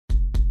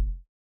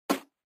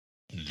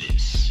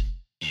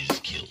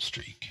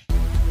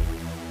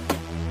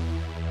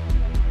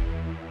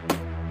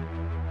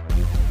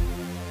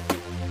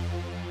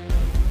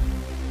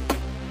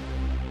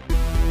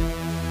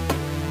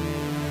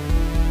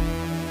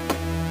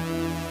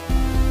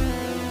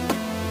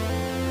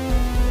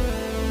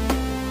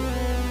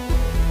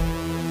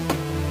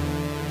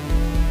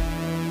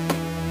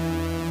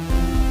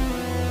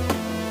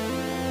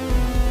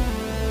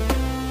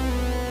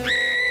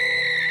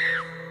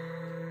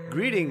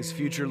Greetings,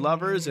 future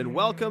lovers, and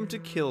welcome to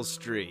Kill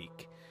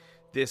Streak.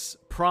 This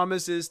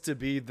promises to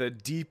be the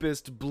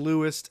deepest,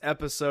 bluest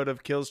episode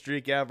of Kill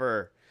Streak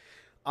ever.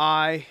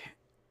 I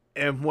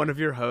am one of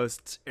your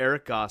hosts,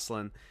 Eric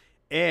Goslin,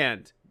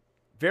 and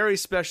very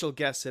special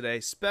guest today.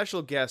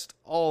 Special guest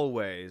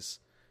always.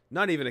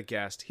 Not even a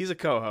guest. He's a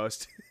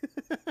co-host.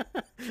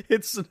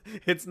 It's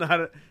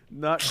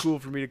not cool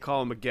for me to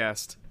call him a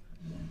guest.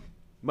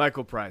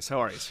 Michael Price, how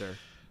are you, sir?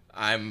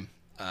 I'm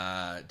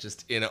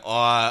just in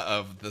awe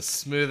of the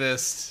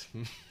smoothest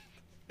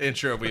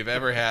intro we've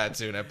ever had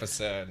to an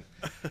episode.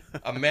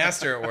 A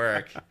master at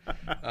work.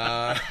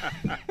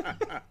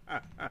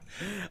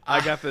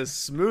 I got the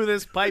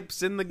smoothest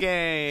pipes in the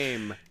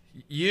game.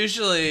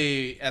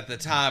 Usually at the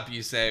top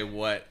you say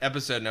what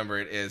episode number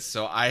it is,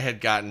 so I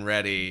had gotten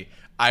ready.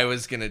 I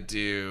was going to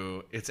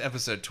do, it's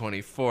episode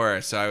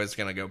 24, so I was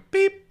going to go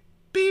beep,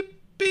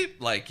 beep,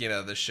 beep, like, you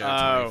know, the show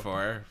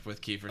 24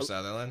 with Kiefer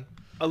Sutherland.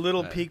 A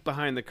little peek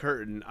behind the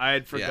curtain. I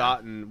had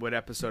forgotten what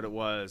episode it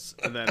was,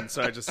 and then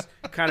so I just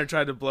kind of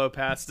tried to blow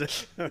past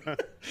it.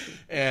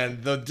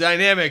 And the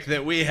dynamic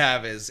that we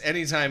have is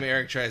anytime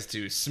Eric tries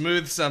to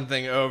smooth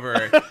something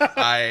over,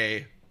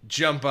 I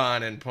jump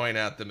on and point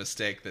out the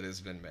mistake that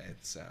has been made.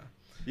 So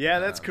yeah,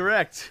 that's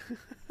correct.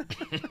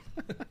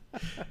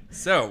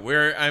 So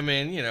we're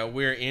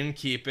in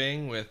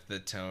keeping with the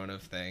tone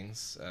of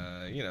things.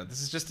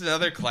 This is just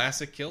another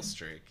classic kill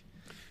streak.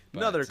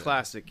 Another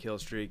classic kill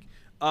streak.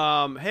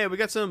 Hey, we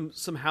got some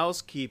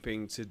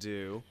housekeeping to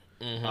do.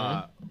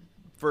 Mm-hmm.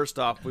 First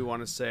off, we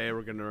want to say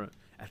we're gonna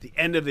at the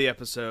end of the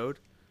episode,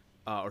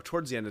 or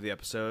towards the end of the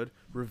episode,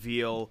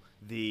 reveal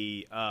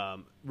the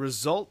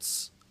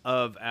results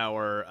of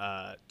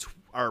our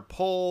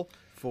poll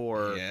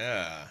for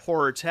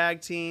horror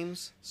tag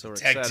teams. So we're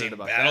tag excited team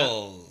about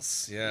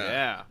battles. that.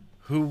 Yeah.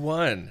 Who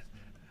won?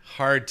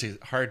 Hard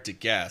to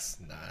guess.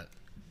 Not.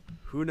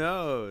 Who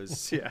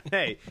knows? Yeah.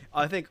 Hey,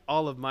 I think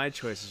all of my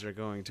choices are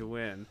going to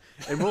win,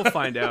 and we'll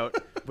find out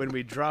when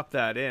we drop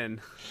that in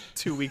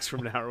 2 weeks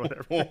from now or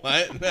whatever.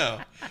 What?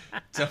 No.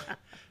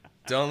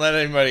 Don't let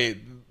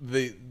anybody.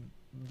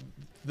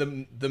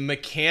 The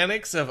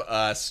mechanics of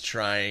us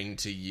trying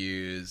to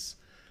use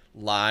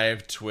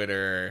live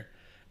Twitter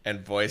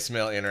and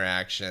voicemail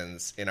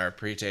interactions in our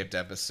pre-taped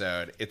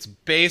episode. It's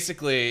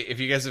basically, if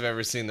you guys have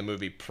ever seen the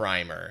movie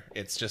Primer,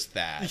 it's just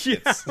that.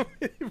 Yeah,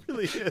 it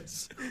really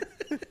is.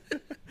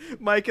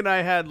 Mike and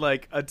I had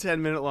like a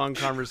 10-minute long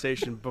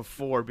conversation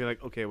before being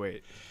like, okay,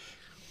 wait,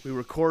 we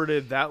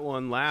recorded that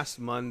one last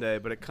Monday,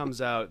 but it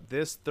comes out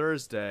this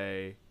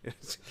Thursday.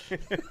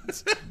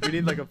 We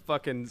need like a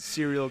fucking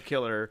serial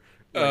killer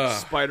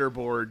spider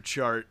board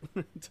chart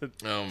to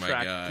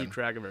keep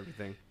track of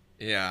everything.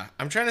 Yeah,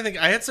 I'm trying to think.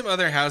 I had some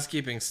other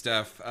housekeeping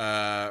stuff.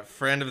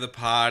 Friend of the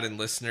pod and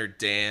listener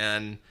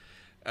Dan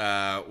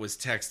was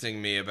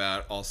texting me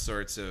about all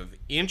sorts of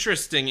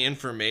interesting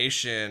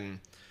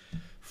information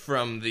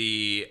from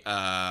the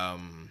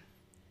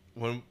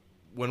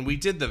when we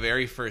did the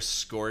very first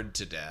Scored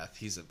to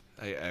Death.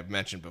 I've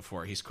mentioned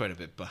before, he's quite a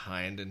bit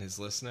behind in his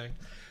listening.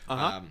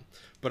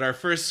 But our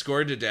first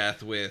Scored to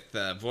Death with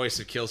voice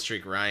of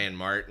Killstreak Ryan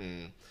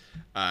Martin.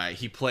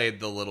 He played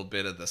the little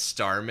bit of the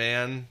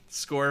Starman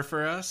score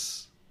for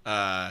us,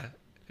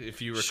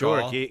 if you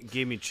recall. Sure,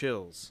 gave me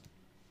chills.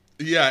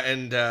 Yeah,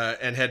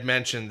 and had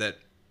mentioned that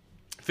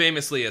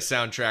famously a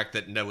soundtrack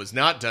that was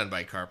not done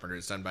by Carpenter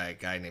is done by a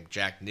guy named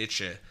Jack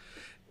Nitzsche.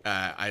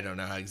 I don't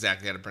know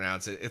exactly how to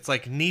pronounce it. It's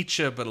like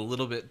Nietzsche, but a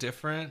little bit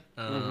different.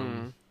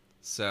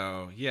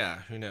 So,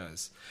 yeah, who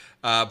knows?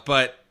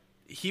 But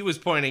he was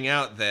pointing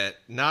out that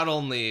not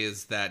only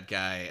is that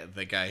guy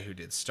the guy who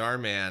did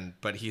Starman,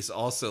 but he's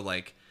also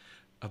like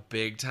a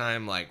big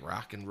time like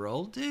rock and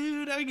roll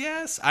dude, I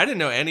guess. I didn't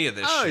know any of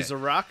this shit. Oh, he's a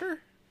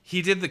rocker?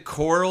 He did the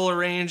choral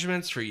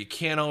arrangements for You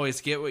Can't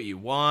Always Get What You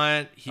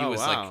Want. He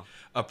was like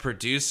a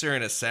producer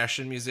and a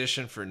session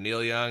musician for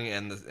Neil Young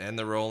and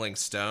the Rolling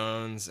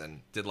Stones,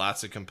 and did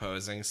lots of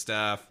composing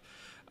stuff.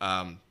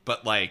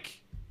 But like,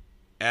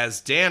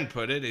 as Dan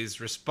put it, he's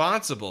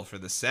responsible for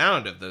the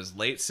sound of those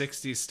late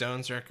 60s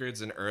Stones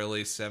records and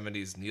early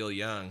 70s Neil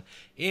Young,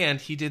 and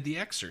he did The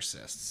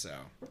Exorcist, so.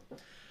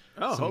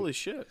 Holy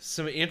shit.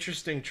 Some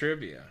interesting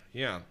trivia,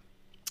 yeah.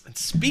 And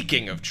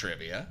speaking of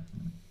trivia.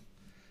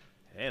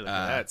 Hey, look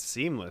at that.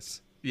 Seamless.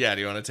 Yeah,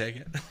 do you want to take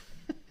it?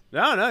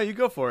 No, you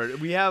go for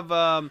it. We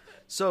have,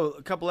 so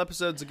a couple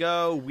episodes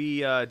ago,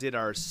 we did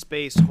our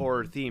space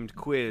horror themed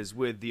quiz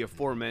with the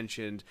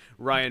aforementioned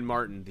Ryan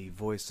Martin, the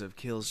voice of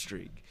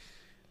Killstreak.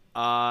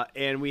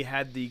 And we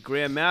had the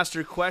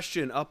Grandmaster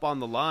question out on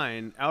the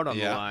line,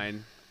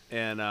 and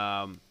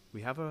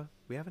we have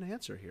an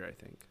answer here, I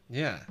think.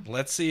 Yeah,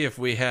 let's see if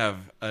we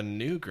have a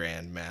new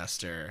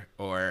Grandmaster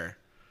or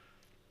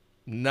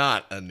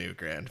not a new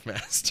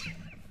Grandmaster.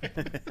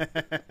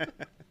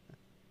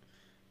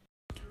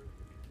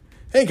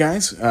 Hey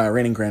guys,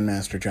 reigning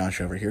Grandmaster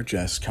Josh over here,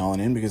 just calling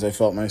in because I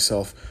felt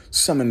myself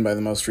summoned by the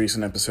most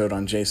recent episode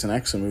on Jason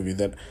X, a movie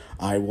that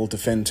I will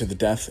defend to the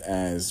death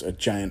as a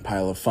giant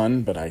pile of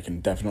fun, but I can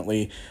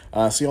definitely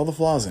see all the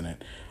flaws in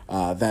it.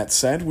 That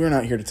said, we're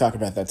not here to talk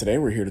about that today.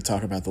 We're here to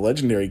talk about the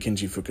legendary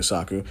Kinji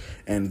Fukasaku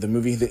and the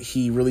movie that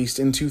he released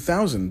in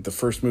 2000, the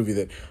first movie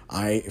that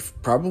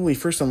probably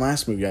first and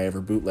last movie I ever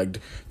bootlegged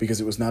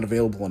because it was not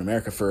available in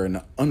America for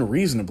an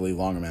unreasonably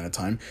long amount of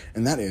time,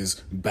 and that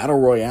is Battle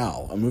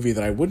Royale, a movie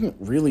that I wouldn't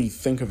really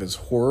think of as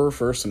horror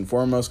first and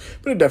foremost,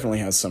 but it definitely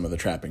has some of the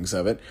trappings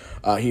of it.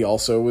 He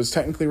also was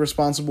technically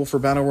responsible for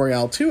Battle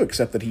Royale 2,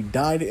 except that he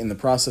died in the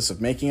process of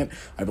making it.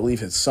 I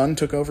believe his son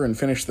took over and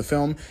finished the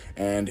film,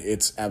 and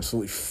it's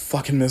absolutely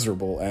fucking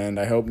miserable, and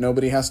I hope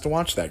nobody has to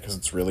watch that because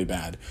it's really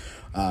bad.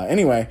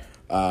 Anyway,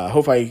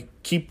 hope I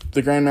keep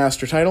the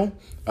Grandmaster title.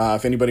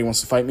 If anybody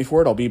wants to fight me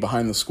for it, I'll be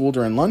behind the school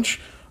during lunch.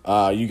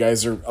 You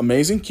guys are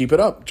amazing. Keep it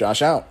up.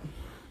 Josh out.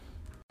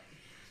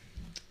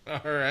 All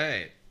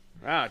right.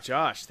 Wow,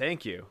 Josh,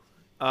 thank you.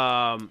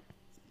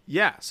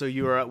 Yeah, so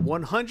you are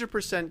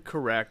 100%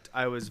 correct.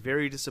 I was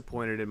very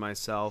disappointed in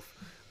myself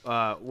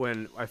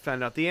when I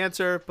found out the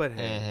answer, but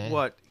hey,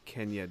 what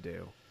can you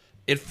do?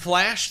 It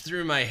flashed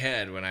through my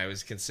head when I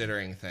was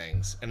considering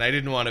things, and I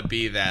didn't want to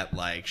be that,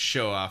 like,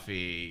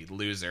 show-offy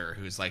loser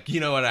who's like, you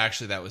know what,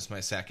 actually, that was my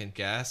second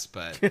guess,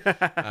 but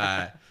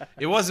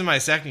it wasn't my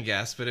second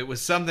guess, but it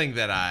was something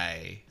that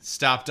I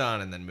stopped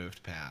on and then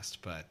moved past.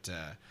 But,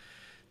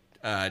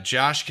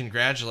 Josh,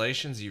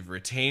 congratulations. You've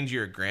retained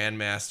your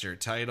Grandmaster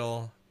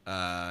title.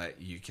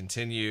 You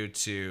continue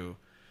to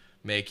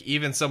make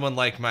even someone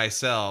like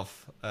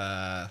myself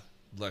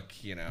look,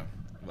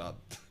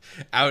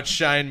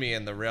 outshine me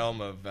in the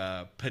realm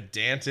of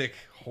pedantic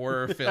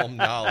horror film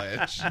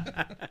knowledge.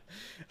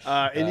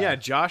 And yeah,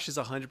 Josh is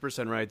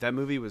 100% right. That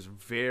movie was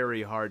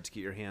very hard to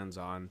get your hands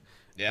on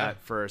at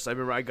first. I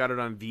remember I got it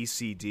on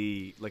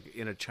VCD, like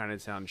in a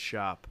Chinatown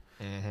shop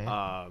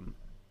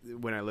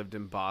when I lived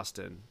in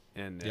Boston.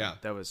 And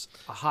that was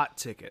a hot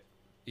ticket.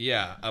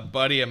 Yeah, a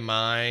buddy of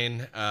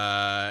mine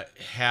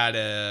had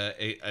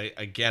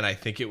again, I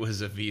think it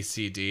was a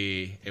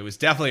VCD. It was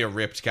definitely a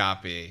ripped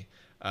copy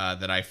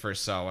that I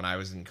first saw when I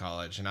was in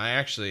college. And I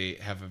actually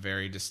have a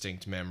very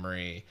distinct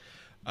memory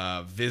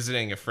of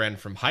visiting a friend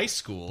from high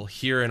school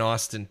here in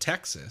Austin,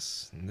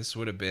 Texas. And this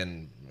would have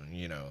been,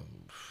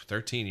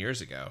 13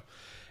 years ago.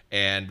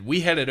 And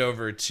we headed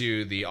over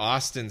to the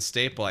Austin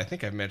staple, I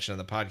think I've mentioned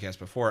on the podcast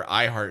before,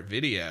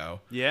 iHeartVideo.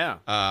 Yeah.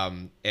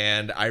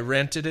 And I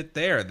rented it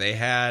there. They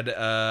had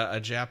a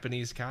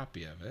Japanese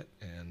copy of it,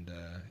 and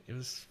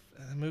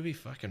the movie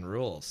fucking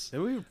rules. The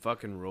movie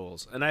fucking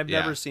rules. And I've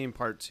never seen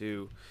part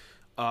 2,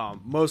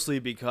 mostly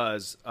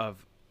because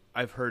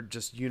I've heard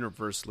just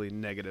universally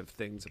negative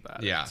things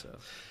about it. So.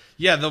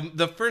 Yeah,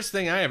 the first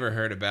thing I ever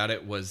heard about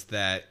it was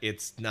that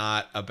it's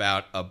not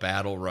about a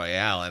battle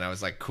royale, and I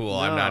was like, cool,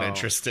 I'm not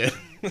interested.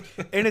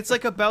 And it's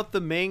like about the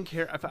main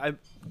character.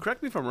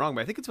 Correct me if I'm wrong,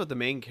 but I think it's about the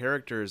main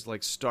characters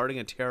like starting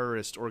a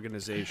terrorist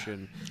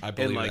organization I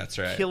believe and like that's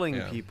right.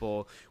 killing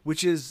people,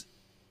 which is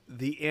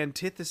the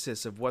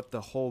antithesis of what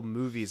the whole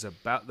movie's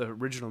about. The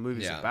original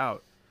movie's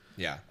about.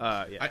 Yeah.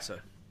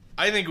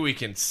 I think we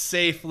can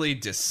safely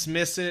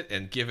dismiss it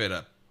and give it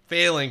a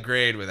failing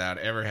grade without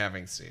ever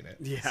having seen it.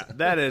 Yeah,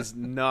 that is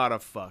not a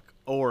fuck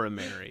or a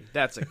marry.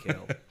 That's a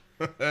kill.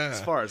 As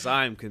far as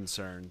I'm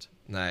concerned.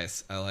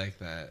 Nice. I like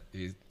that.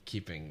 You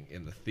keeping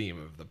in the theme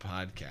of the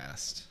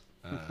podcast.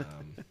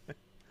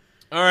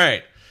 All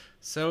right.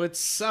 So it's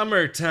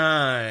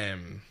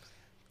summertime.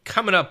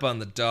 Coming up on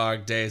the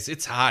dog days.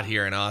 It's hot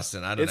here in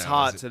Austin. I don't know. It's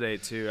hot today,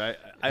 too.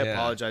 I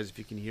apologize if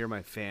you can hear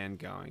my fan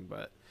going,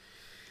 but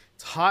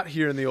it's hot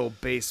here in the old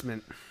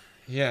basement.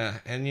 Yeah,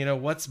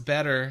 and what's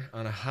better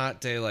on a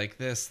hot day like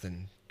this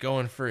than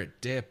going for a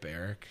dip,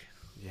 Eric?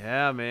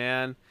 Yeah,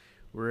 man.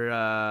 We're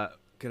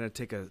going to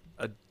take a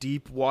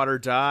deep water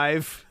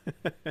dive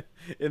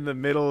in the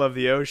middle of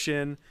the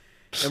ocean,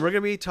 and we're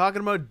going to be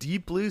talking about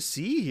Deep Blue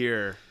Sea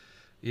here.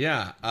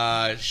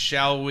 Yeah.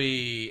 Shall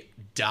we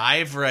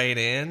dive right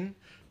in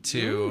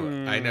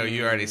to... I know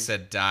you already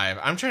said dive.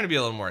 I'm trying to be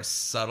a little more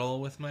subtle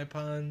with my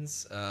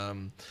puns.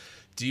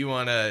 Do you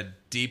want to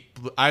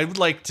I would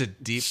like to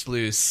Deep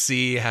Blue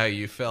see how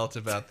you felt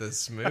about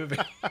this movie.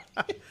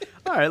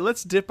 All right,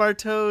 let's dip our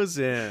toes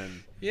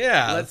in.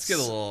 Yeah, let's get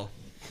a little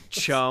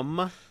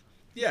chum.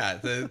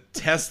 Yeah,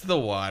 test the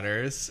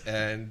waters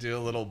and do a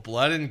little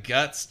blood and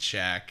guts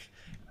check.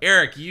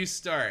 Eric, you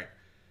start.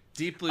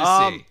 Deep Blue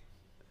Sea.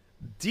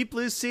 Deep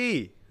Blue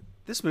Sea.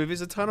 This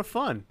movie's a ton of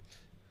fun.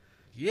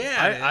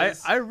 Yeah,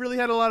 I really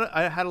had a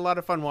lot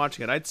of fun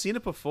watching it. I'd seen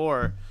it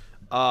before.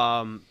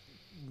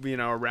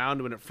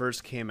 Around when it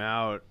first came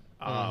out.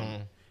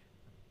 And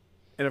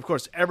of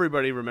course,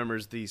 everybody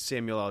remembers the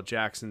Samuel L.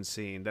 Jackson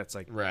scene. That's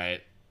like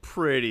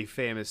pretty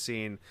famous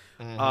scene.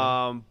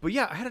 But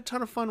yeah, I had a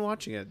ton of fun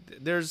watching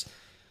it. There's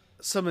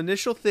some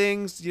initial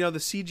things, the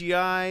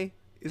CGI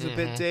is a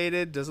bit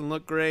dated, doesn't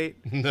look great.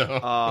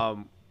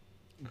 No.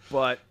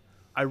 But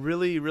I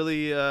really,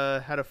 really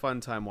had a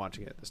fun time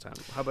watching it this time.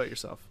 How about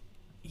yourself?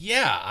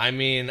 Yeah, I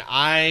mean,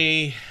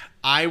 I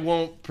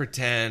won't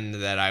pretend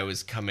that I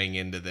was coming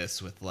into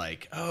this with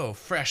like, oh,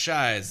 fresh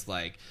eyes.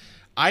 Like,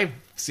 I've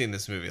seen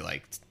this movie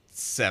like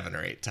 7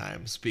 or 8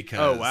 times because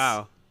oh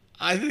wow,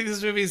 I think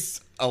this movie's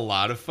a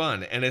lot of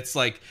fun. And it's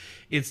like,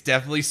 it's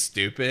definitely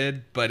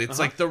stupid, but it's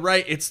like the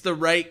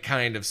right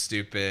kind of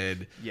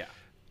stupid. Yeah.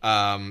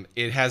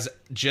 It has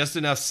just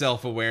enough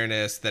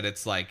self-awareness that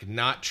it's like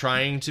not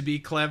trying to be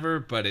clever,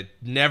 but it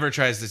never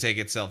tries to take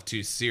itself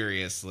too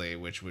seriously,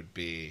 which would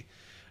be,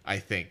 I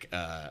think,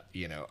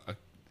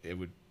 it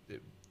would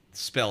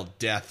spell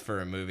death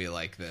for a movie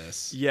like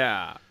this.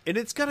 Yeah, and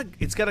it's got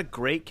a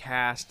great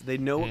cast. They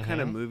know what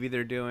kind of movie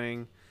they're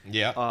doing.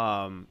 Yeah.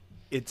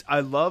 I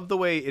love the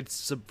way it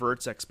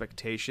subverts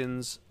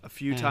expectations a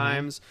few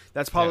times.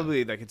 That's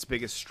probably like its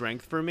biggest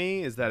strength for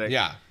me, is that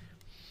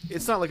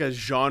it's not like a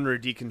genre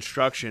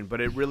deconstruction,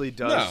 but it really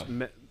does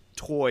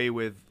toy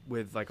with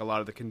like a lot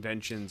of the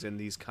conventions in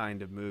these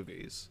kind of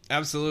movies.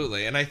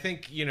 Absolutely. And I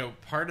think,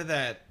 part of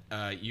that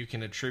you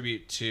can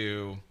attribute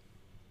to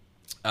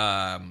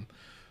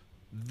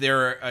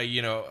there,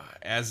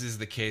 as is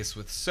the case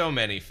with so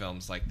many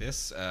films like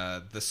this,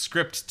 the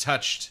script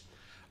touched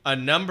a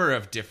number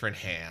of different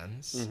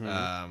hands,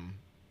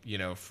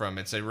 from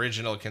its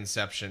original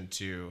conception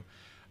to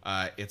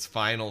its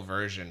final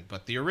version.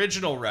 But the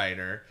original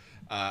writer,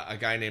 a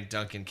guy named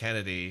Duncan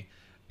Kennedy,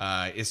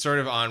 is sort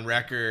of on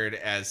record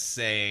as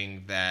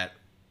saying that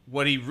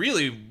what he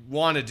really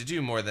wanted to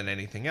do more than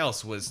anything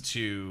else was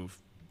to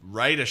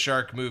write a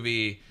shark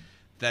movie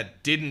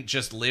that didn't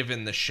just live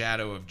in the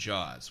shadow of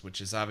Jaws, which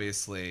is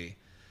obviously,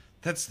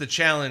 that's the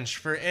challenge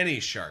for any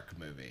shark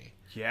movie.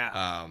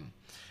 Yeah.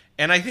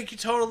 And I think he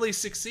totally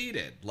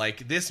succeeded.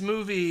 Like, this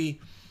movie,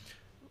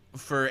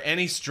 for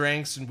any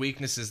strengths and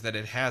weaknesses that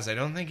it has, I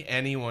don't think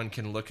anyone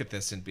can look at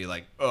this and be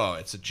like, oh,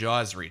 it's a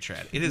Jaws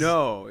retread. It is.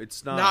 No,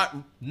 it's not.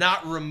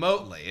 Not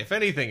remotely. If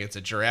anything, it's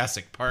a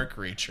Jurassic Park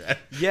retread.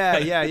 Yeah.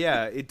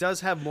 It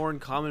does have more in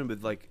common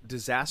with like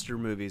disaster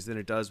movies than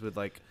it does with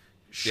like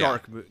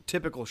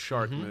typical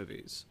shark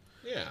movies.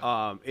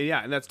 Yeah.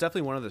 And that's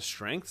definitely one of the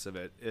strengths of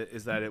it,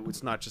 is that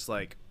it's not just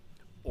like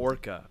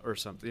Orca or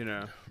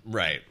something,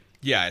 Right.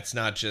 Yeah, it's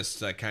not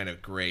just a kind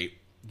of great,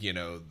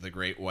 the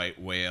great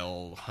white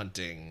whale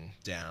hunting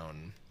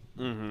down.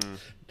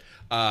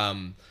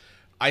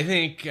 I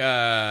think,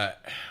 what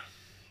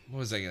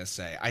was I going to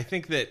say? I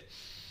think that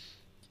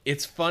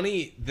it's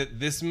funny that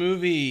this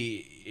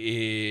movie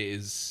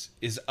is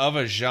of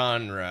a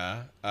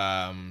genre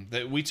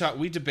that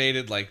we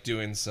debated, like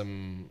doing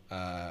some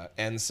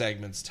end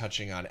segments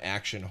touching on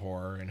action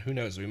horror, and who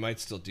knows, we might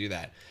still do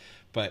that.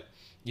 But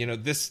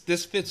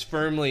this fits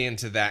firmly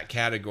into that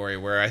category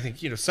where I think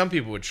some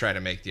people would try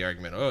to make the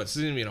argument, oh, this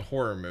isn't even a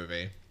horror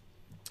movie,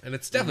 and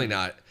it's definitely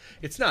not.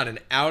 It's not an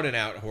out and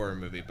out horror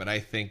movie, but I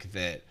think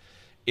that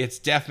it's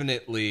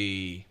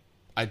definitely.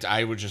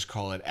 I would just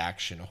call it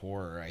action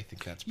horror. I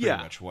think that's pretty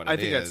much what it is.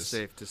 I think that's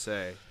safe to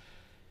say.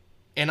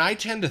 And I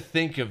tend to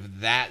think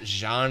of that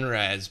genre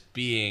as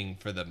being,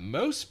 for the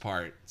most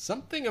part,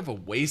 something of a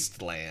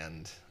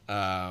wasteland. But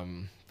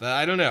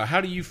I don't know. How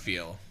do you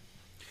feel?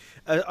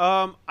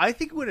 I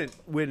think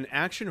when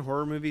action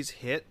horror movies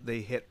hit,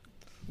 they hit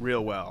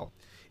real well.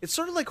 It's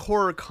sort of like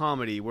horror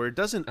comedy, where it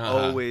doesn't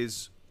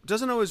always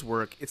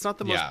work. It's not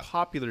the most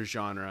popular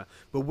genre,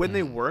 but when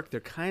they work, they're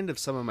kind of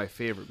some of my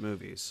favorite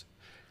movies.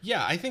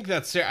 Yeah, I think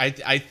that's fair.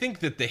 I think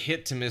that the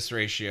hit to miss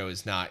ratio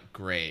is not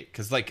great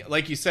because,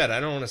 like you said, I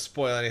don't want to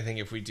spoil anything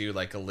if we do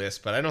like a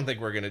list, but I don't think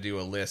we're going to do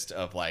a list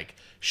of like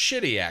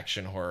shitty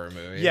action horror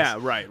movies. Yeah,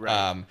 right.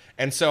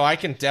 And so I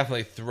can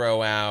definitely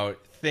throw out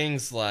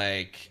things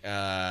like,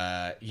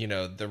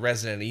 the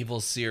Resident Evil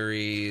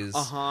series.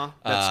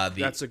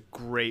 That's a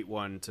great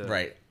one to.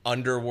 Right,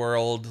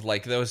 Underworld,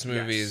 like those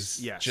movies.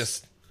 Yes.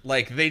 Just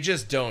like they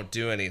just don't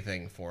do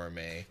anything for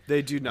me.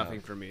 They do nothing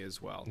for me as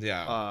well.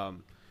 Yeah.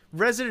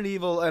 Resident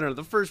Evil, I don't know,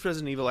 the first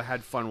Resident Evil I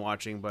had fun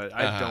watching, but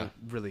I don't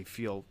really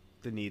feel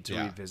the need to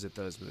revisit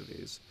those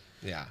movies.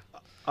 Yeah.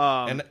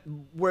 And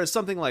whereas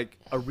something like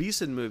a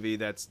recent movie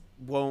I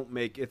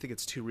think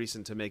it's too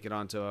recent to make it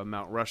onto a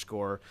Mount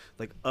Rushmore,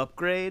 like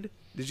Upgrade.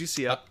 Did you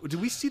see did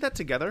we see that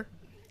together?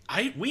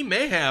 We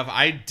may have.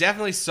 I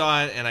definitely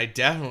saw it and I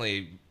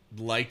definitely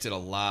liked it a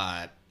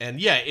lot. And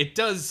yeah, it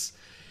does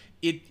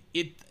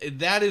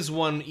that is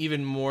one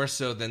even more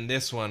so than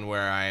this one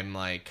where I'm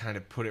like kind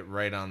of put it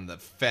right on the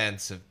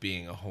fence of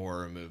being a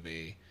horror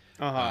movie.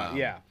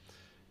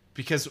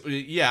 Because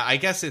I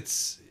guess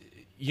it's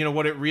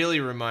what it really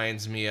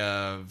reminds me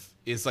of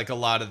is like a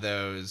lot of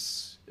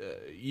those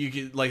you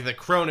get like the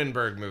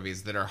Cronenberg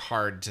movies that are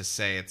hard to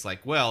say. It's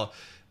like, well,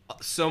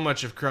 so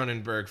much of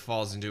Cronenberg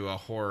falls into a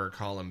horror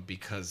column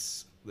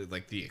because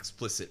like the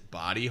explicit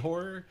body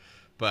horror,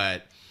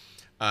 but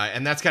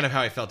and that's kind of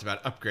how I felt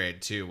about Upgrade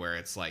too, where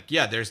it's like,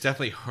 yeah, there's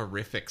definitely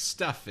horrific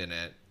stuff in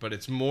it, but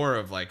it's more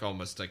of like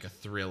almost like a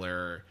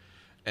thriller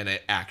and an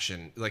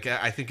action. Like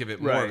I think of it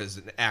more as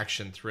an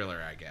action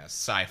thriller, I guess,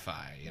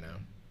 sci-fi,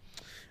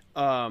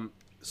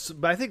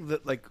 But I think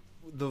that like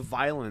the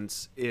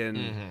violence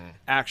in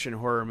action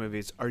horror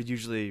movies are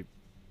usually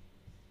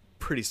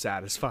pretty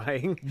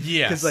satisfying.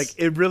 Yes, because like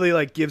it really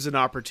like gives an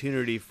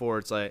opportunity for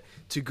it's like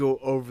to go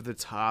over the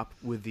top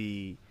with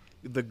the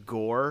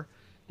gore.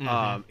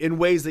 in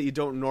ways that you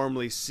don't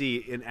normally see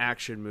in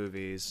action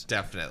movies.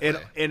 Definitely.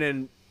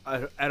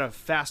 At a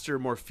faster,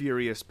 more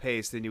furious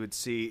pace than you would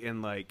see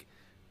in like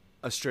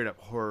a straight up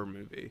horror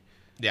movie.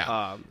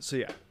 Yeah. So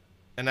yeah.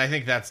 And I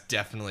think that's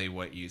definitely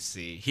what you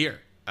see here.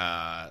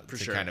 For to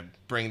sure. kind of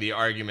bring the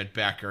argument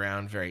back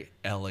around very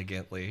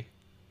elegantly,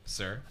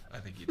 sir. I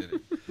think you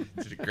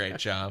did a great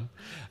job.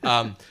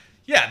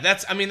 Yeah,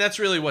 that's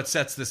really what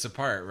sets this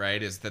apart,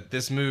 right? Is that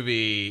this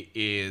movie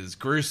is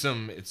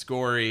gruesome, it's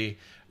gory,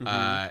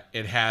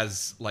 it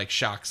has like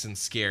shocks and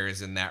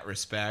scares in that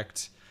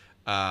respect.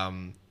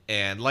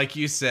 And like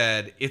you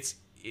said,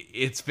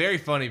 it's very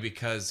funny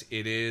because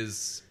it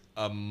is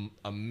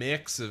a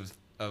mix of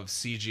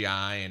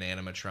CGI and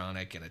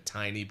animatronic and a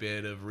tiny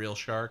bit of real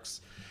sharks.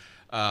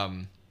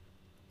 And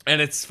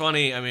it's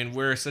funny, I mean,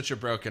 we're such a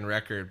broken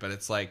record, but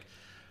it's like,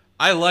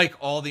 I like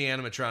all the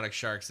animatronic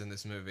sharks in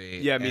this movie.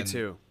 Yeah, me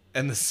too.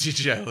 And the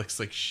CGI looks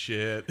like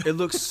shit. It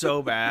looks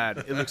so bad.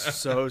 It looks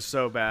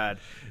so bad.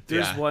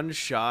 There's Yeah. one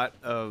shot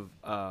of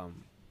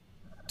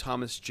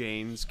Thomas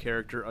Jane's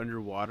character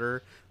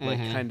underwater, like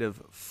kind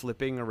of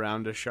flipping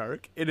around a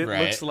shark, and it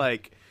Right. looks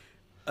like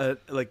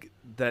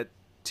that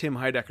Tim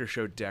Heidecker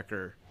show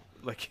Decker.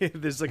 Like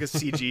there's like a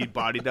CG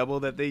body double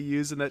that they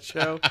use in that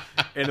show,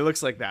 and it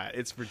looks like that.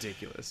 It's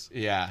ridiculous.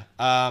 Yeah.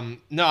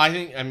 No,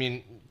 I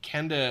mean,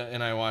 Kenda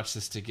and I watched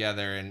this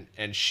together,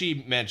 and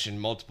she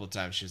mentioned multiple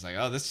times, she was like,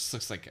 "Oh, this just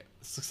looks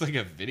like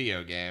a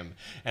video game,"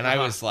 and I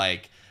was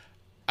like,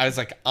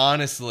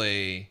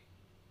 honestly,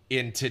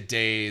 in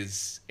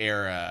today's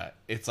era,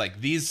 it's like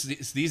these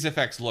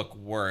effects look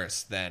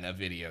worse than a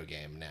video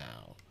game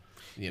now.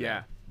 You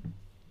know?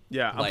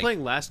 Yeah. I'm Like-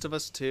 playing Last of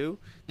Us 2.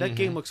 That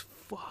game looks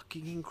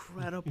fucking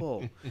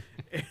incredible.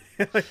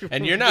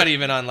 And you're not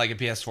even on like a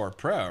PS4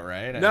 Pro,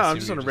 right? No, I'm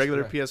just on a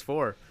regular Pro.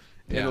 PS4.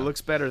 And Yeah. it looks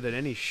better than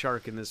any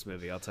shark in this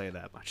movie, I'll tell you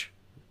that much.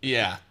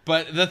 Yeah,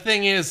 but the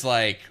thing is,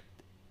 like,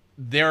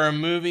 there are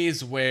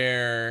movies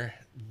where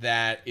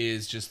that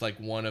is just like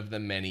one of the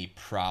many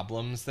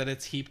problems that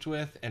it's heaped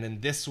with, and in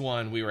this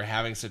one, we were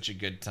having such a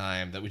good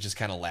time that we just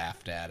kind of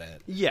laughed at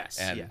it. Yes,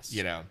 And, yes.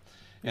 you know,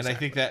 and I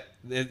think that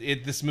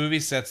this movie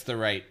sets the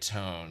right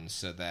tone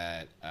so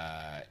that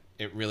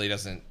it really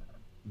doesn't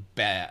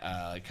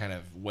kind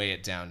of weigh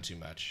it down too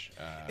much,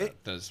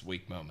 those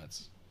weak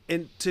moments.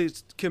 And to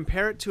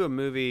compare it to a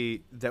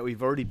movie that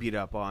we've already beat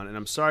up on, and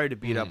I'm sorry to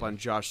beat up on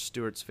Josh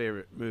Stewart's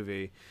favorite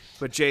movie,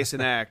 but Jason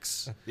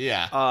X.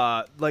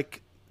 Yeah.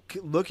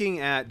 Looking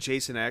at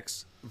Jason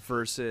X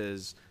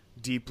versus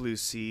Deep Blue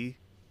Sea,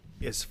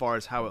 as far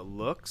as how it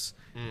looks,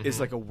 is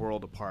like a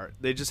world apart.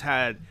 They just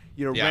had,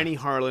 Yeah. Rennie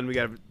Harlan. We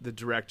got the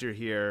director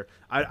here.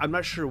 I'm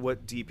not sure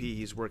what DP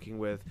he's working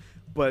with,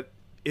 but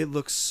it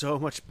looks so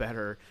much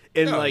better.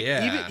 And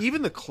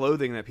even the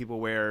clothing that people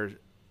wear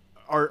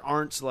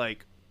aren't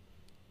like.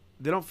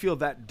 They don't feel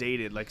that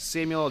dated. Like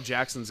Samuel L.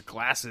 Jackson's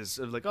glasses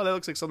of like, oh, that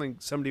looks like something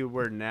somebody would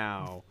wear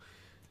now.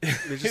 They're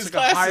just His like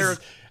glasses. a higher.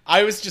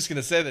 I was just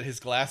gonna say that his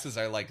glasses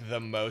are like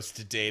the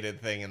most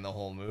dated thing in the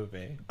whole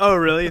movie. Oh,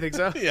 really? You think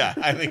so? Yeah,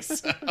 I think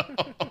so.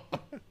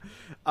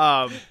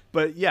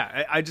 But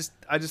yeah, I just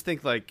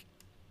think like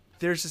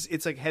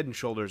it's like head and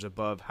shoulders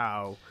above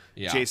how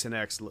Jason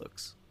X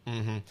looks.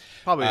 Mm-hmm.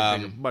 Probably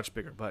a much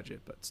bigger budget,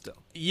 but still.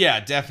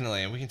 Yeah,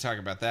 definitely, and we can talk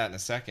about that in a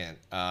second.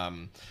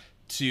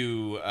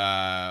 To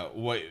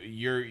what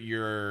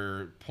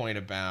your point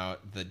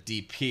about the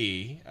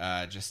DP,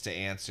 just to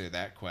answer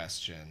that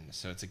question.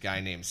 So it's a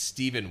guy named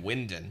Stephen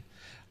Winden,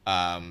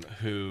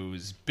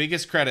 whose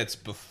biggest credits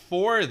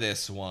before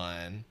this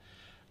one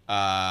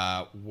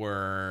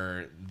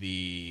were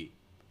the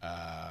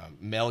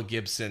Mel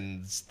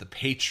Gibson's The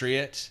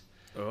Patriot.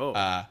 Oh,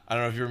 I don't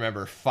know if you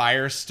remember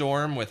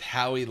Firestorm with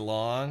Howie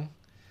Long.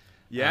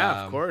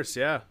 yeah, of course,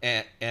 yeah.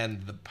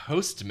 And The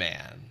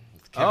Postman.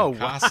 Kevin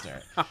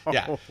Costner. Wow.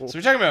 Yeah. So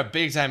we're talking about a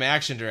big time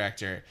action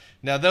director.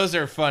 Now those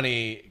are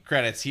funny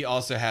credits. He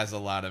also has a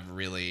lot of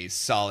really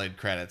solid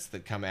credits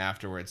that come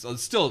afterwards. So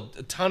it's still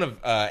a ton of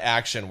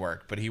action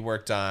work, but he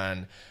worked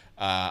on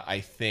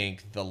I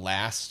think the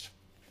last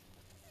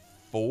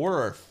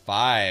 4 or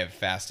 5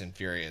 Fast and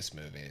Furious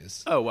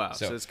movies. Oh wow!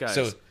 So this guy's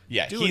doing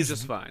he's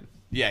just fine.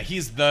 Yeah,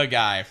 he's the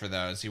guy for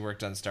those. He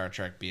worked on Star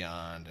Trek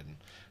Beyond and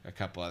a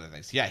couple other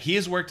things. Yeah, he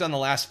has worked on the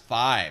last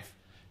 5.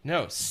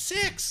 No,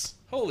 6.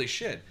 Holy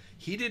shit.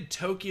 He did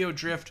Tokyo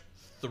Drift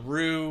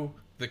through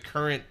the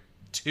current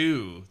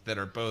 2 that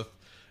are both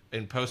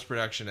in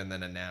post-production and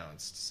then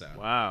announced. So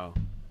Wow.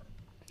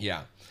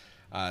 yeah.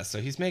 So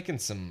he's making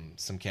some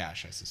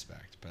cash, I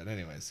suspect. But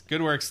anyways,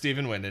 good work,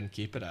 Stephen Winden.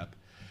 Keep it up.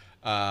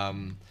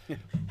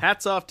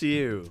 Hats off to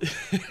you.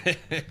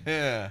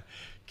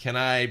 Can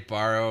I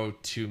borrow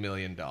 $2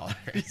 million?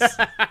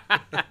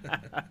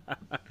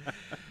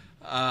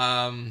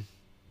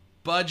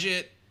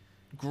 Budget,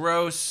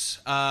 gross.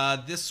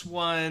 This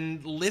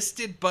one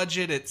listed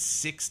budget at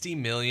 $60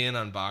 million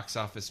on Box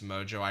Office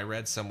Mojo. I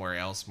read somewhere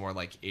else more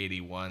like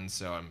 81.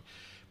 So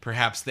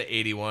perhaps the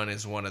 81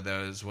 is one of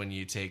those when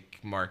you take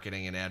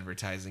marketing and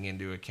advertising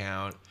into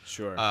account.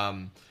 Sure.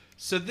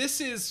 So this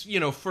is,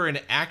 for an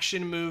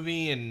action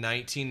movie in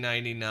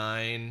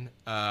 1999,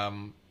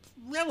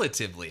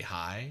 relatively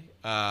high.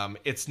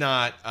 It's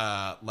not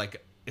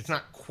it's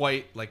not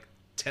quite like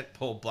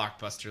tentpole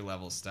blockbuster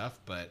level stuff,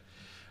 but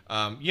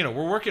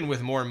we're working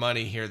with more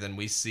money here than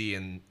we see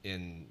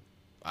in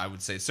I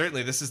would say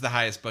certainly this is the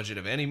highest budget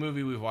of any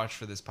movie we've watched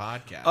for this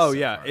podcast. Oh so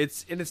yeah, far.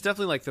 it's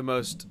definitely like the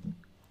most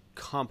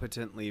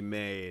competently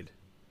made,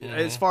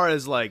 as far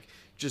as like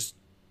just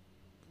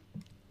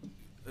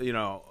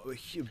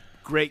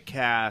great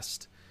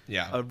cast,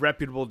 a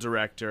reputable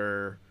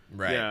director,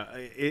 right? Yeah,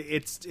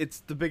 it's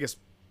the biggest.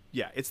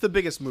 Yeah, it's the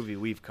biggest movie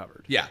we've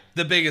covered. Yeah,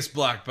 the biggest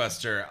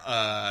blockbuster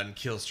on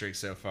Kill Streak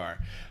so far.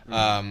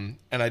 And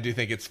I do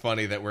think it's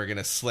funny that we're going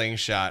to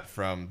slingshot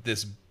from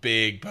this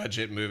big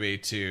budget movie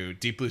to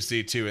Deep Blue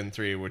Sea 2 and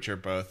 3, which are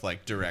both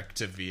like direct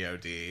to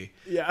VOD.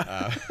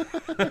 Yeah.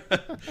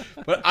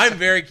 But I'm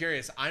very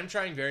curious. I'm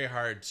trying very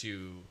hard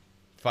to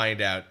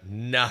find out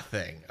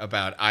nothing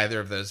about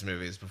either of those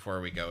movies before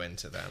we go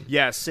into them.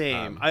 Yeah,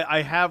 same.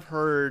 I have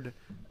heard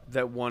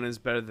that one is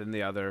better than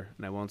the other,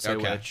 and I won't say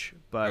which,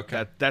 but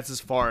that's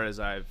as far as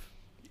I've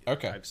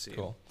seen.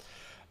 Cool.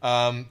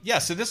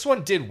 So this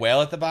one did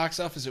well at the box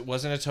office. It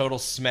wasn't a total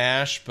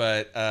smash,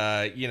 but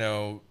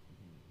 80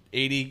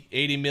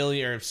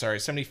 million, or sorry,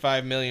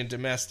 75 million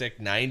domestic,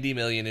 90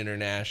 million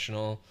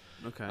international.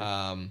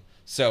 Okay.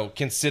 So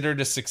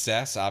considered a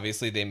success.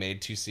 Obviously, they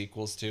made 2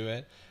 sequels to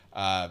it.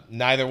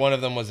 Neither one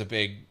of them was a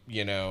big,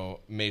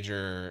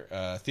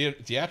 major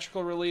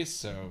theatrical release.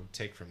 So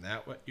take from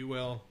that what you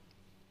will.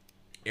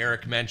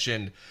 Eric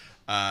mentioned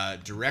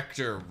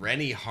director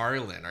Renny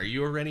Harlin. Are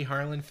you a Renny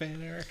Harlin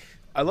fan, Eric?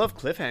 I love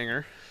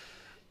Cliffhanger.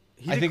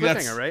 I think Cliffhanger,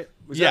 that's right?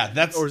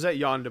 Or is that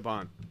Jan de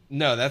Bont?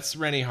 No, that's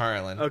Renny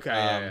Harlin. Okay,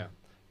 yeah.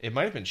 It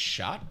might have been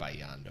shot by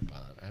Jan de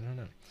Bont. I don't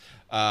know.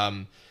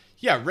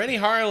 Renny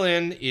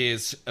Harlin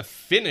is a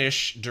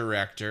Finnish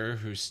director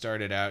who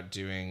started out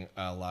doing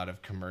a lot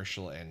of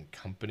commercial and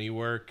company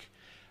work.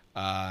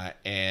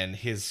 And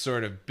his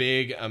sort of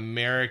big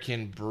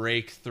American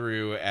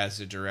breakthrough as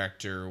a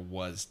director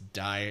was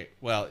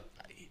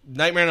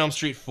Nightmare on Elm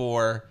Street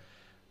 4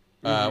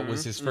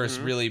 was his first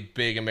really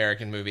big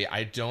American movie.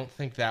 I don't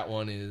think that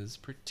one is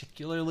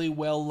particularly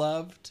well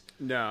loved.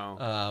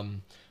 No.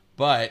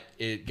 But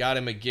it got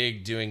him a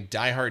gig doing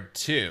Die Hard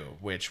 2,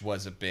 which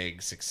was a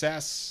big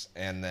success,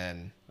 and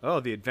then... Oh,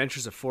 The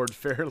Adventures of Ford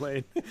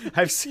Fairlane.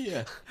 I've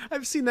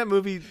seen that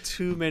movie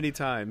too many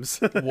times.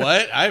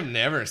 What? I've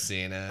never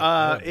seen it.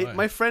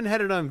 My friend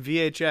had it on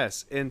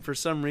VHS, and for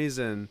some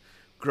reason,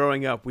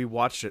 growing up, we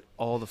watched it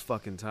all the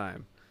fucking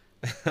time.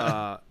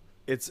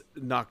 It's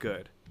not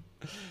good.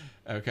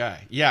 Okay.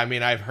 Yeah, I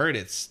mean, I've heard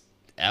it's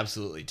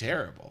absolutely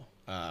terrible.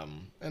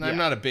 And I'm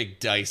not a big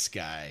Dice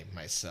guy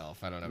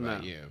myself. I don't know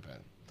about you,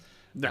 but...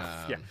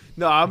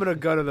 No, I'm gonna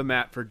go to the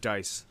mat for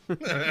Dice.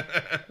 The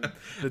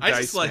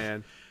Dice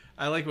man.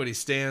 I like what he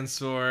stands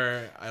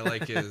for. I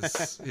like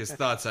his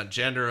thoughts on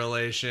gender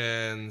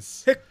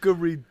relations.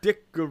 Hickory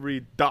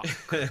dickory dock.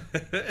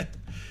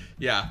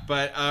 Yeah,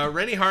 but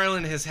Renny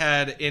Harlin has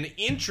had an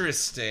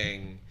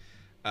interesting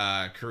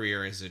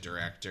career as a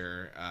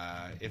director.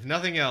 If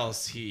nothing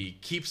else, he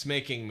keeps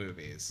making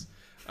movies.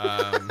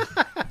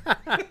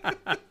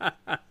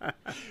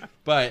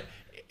 But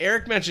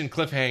Eric mentioned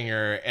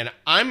Cliffhanger, and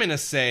I'm going to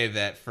say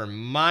that for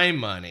my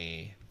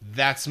money,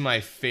 that's my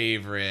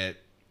favorite.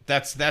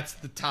 That's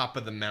the top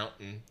of the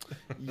mountain.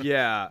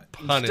 Yeah.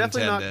 Pun it's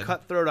definitely intended. not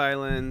Cutthroat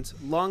Island.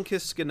 Long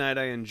Kiss Goodnight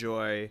I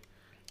enjoy.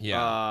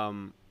 Yeah.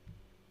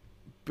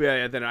 But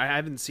yeah, then I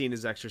haven't seen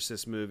his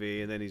Exorcist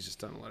movie, and then he's just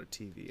done a lot of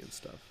TV and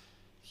stuff.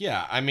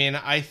 Yeah, I mean,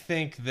 I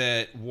think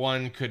that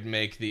one could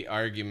make the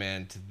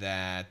argument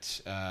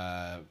that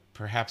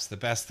perhaps the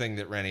best thing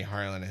that Renny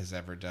Harlin has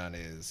ever done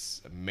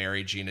is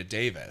marry Gina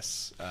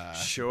Davis.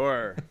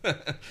 Sure.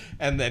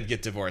 And then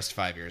get divorced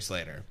 5 years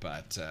later.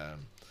 But,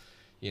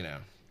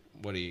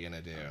 what are you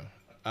going to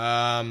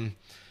do?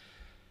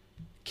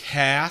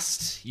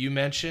 Cast, you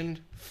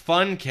mentioned.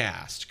 Fun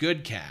cast.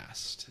 Good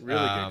cast. Really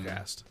good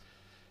cast.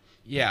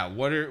 Yeah,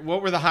 what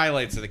were the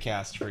highlights of the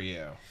cast for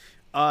you?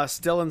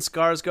 Stellan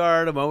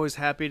Skarsgård, I'm always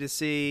happy to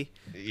see.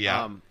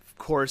 Yeah. Of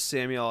course,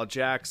 Samuel L.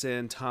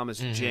 Jackson, Thomas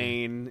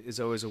Jane is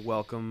always a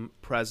welcome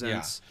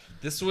presence. Yeah.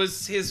 This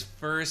was his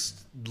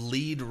first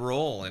lead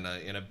role in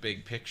a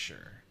big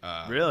picture.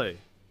 Really?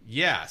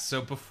 Yeah.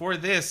 So before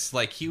this,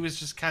 he was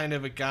just kind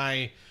of a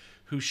guy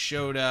who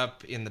showed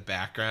up in the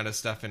background of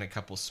stuff in a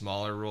couple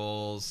smaller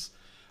roles.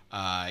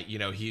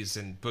 He's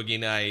in Boogie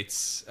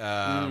Nights.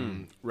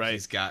 Right.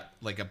 He's got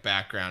a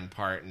background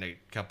part in a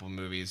couple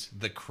movies.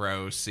 The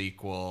Crow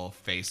sequel,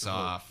 Face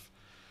Off,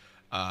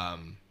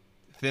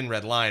 Thin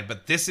Red Line.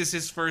 But this is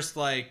his first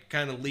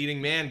kind of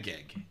leading man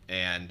gig,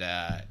 and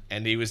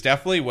he was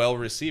definitely well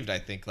received. I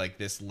think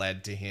this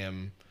led to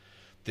him.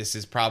 This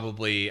is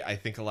probably, I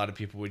think a lot of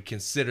people would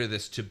consider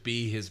this to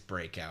be his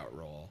breakout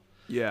role.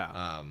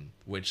 Yeah.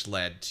 Which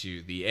led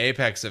to the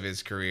apex of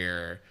his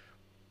career.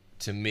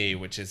 to me,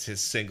 which is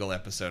his single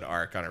episode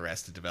arc on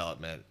Arrested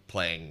Development,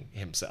 playing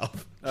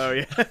himself. Oh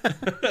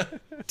yeah.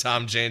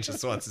 Tom Jane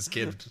just wants his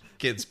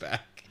kids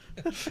back.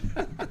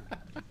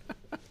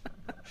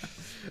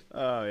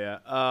 Oh yeah.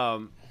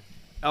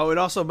 Oh, and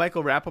also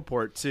Michael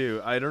Rappaport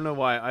too. I don't know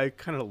why. I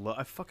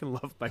fucking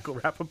love Michael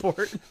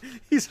Rappaport.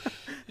 He's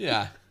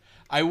Yeah.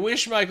 I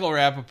wish Michael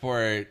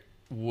Rappaport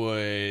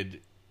would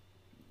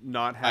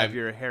not have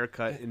your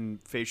haircut in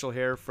facial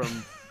hair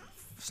from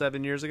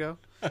 7 years ago.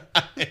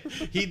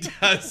 He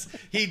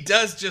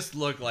does just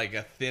look like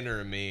a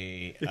thinner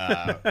me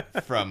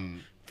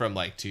from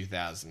like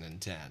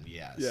 2010.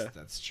 Yes, Yeah.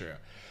 that's true.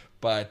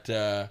 But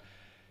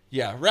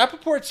yeah,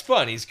 Rappaport's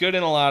fun. He's good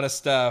in a lot of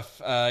stuff.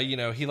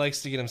 He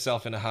likes to get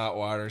himself into hot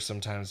water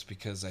sometimes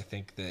because I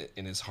think that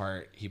in his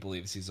heart he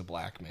believes he's a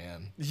black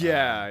man.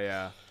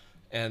 Yeah.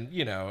 And,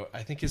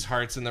 I think his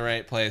heart's in the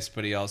right place,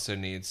 but he also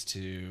needs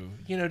to,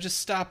 just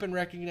stop and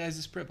recognize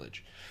his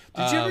privilege.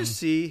 Did you ever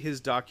see his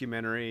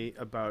documentary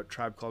about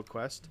Tribe Called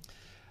Quest?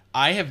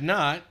 I have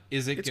not.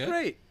 Is it good? It's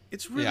great.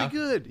 It's really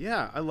good.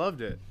 Yeah, I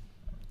loved it.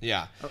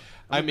 Yeah.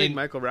 I'm a big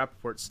Michael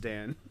Rappaport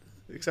stan,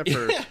 except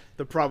for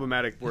the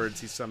problematic words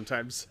he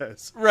sometimes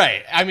says.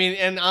 Right. I mean,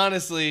 and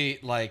honestly,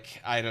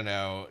 I don't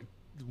know.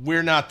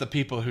 We're not the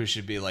people who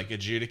should be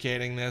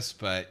adjudicating this,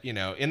 but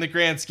in the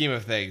grand scheme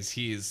of things,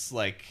 he's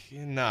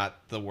not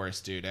the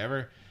worst dude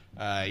ever.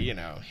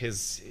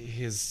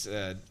 His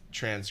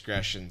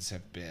transgressions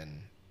have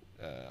been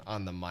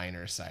on the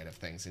minor side of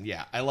things, and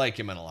yeah, I like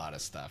him in a lot of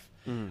stuff.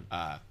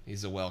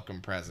 He's a welcome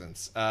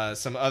presence.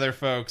 Some other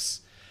folks.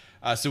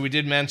 So we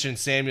did mention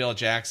Samuel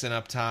Jackson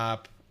up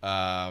top.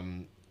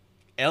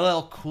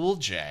 LL Cool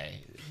J.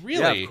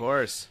 Really? Yeah, of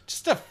course.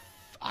 Just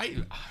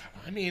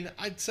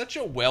such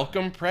a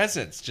welcome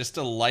presence. Just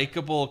a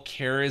likable,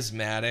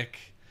 charismatic.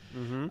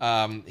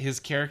 Mm-hmm. His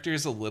character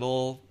is a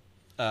little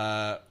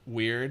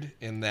weird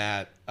in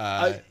that.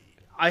 I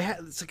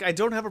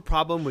don't have a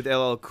problem with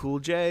LL Cool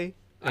J.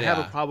 I have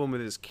a problem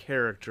with his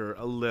character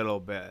a little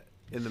bit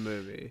in the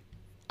movie.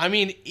 I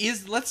mean,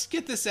 let's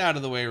get this out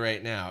of the way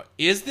right now.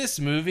 Is this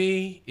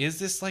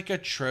like a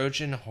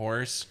Trojan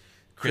horse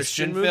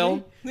Christian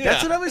film? Yeah.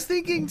 That's what I was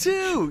thinking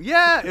too.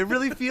 Yeah, it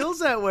really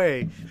feels that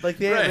way.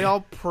 They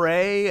all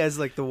pray as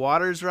the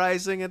water's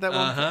rising at that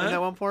one in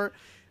that one part.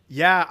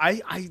 Yeah,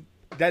 I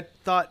that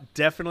thought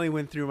definitely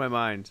went through my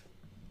mind.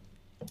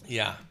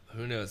 Yeah,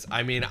 who knows?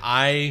 I mean,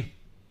 I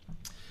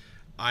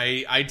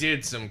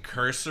did some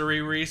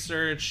cursory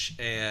research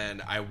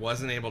and I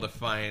wasn't able to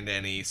find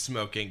any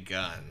smoking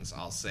guns.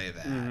 I'll say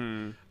that.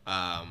 Mm-hmm.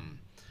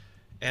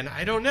 And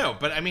I don't know,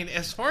 but I mean,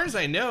 as far as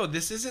I know,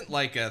 this isn't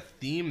like a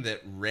theme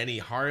that Rennie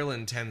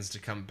Harlan tends to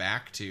come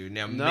back to.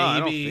 Now, no, I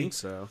don't think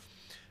so.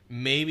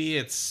 Maybe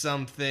it's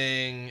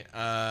something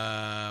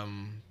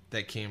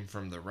that came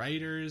from the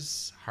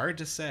writers. Hard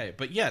to say,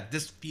 but yeah,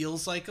 this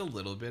feels like a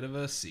little bit of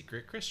a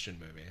secret Christian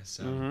movie.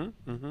 So,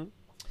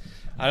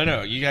 I don't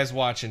know. You guys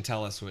watch and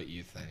tell us what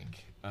you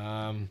think.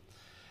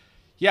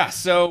 Yeah,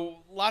 so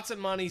lots of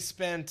money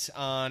spent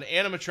on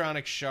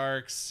animatronic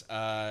sharks.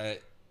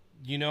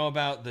 You know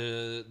about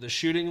the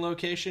shooting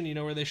location? You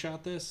know where they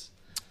shot this?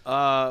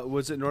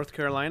 Was it North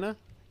Carolina?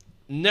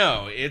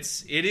 No,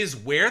 it is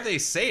where they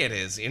say it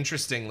is,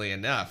 interestingly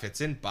enough.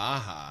 It's in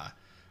Baja,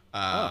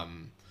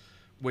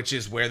 which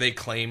is where they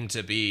claim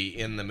to be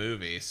in the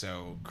movie.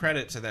 So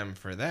credit to them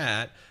for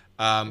that.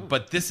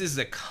 But this is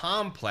a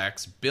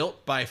complex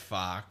built by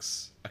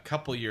Fox a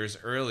couple years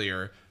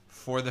earlier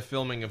for the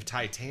filming of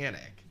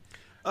Titanic.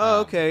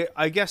 Oh, okay.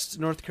 I guessed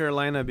North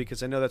Carolina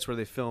because I know that's where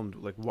they filmed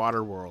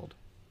Waterworld.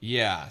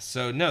 Yeah,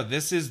 so no,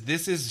 this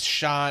is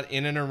shot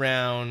in and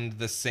around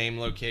the same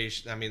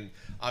location. I mean,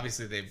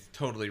 obviously they've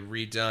totally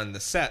redone the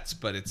sets,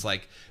 but it's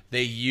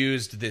they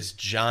used this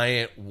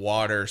giant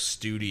water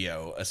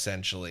studio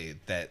essentially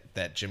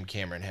that Jim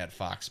Cameron had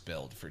Fox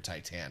build for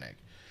Titanic.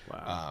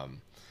 Wow.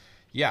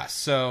 Yeah,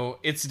 so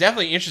it's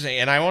definitely interesting,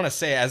 and I want to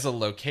say as a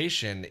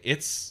location,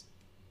 it's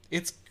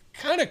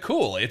kind of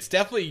cool. It's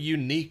definitely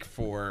unique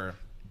for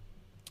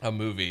a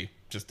movie,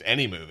 just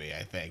any movie,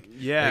 I think.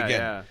 Yeah,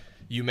 yeah.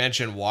 You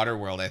mentioned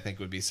Waterworld, I think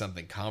would be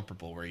something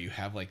comparable where you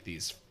have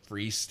these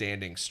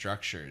freestanding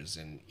structures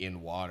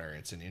in water.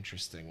 It's an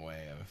interesting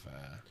way of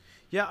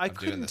I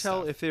couldn't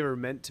tell if they were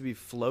meant to be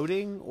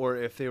floating or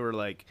if they were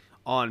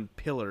on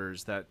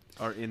pillars that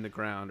are in the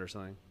ground or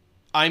something.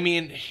 I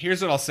mean,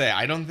 here's what I'll say.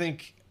 I don't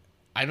think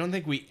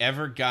we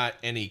ever got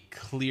any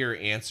clear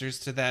answers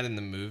to that in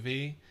the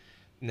movie.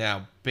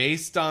 Now,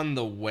 based on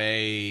the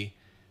way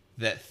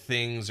that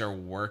things are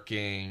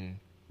working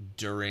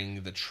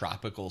during the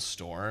tropical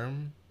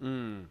storm,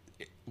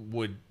 it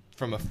would,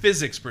 from a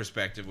physics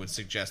perspective, would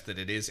suggest that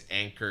it is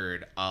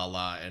anchored a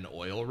la an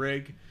oil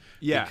rig.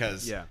 Yeah,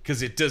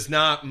 because it does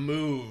not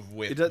move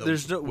with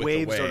there's no waves,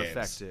 the waves don't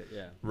affect it.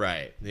 Yeah,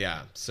 right.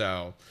 Yeah,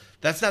 so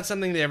that's not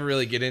something they ever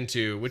really get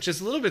into, which is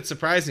a little bit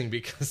surprising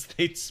because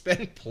they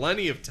spend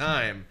plenty of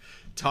time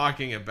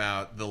talking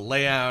about the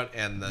layout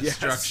and the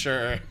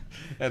structure,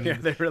 and yeah,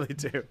 they really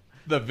do.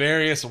 The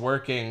various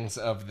workings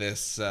of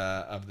this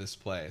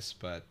place,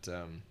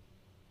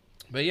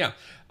 But yeah,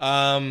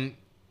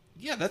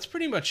 yeah, that's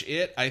pretty much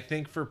it. I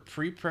think for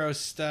pre-pro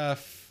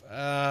stuff,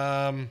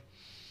 yeah.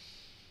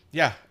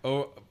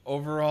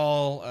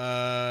 Overall,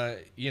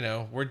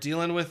 we're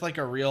dealing with like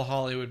a real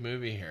Hollywood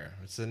movie here.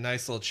 It's a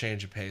nice little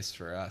change of pace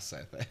for us,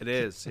 I think. It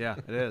is, yeah,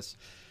 it is.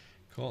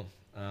 Cool.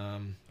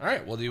 All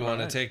right. Well, do you want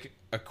to take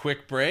a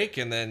quick break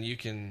and then you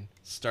can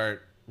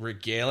start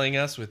regaling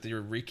us with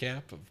your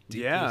recap of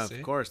Deep Yeah, Blue Sea?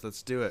 of course.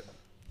 Let's do it.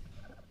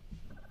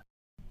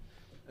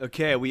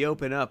 Okay, we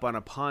open up on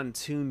a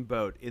pontoon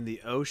boat in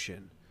the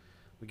ocean.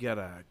 We got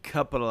a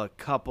couple of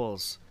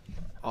couples,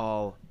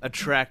 all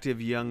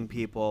attractive young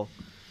people,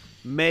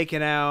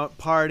 making out,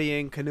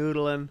 partying,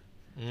 canoodling.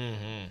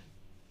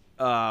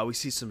 Mm-hmm. We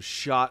see some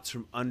shots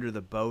from under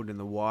the boat in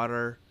the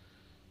water.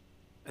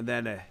 And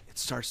then it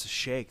starts to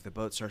shake. The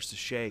boat starts to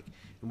shake.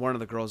 And one of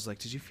the girls is like,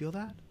 "Did you feel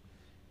that?"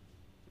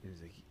 And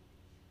he's like,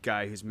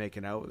 guy who's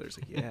making out with her is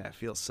like, "Yeah, I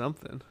feel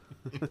something."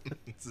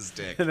 It's his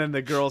dick. And then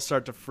the girls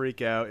start to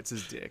freak out. It's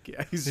his dick.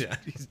 Yeah, he's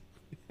It's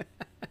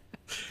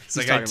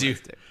like, talking I about do.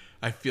 his dick.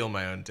 I feel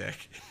my own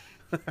dick.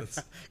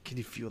 Can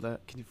you feel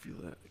that? Can you feel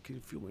that? Can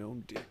you feel my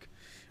own dick?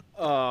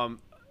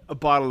 A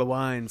bottle of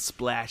wine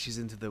splashes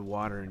into the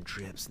water and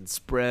drips and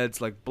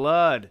spreads like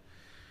blood.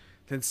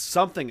 Then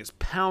something is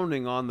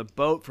pounding on the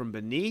boat from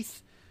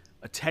beneath.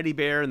 A teddy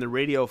bear and the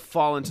radio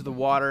fall into the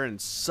water, and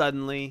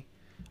suddenly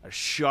a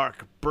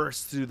shark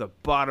bursts through the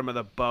bottom of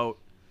the boat.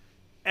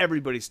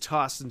 Everybody's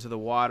tossed into the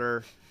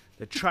water.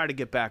 They try to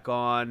get back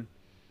on.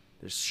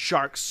 There's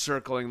sharks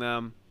circling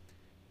them.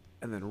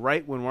 And then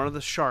right when one of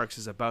the sharks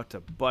is about to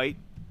bite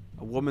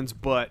a woman's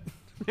butt,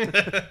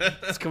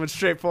 it's coming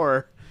straight for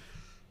her,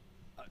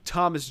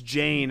 Thomas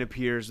Jane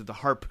appears with the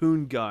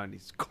harpoon gun.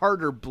 He's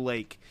Carter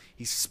Blake.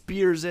 He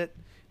spears it.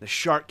 The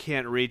shark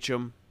can't reach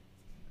him.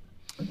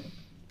 And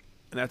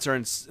that's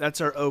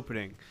our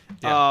opening.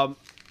 Yeah.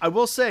 I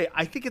will say,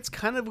 I think it's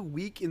kind of a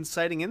weak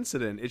inciting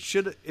incident. It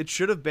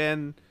should have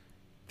been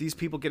these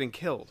people getting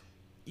killed.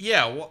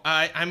 Yeah, well,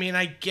 I mean,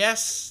 I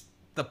guess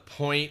the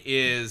point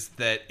is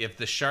that if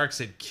the sharks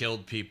had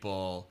killed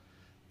people,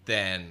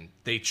 then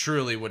they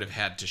truly would have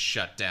had to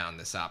shut down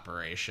this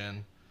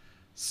operation.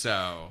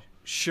 So,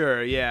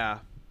 Sure, yeah.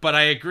 but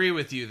I agree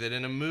with you that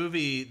in a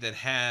movie that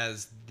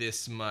has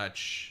this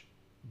much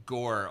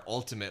gore,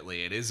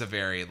 ultimately, it is a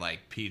very,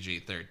 like,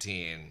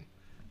 PG-13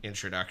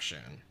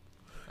 introduction.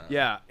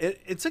 Yeah,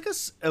 it's like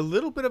a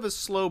little bit of a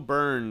slow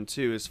burn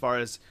too, as far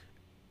as,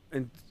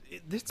 and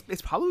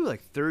it's probably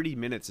like 30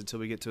 minutes until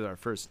we get to our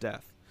first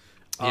death.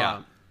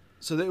 Yeah.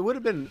 So it would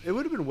have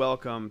been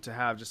welcome to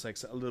have just like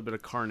a little bit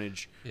of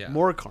carnage,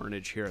 more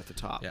carnage here at the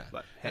top. Yeah.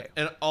 But hey,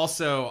 and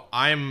also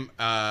I'm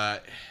my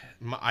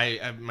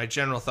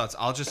general thoughts.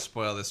 I'll just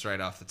spoil this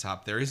right off the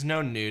top. There is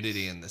no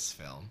nudity in this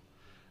film.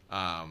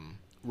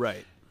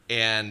 Right.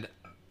 And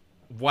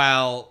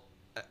while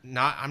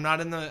I'm not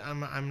in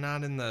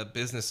the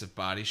business of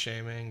body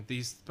shaming.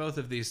 Both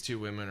of these two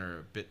women are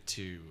a bit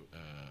too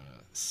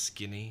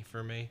skinny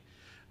for me.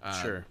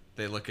 Sure.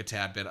 They look a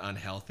tad bit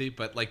unhealthy,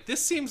 but like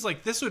this seems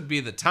like this would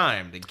be the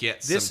time to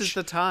get This some is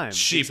the time.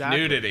 cheap Exactly.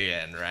 nudity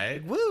in,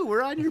 right? Woo,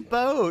 we're on your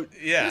boat.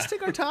 Yeah. Let's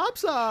take our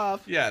tops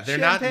off. Yeah, they're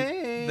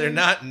Champagne.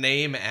 not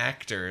name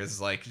actors.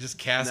 Like just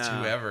cast No.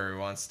 whoever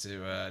wants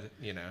to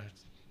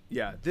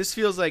Yeah, this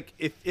feels like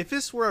if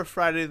this were a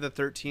Friday the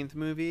 13th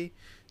movie,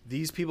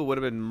 these people would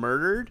have been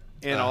murdered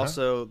and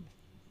also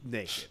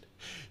naked.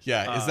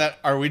 Yeah,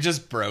 are we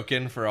just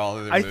broken for all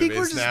of the I movies think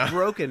we're just now?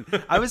 broken.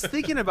 I was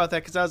thinking about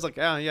that because I was like,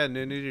 oh yeah,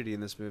 no nudity in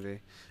this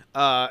movie.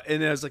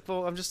 And I was like,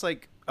 well, I'm just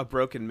like a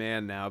broken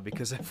man now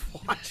because I've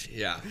watched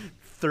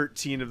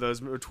 13 of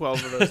those or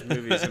 12 of those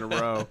movies in a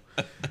row.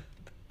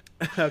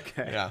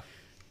 Okay. Yeah.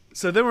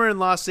 So then we're in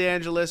Los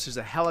Angeles. There's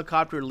a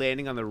helicopter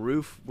landing on the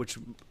roof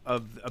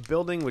of a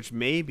building, which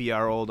may be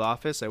our old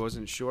office. I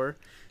wasn't sure.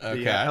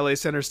 Okay. The LA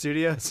Center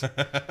Studios.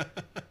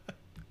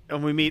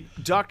 And we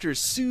meet Dr.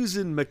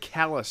 Susan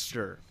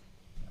McAllister.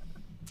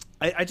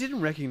 I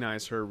didn't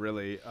recognize her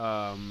really.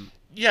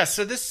 Yeah,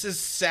 so this is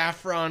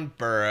Saffron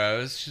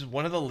Burrows. She's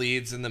one of the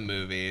leads in the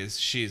movies.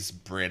 She's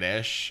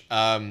British.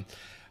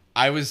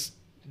 I was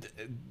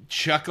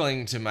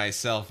chuckling to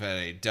myself at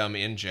a dumb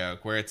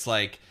in-joke where it's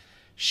like,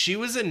 she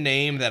was a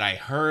name that I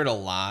heard a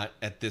lot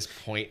at this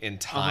point in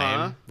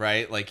time,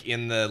 right? Like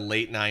in the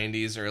late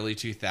 90s, early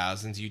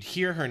 2000s. You'd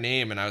hear her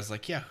name and I was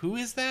like, yeah, who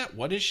is that?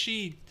 What is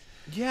she?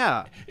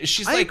 Yeah.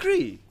 I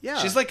agree. Yeah.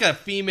 She's like a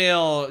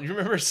female. You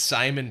remember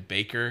Simon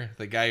Baker,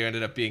 the guy who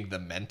ended up being the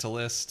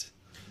Mentalist?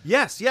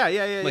 Yes.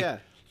 Yeah.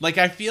 Like,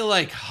 I feel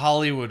like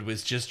Hollywood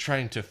was just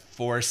trying to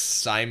force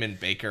Simon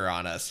Baker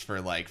on us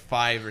for like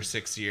 5 or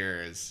 6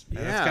 years. And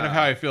that's kind of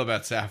how I feel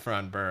about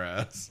Saffron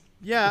Burrows.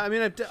 Yeah, I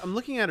mean, I'm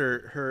looking at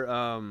her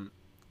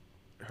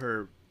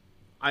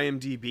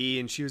IMDb,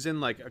 and she was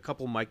in like a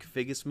couple Mike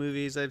Figgis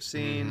movies I've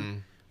seen. Mm-hmm.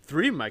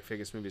 3 Mike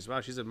Figgis movies.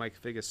 Wow, she's a Mike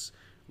Figgis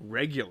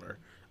regular.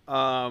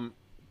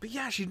 But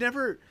yeah, she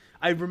never.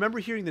 I remember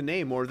hearing the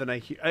name more than I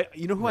hear.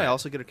 You know who I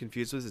also get her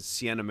confused with is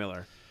Sienna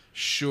Miller.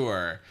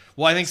 Sure.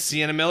 Well, I think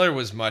Sienna Miller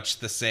was much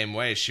the same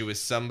way. She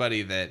was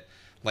somebody that,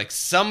 like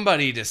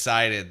somebody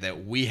decided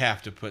that we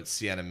have to put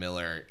Sienna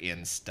Miller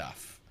in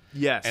stuff.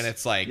 Yes. And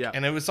it's like, yeah.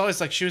 and it was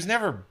always like, she was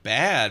never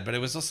bad, but it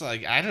was also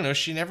like, I don't know,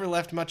 she never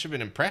left much of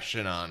an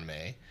impression on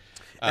me.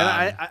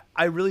 And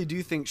I really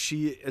do think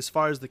she, as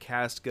far as the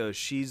cast goes,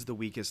 she's the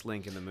weakest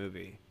link in the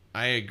movie.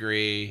 I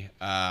agree.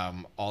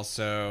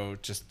 Also,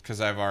 just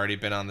because I've already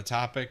been on the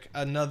topic,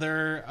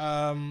 another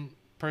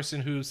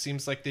person who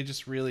seems like they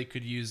just really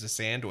could use a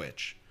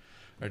sandwich,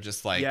 or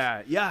just like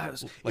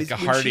like a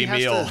hearty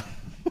meal.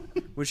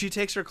 When she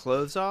takes her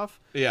clothes off,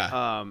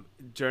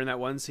 during that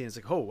one scene, it's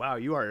like, oh wow,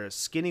 you are a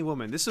skinny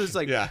woman. This was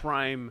like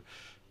prime,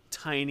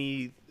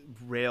 tiny,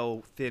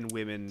 rail thin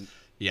women.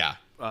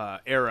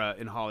 Era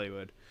in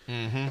Hollywood.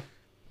 Mm-hmm.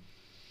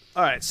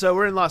 All right, so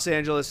we're in Los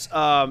Angeles.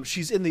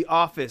 She's in the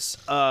office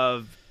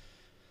of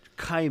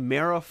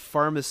Chimera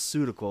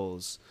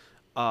Pharmaceuticals,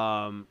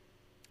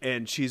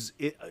 and she's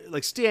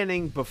like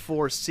standing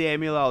before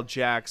Samuel L.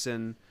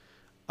 Jackson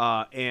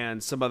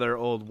and some other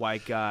old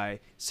white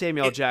guy.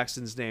 Samuel L.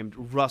 Jackson's named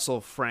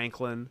Russell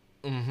Franklin.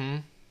 Mm-hmm.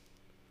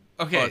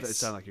 Okay, it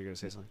sounded like you were gonna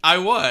say something. I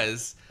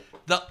was.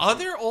 The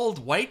other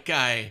old white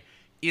guy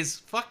is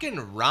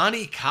fucking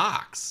Ronnie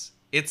Cox.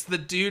 It's the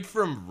dude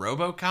from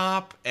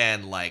RoboCop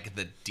and like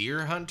the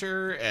Deer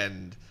Hunter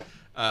and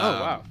oh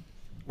wow.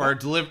 Or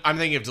I'm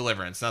thinking of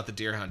Deliverance, not the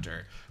Deer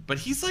Hunter. But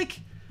he's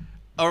like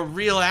a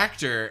real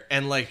actor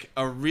and like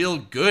a real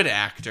good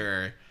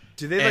actor.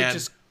 Do they like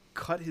just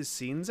cut his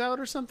scenes out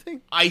or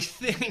something? I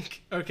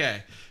think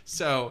okay.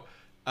 So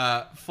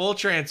full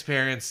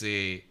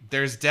transparency,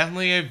 there's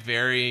definitely a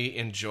very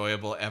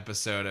enjoyable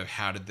episode of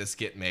How Did This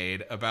Get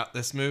Made about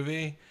this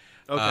movie.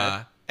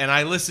 Okay. And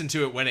I listened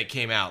to it when it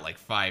came out like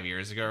 5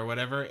 years ago or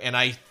whatever. And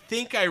I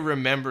think I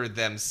remember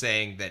them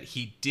saying that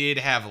he did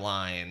have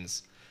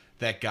lines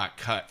that got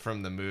cut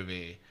from the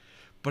movie.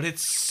 But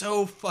it's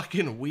so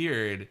fucking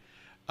weird.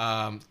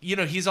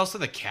 He's also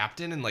the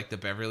captain in like the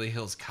Beverly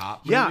Hills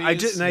Cop movies. Yeah, I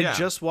did. And I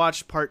just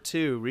watched part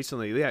 2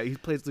 recently. Yeah, he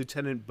plays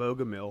Lieutenant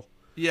Bogomil.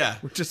 Yeah.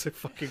 Which is a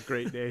fucking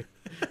great name.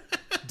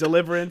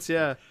 Deliverance,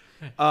 yeah.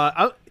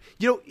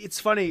 It's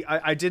funny.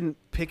 I didn't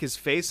pick his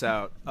face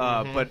out,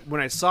 but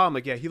when I saw him,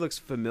 like, yeah, he looks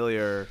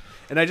familiar,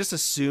 and I just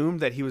assumed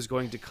that he was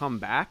going to come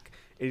back,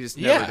 and he just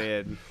never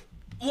did.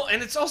 Well,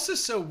 and it's also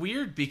so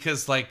weird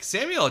because, like,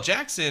 Samuel L.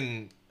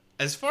 Jackson,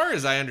 as far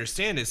as I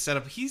understand his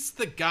setup, he's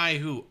the guy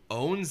who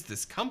owns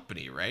this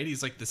company, right?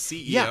 He's like the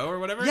CEO or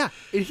whatever. Yeah,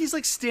 and he's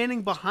like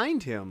standing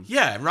behind him.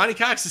 Yeah, Ronnie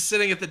Cox is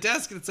sitting at the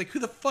desk, and it's like, who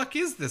the fuck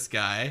is this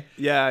guy?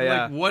 Yeah.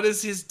 Like, what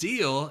is his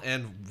deal?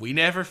 And we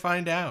never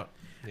find out.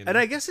 You know? And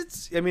I guess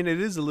it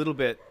is a little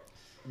bit,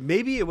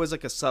 maybe it was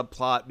like a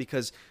subplot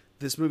because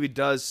this movie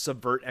does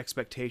subvert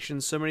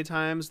expectations so many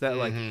times that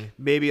like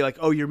maybe like,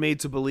 oh, you're made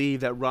to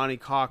believe that Ronnie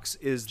Cox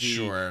is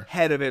the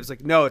head of it. It's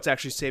like, no, it's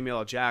actually Samuel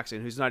L.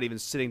 Jackson, who's not even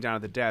sitting down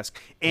at the desk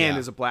and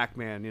is a black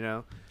man, you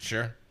know?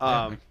 Sure.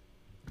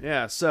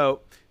 Yeah, so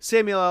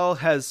Samuel L.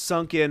 has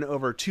sunk in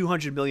over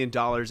 $200 million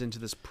into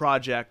this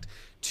project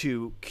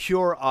to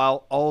cure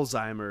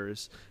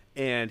Alzheimer's,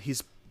 and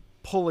he's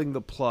pulling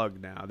the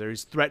plug now.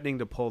 He's threatening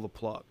to pull the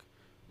plug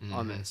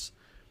on this.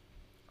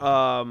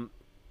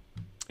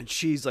 And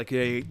she's like,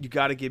 hey, you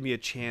got to give me a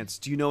chance.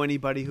 Do you know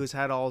anybody who's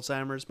had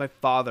Alzheimer's? My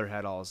father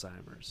had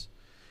Alzheimer's.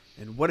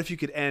 And what if you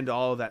could end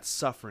all of that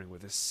suffering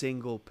with a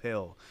single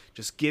pill?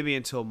 Just give me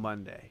until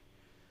Monday.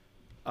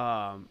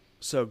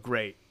 So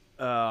great.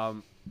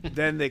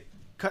 Then they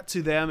cut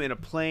to them in a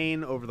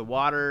plane over the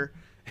water.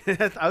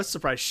 I was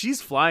surprised.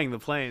 She's flying the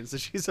plane, so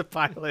she's a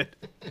pilot.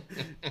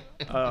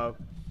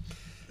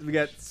 We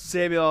got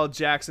Samuel L.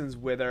 Jackson's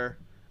with her.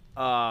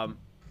 Oh,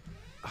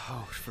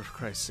 for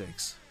Christ's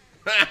sakes.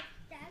 Dad?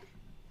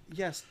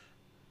 Yes.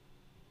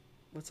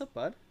 What's up,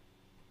 bud?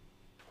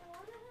 I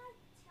want to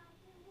tell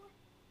you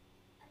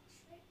a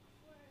trick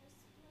for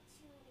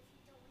Splatoon if you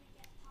don't want to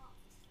get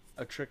popped.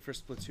 A trick for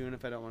Splatoon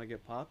if I don't want to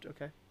get popped?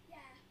 Okay. Yeah.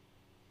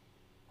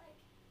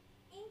 Like,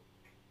 ink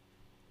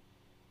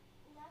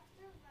left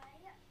or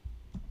right.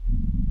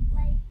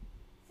 Like,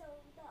 so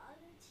the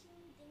other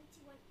team thinks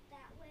you went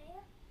that way,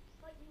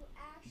 but you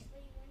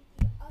actually went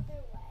the other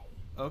way.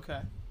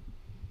 Okay.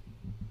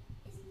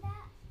 Isn't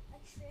that a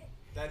trick?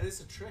 That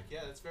is a trick. Yeah,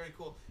 that's very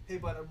cool. Hey,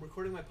 bud, I'm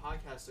recording my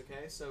podcast,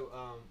 okay? So,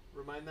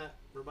 remind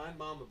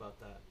Mom about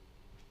that.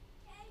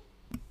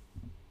 Okay.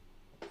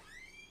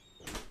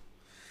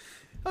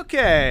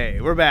 Okay,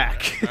 we're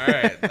back. All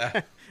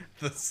right.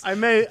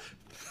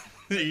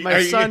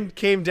 My son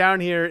came down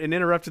here and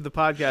interrupted the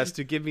podcast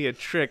to give me a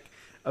trick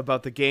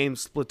about the game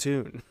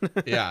Splatoon.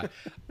 Yeah,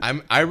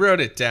 I wrote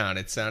it down.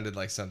 It sounded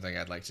like something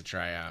I'd like to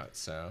try out.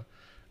 So,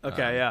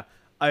 okay, yeah.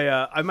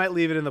 I might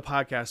leave it in the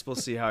podcast. We'll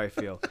see how I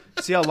feel.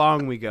 See how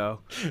long we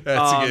go.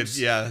 That's a good.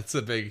 Yeah, that's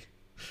a big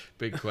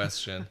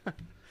question.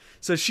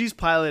 So she's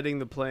piloting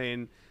the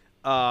plane.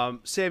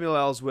 Samuel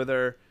L's with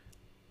her.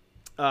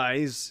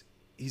 He's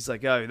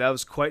like, oh, that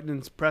was quite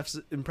an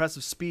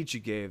impressive speech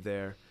you gave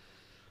there.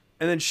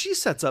 And then she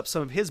sets up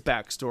some of his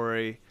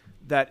backstory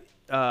that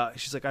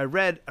she's like, I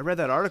read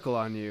that article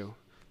on you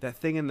that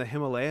thing in the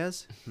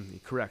Himalayas? He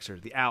corrects her,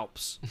 the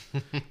Alps,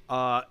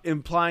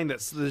 implying that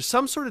there's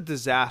some sort of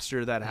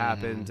disaster that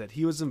happened that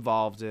he was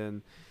involved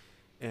in.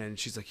 And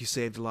she's like, you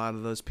saved a lot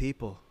of those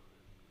people.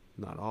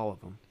 Not all of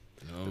them.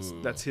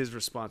 That's his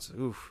response.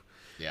 Oof.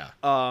 Yeah.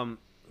 So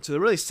they're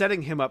really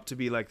setting him up to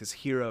be like this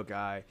hero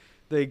guy.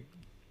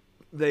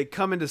 They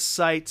come into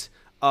sight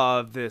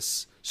of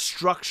this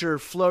structure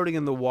floating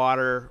in the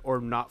water,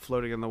 or not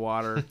floating in the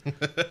water.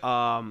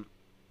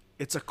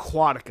 It's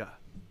Aquatica.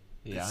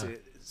 Yeah.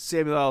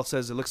 Samuel L.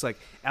 says it looks like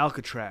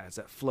Alcatraz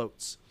that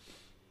floats.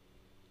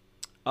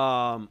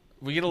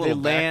 We get a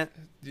little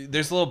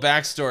there's a little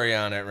backstory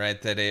on it, right?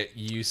 That it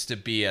used to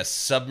be a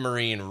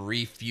submarine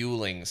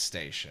refueling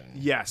station.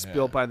 Yes,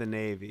 built by the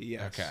Navy.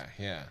 Yes. Okay,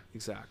 yeah.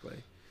 Exactly.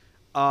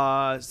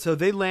 So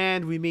they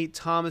land. We meet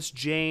Thomas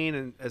Jane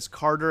and as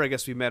Carter. I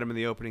guess we met him in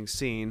the opening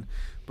scene,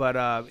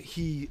 but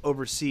he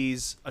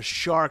oversees a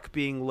shark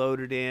being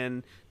loaded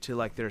in to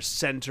like their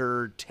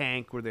center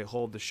tank where they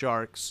hold the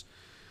sharks.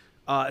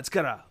 It's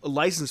got a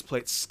license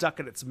plate stuck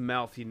in its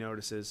mouth. He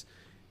notices,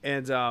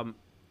 and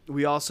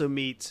we also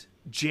meet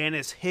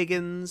Janice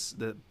Higgins,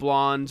 the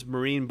blonde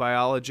marine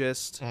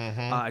biologist.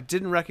 I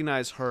didn't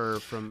recognize her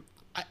from.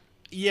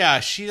 Yeah,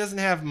 she doesn't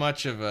have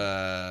much of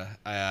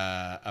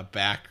a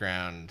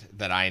background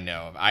that I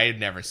know of. I had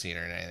never seen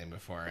her in anything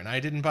before, and I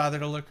didn't bother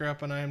to look her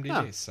up on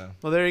IMDb. Oh. So,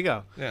 well, there you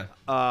go. Yeah.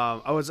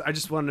 I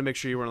just wanted to make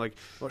sure you weren't like,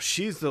 well,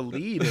 she's the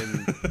lead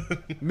in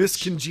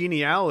Miss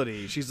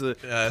Congeniality. She's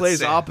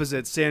plays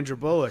opposite Sandra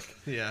Bullock.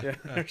 Yeah.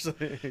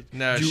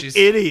 No, you she's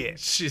idiot.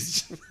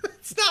 She's.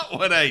 It's not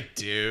what I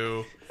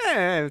do.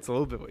 It's a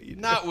little bit what you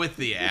do. Not with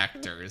the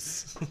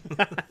actors.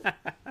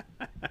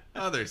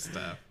 Other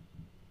stuff.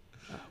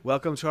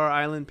 Welcome to our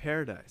island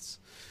paradise.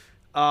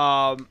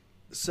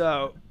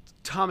 So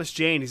Thomas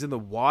Jane, he's in the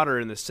water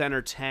in the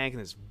center tank,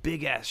 and this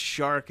big ass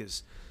shark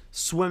is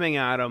swimming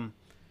at him.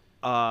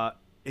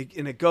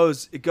 It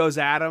goes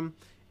at him,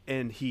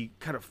 and he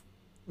kind of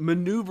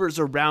maneuvers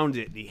around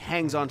it, and he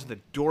hangs onto the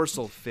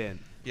dorsal fin.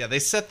 Yeah, they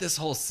set this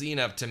whole scene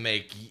up to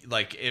make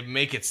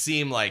it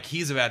seem like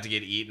he's about to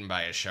get eaten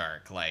by a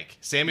shark. Like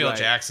Samuel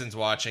Jackson's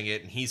watching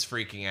it and he's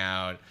freaking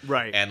out.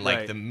 Right. And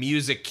like the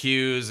music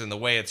cues and the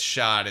way it's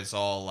shot is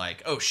all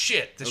like, oh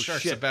shit, the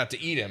shark's about to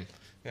eat him.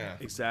 Yeah.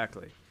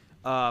 Exactly.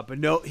 But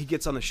no, he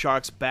gets on the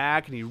shark's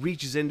back and he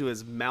reaches into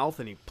his mouth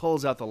and he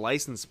pulls out the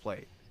license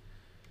plate.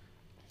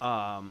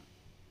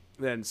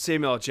 Then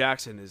Samuel L.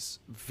 Jackson is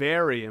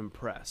very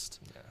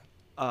impressed.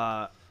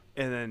 Yeah.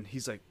 And then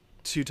he's like,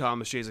 to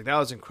Thomas Jane, he's like, that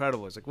was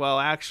incredible. He's like, well,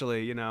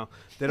 actually,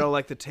 they don't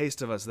like the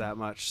taste of us that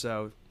much,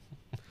 so,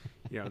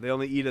 they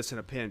only eat us in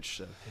a pinch.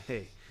 So,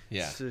 hey,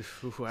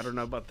 I don't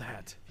know about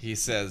that. He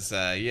says,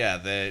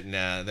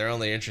 they're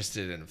only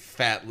interested in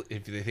fat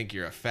if they think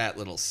you're a fat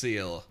little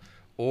seal,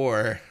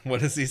 or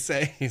what does he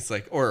say? He's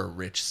like, or a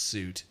rich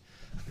suit.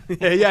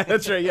 yeah,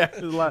 that's right.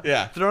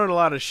 Yeah, throwing a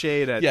lot of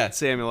shade at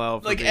Samuel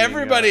L. For like being,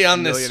 everybody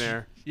on this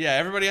millionaire. Yeah,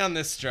 everybody on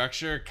this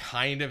structure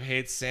kind of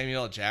hates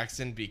Samuel L.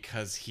 Jackson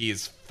because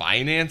he's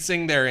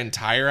financing their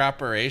entire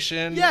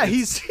operation. Yeah,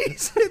 he's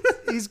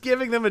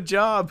giving them a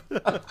job.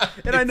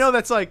 And I know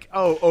that's like,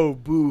 oh,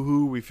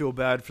 boo-hoo, we feel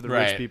bad for the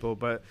rich people.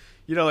 But,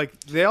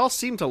 they all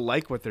seem to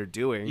like what they're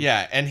doing.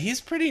 Yeah, and he's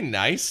pretty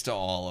nice to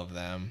all of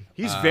them.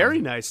 He's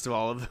very nice to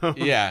all of them.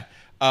 Yeah.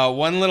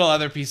 One little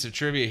other piece of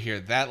trivia here.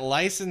 That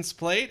license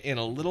plate, in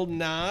a little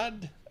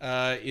nod,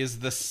 is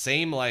the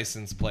same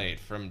license plate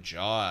from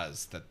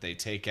Jaws that they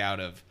take out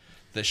of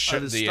the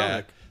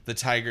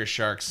tiger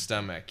shark's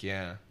stomach.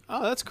 Yeah.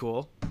 Oh, that's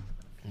cool.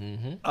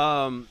 Mm-hmm.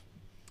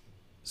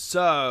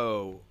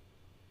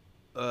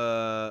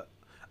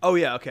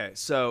 Okay.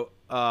 So,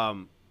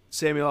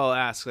 Samuel L.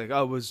 asks, like,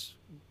 oh, was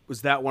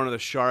that one of the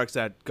sharks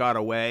that got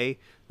away?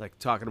 Like,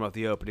 talking about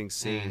the opening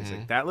scene. He's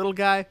like, that little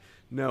guy?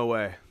 No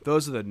way.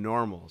 Those are the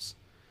normals.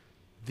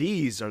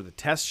 These are the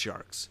test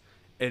sharks.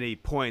 And he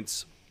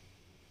points,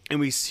 and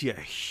we see a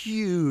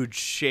huge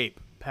shape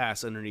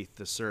pass underneath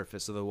the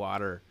surface of the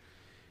water.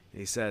 And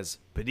he says,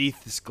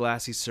 beneath this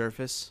glassy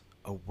surface,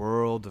 a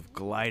world of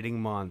gliding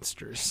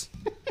monsters.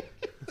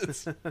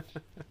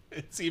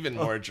 It's even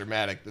more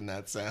dramatic than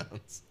that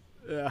sounds.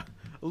 Yeah,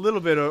 a little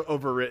bit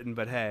overwritten,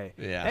 but hey.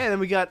 Yeah. And then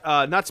we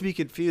got, not to be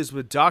confused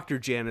with Dr.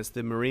 Janice,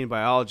 the marine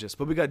biologist,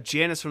 but we got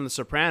Janice from The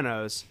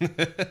Sopranos.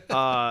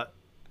 I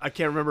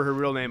can't remember her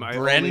real name.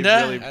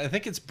 Brenda? I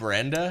think it's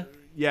Brenda.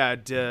 Yeah,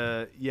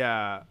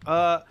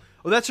 well,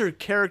 that's her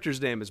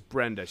character's name is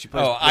Brenda. She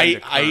plays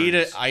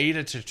Brenda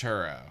Aida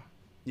Turturro.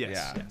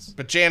 Yes.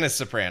 But Janice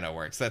Soprano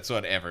works. That's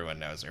what everyone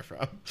knows her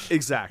from.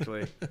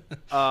 Exactly.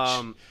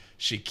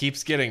 She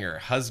keeps getting her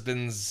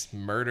husbands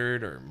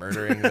murdered or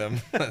murdering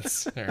them.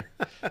 That's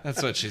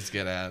what she's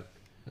good at.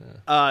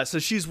 Yeah. So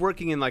she's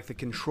working in like the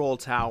control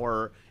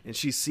tower, and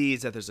she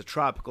sees that there's a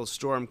tropical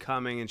storm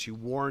coming, and she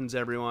warns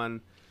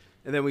everyone.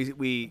 And then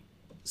we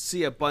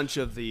see a bunch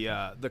of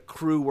the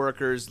crew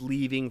workers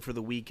leaving for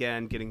the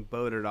weekend, getting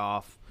boated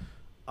off.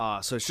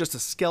 So it's just a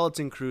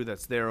skeleton crew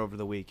that's there over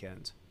the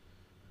weekend.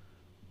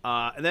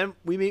 And then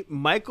we meet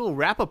Michael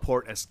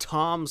Rappaport as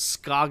Tom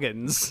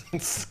Scoggins.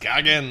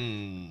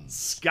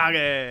 Scoggins.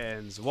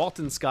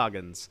 Walton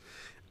Scoggins.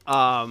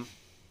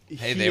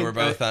 Hey, they were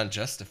both on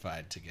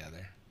Justified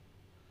together.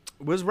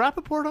 Was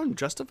Rappaport on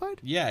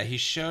Justified? Yeah, he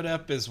showed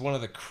up as one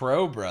of the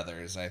Crow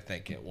brothers, I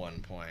think, at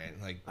one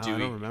point. Like, I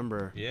don't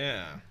remember.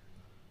 Yeah,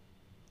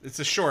 it's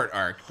a short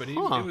arc, but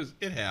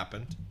it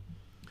happened.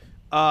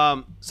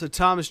 So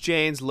Thomas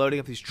Jane's loading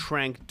up these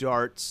trank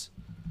darts,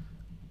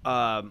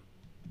 and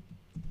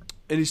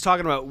he's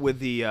talking about with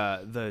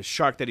the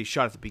shark that he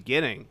shot at the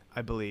beginning,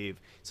 I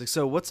believe. He's like,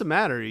 "So what's the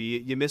matter?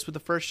 You missed with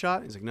the first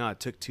shot?" He's like, "No, it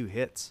took 2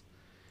 hits."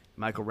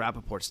 Michael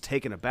Rappaport's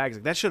taken aback. He's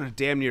like, "That should have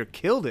damn near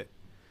killed it."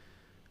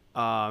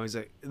 He's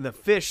like, the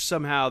fish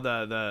somehow,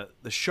 the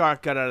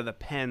shark got out of the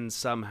pen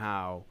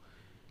somehow,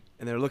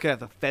 and they're looking at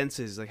the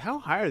fences. He's like, "How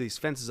high are these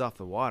fences off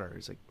the water?"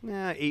 He's like,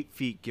 8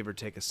 feet, give or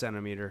take a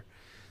centimeter.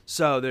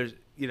 So there's,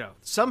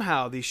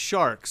 somehow these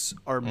sharks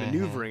are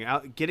maneuvering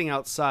out, getting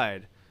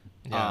outside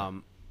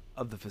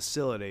of the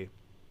facility.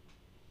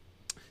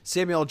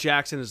 Samuel L.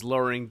 Jackson is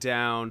lowering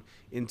down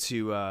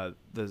into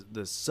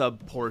the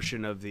sub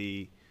portion of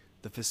the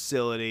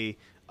facility.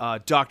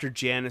 Dr.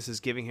 Janice is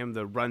giving him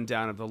the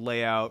rundown of the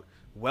layout.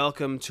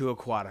 Welcome to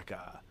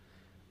Aquatica.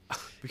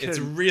 It's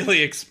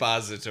really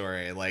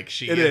expository. Like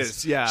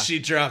she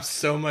drops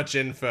so much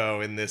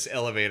info in this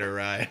elevator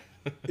ride.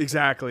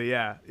 Exactly.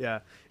 Yeah.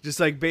 Just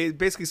like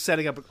basically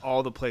setting up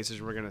all the places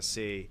we're gonna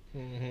see.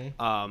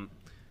 Mm-hmm.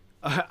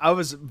 I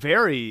was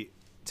very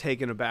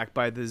taken aback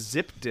by the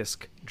zip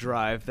disk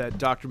drive that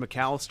Dr.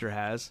 McAllister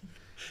has.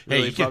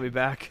 Really brought me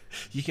back.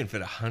 You can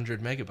fit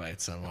 100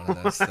 megabytes on one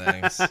of those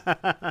things.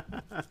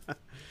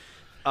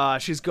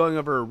 She's going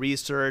over her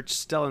research.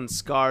 Stellan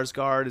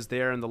Skarsgård is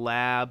there in the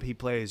lab. He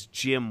plays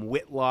Jim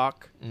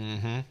Whitlock.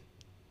 Mm-hmm.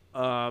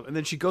 And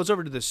then she goes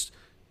over to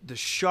the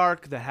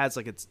shark that has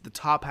like the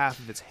top half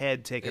of its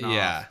head taken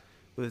off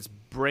with its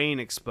brain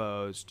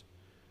exposed.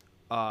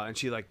 And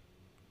she like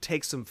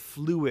takes some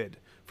fluid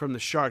from the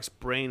shark's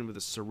brain with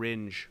a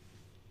syringe.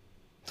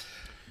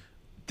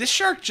 This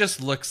shark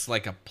just looks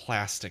like a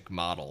plastic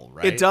model,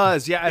 right? It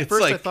does, yeah. At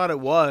first, I thought it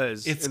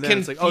was. It's and then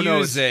confusing. It's like, oh no,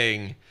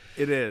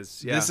 it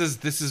is. Yeah.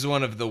 This is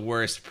one of the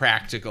worst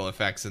practical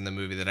effects in the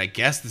movie. That I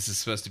guess this is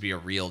supposed to be a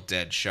real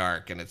dead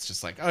shark, and it's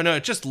just like, oh no,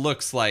 it just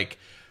looks like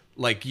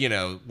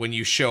when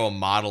you show a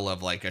model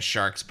of like a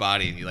shark's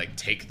body and you like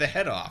take the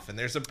head off and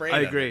there's a brain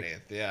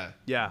underneath. Yeah.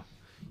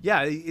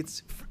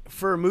 It's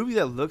for a movie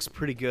that looks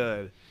pretty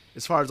good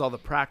as far as all the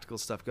practical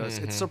stuff goes.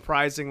 Mm-hmm. It's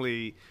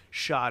surprisingly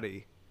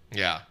shoddy.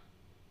 Yeah.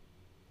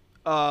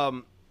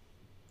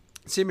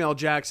 Samuel L.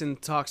 Jackson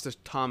talks to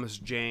Thomas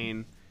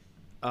Jane.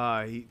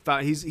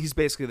 He's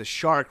basically the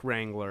shark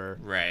wrangler,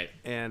 right?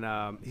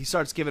 And he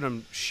starts giving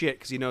him shit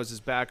because he knows his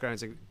background.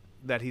 He's like,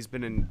 that he's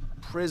been in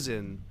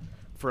prison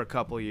for a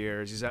couple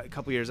years. He's a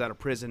couple years out of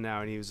prison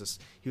now, and he was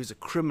a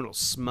criminal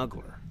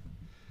smuggler.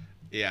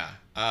 Yeah.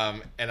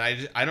 And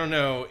I don't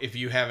know if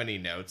you have any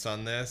notes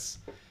on this,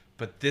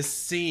 but this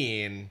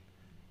scene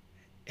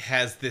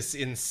has this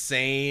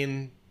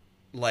insane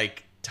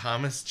like.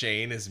 Thomas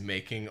Jane is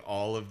making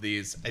all of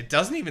these. It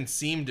doesn't even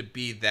seem to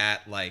be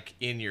that like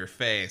in your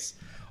face.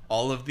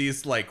 All of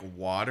these like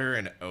water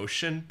and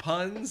ocean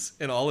puns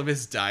in all of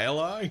his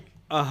dialogue.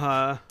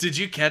 Did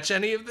you catch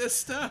any of this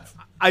stuff?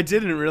 I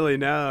didn't really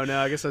know. No,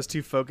 I guess I was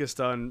too focused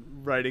on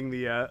writing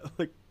the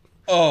like.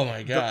 Oh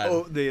my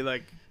god. The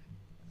like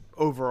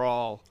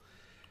overall.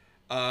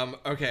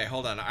 Okay,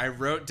 hold on. I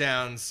wrote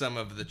down some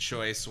of the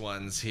choice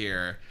ones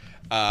here.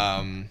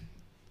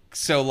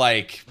 So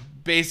like.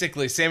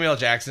 Basically, Samuel L.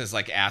 Jackson is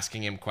like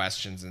asking him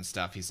questions and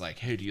stuff. He's like,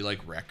 "Hey, do you like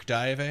wreck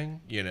diving?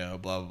 Blah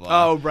blah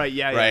blah." Oh, right,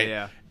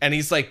 yeah. And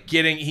he's like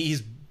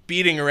he's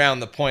beating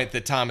around the point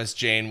that Thomas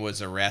Jane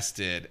was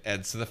arrested.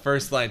 And so the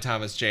first line,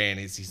 Thomas Jane,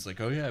 he's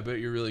like, "Oh yeah, I bet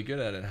you're really good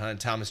at it, huh?"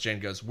 And Thomas Jane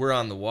goes, "We're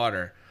on the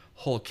water.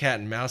 Whole cat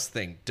and mouse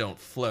thing don't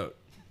float."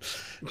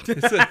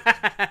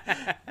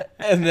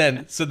 And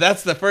then so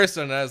that's the first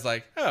one. And I was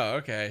like, "Oh,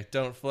 okay,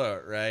 don't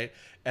float, right?"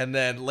 And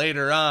then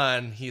later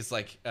on, he's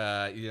like,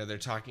 they're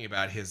talking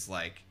about his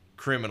like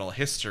criminal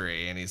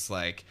history, and he's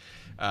like,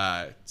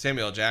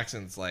 Samuel L.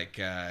 Jackson's like,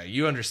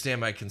 you understand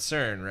my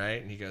concern,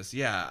 right? And he goes,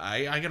 "Yeah,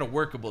 I got a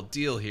workable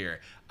deal here.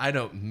 I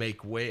don't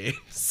make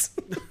waves."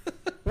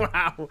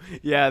 Wow.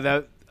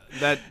 Yeah,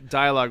 that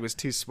dialogue was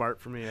too smart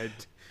for me. I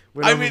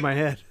went over my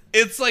head.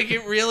 It's like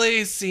it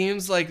really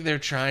seems like they're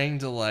trying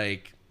to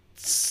like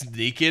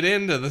sneak it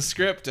into the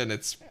script, and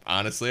it's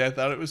honestly, I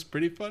thought it was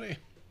pretty funny.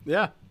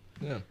 Yeah.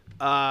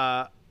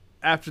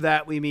 After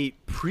that, we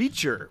meet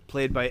Preacher,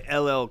 played by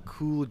LL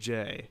Cool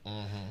J.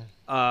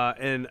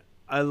 Mm-hmm. And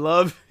I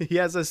love, he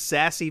has a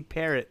sassy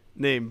parrot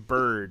named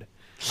Bird.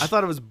 I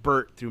thought it was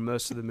Bert through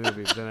most of the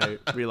movie, but then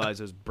I realized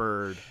it was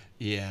Bird.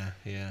 Yeah.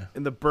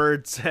 And the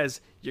bird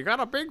says, "You got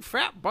a big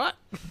fat butt."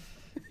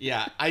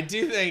 Yeah, I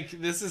do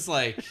think this is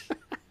like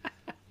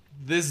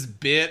this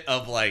bit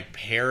of like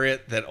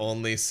parrot that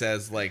only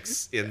says like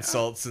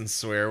insults and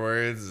swear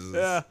words.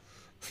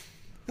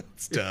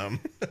 It's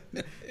dumb.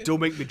 "Don't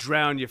make me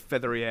drown, you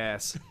feathery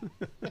ass."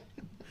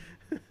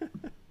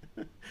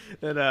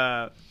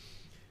 And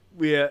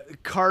we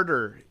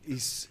Carter,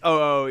 he's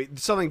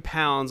something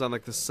pounds on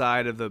like the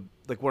side of the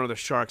one of the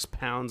sharks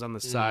pounds on the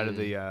side of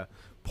the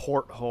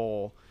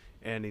porthole,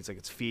 and he's like,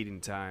 it's feeding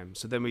time.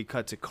 So then we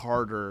cut to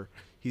Carter.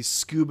 He's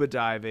scuba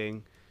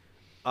diving.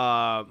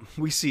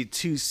 We see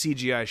two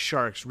CGI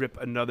sharks rip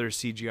another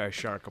CGI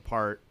shark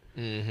apart.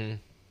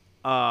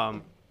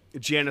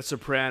 Janet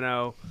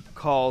Soprano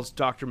calls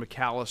Dr.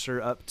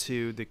 McAllister up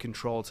to the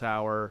control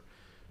tower,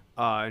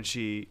 and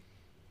she's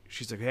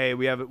like, "Hey,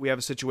 we have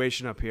a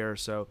situation up here."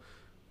 So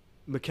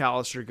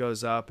McAllister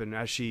goes up, and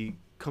as she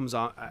comes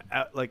on,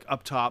 like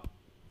up top,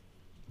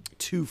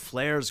 two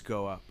flares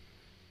go up,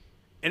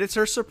 and it's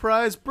her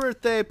surprise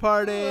birthday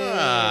party.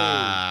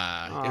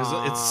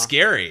 It's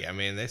scary. I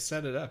mean, they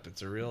set it up.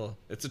 It's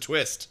a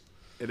twist.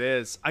 It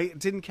is. I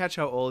didn't catch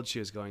how old she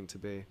was going to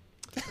be.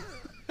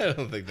 I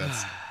don't think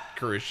that's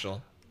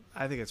crucial.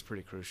 I think it's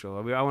pretty crucial.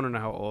 I mean, I want to know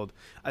how old.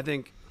 I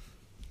think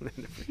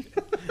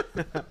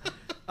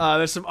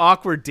there's some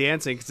awkward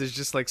dancing because there's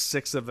just like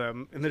 6 of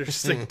them, and they're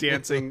just like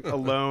dancing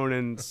alone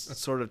and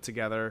sort of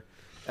together.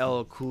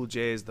 LL Cool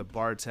J is the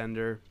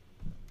bartender.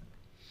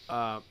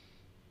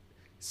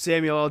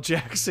 Samuel L.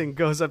 Jackson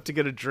goes up to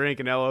get a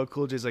drink, and LL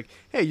Cool J's like,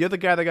 "Hey, you're the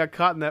guy that got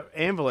caught in that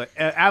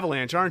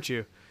avalanche, aren't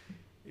you?"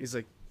 He's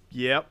like,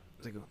 "Yep."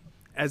 He's like,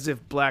 as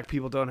if black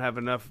people don't have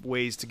enough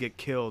ways to get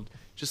killed.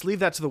 Just leave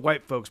that to the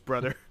white folks,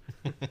 brother.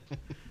 Yeah,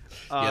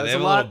 they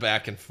have a little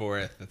back and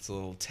forth. It's a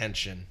little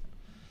tension.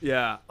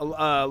 Yeah, a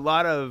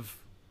lot of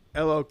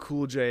LL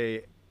Cool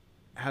J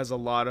has a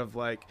lot of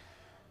like,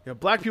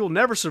 black people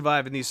never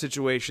survive in these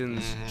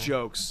situations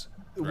jokes.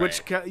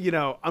 Which,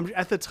 I'm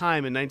at the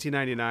time in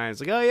 1999, it's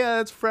like, oh yeah,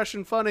 that's fresh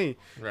and funny.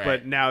 Right.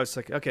 But now it's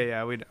like, okay,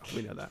 yeah, we know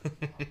that.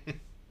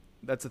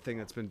 That's a thing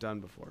that's been done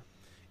before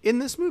in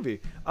this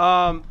movie.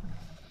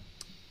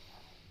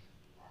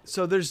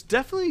 So there's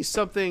definitely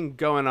something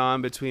going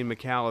on between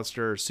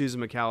Susan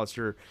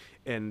McAllister,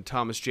 and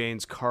Thomas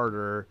Jane's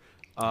Carter.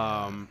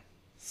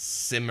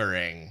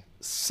 Simmering.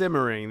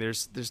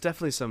 There's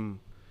definitely some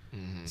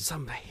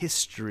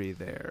history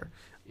there.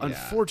 Yeah.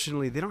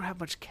 Unfortunately, they don't have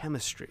much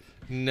chemistry.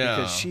 No,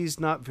 because she's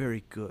not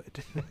very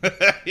good.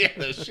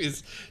 Yeah,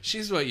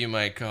 she's what you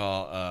might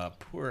call a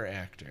poor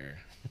actor.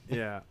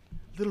 Yeah,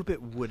 a little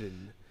bit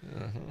wooden.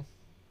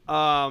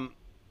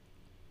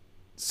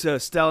 So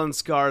Stellan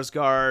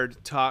Skarsgård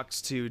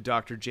talks to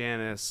Dr.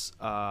 Janice.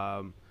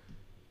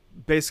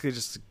 Basically,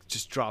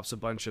 just drops a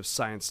bunch of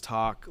science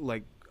talk,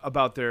 like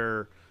about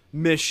their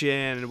mission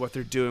and what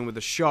they're doing with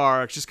the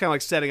sharks. Just kind of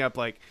like setting up,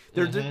 like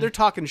they're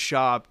talking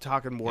shop,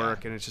 talking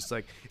work, and it's just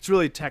like it's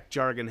really tech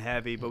jargon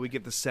heavy. But we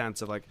get the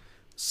sense of like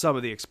some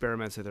of the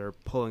experiments that they're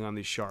pulling on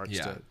these sharks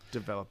to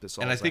develop this.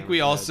 And I think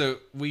we also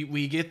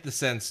we get the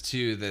sense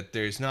too that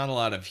there's not a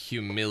lot of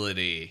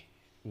humility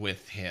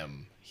with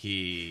him.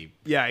 He's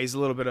a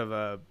little bit of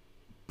a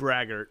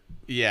braggart.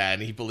 Yeah,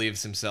 and he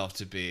believes himself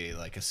to be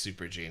like a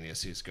super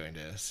genius who's going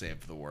to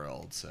save the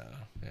world. So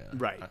yeah,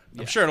 right.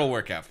 I'm sure it'll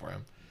work out for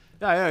him.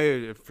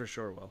 Yeah, for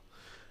sure will.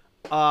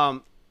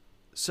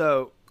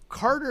 So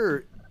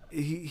Carter,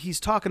 he's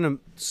talking to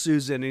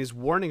Susan, and he's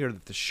warning her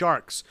that the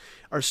sharks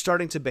are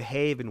starting to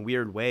behave in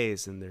weird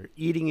ways, and they're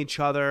eating each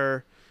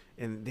other,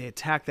 and they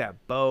attack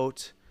that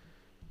boat.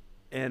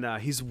 And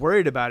he's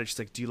worried about it. She's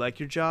like, "Do you like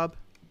your job?"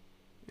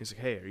 He's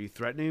like, "Hey, are you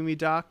threatening me,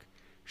 Doc?"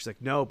 She's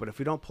like, "No, but if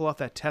we don't pull off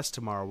that test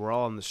tomorrow, we're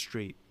all on the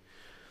street."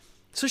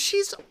 So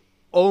she's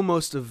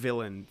almost a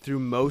villain through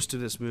most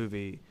of this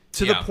movie,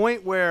 to the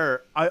point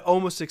where I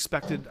almost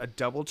expected a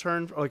double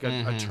turn, or like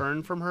a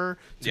turn from her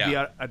to be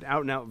an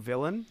out-and-out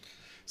villain.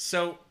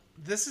 So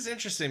this is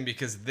interesting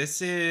because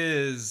this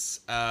is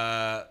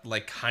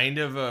like kind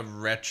of a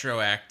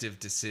retroactive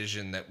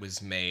decision that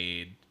was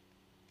made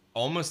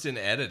almost in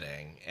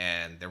editing,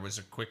 and there was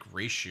a quick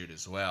reshoot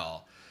as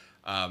well.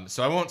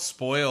 So I won't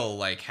spoil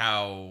like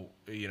how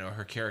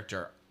her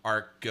character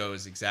arc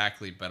goes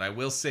exactly, but I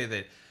will say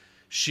that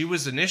she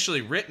was initially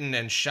written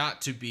and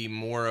shot to be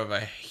more of a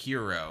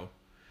hero.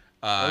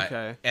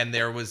 Okay. And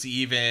there was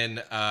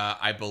even,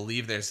 I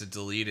believe there's a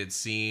deleted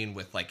scene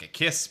with like a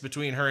kiss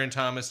between her and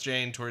Thomas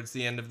Jane towards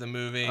the end of the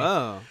movie.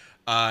 Oh.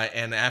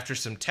 And after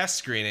some test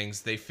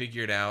screenings, they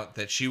figured out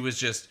that she was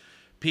just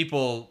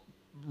people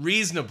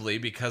reasonably,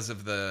 because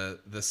of the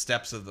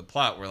steps of the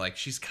plot, were like,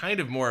 she's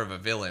kind of more of a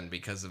villain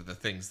because of the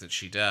things that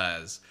she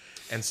does.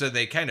 And so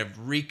they kind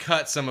of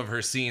recut some of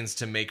her scenes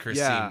to make her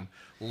seem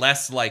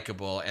less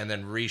likable, and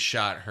then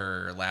reshot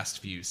her last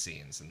few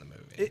scenes in the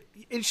movie.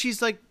 And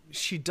she's like,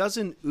 she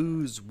doesn't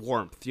ooze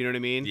warmth. You know what I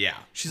mean? Yeah.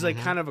 She's like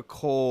kind of a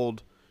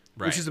cold,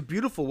 which is a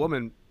beautiful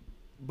woman,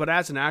 but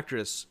as an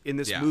actress in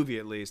this movie,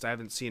 at least, I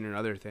haven't seen her in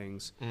other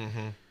things.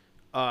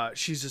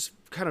 She's just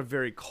kind of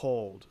very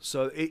cold.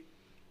 So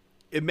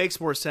it makes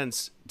more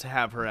sense to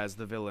have her as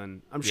the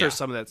villain. I'm sure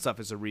some of that stuff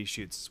is a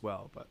reshoots as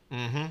well, but.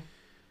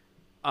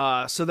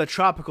 So the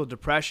tropical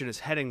depression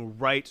is heading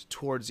right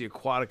towards the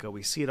Aquatica.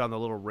 We see it on the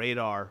little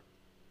radar.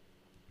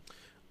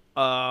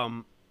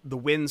 The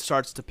wind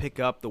starts to pick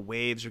up. The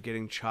waves are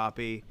getting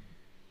choppy.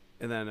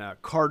 And then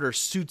Carter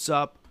suits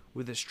up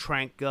with his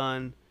trank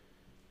gun.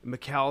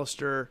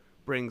 McAllister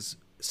brings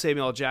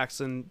Samuel L.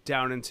 Jackson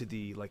down into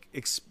the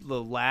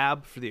the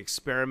lab for the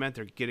experiment.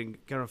 They're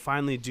gonna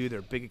finally do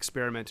their big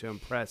experiment to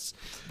impress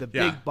the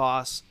big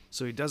boss,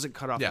 so he doesn't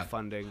cut off the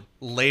funding.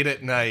 Late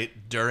at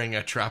night during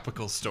a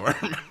tropical storm.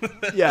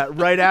 Yeah,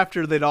 right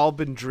after they'd all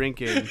been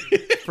drinking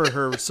for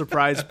her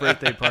surprise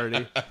birthday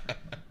party.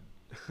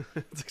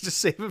 It's like, just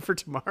save it for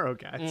tomorrow,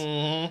 guys.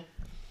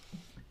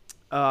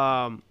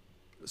 Mm-hmm.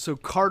 So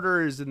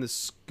Carter is in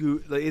this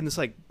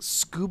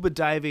scuba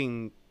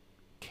diving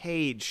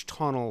cage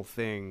tunnel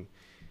thing.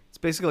 It's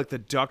basically like the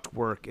duct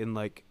work in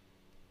like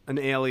an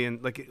Alien,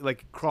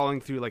 like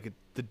crawling through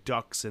the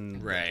ducts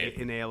in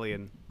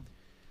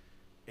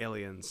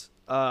Aliens.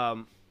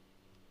 And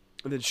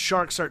then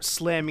sharks start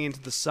slamming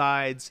into the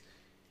sides.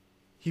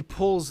 He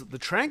pulls the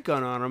trank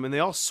gun on them, and they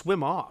all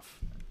swim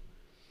off.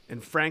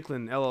 And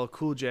Franklin LL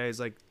Cool J is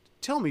like,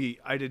 "Tell me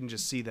I didn't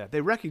just see that."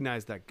 They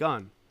recognize that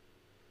gun.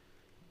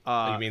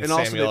 You mean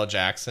Samuel L.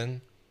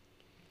 Jackson?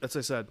 That's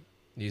what I said.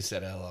 You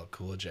said LL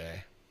Cool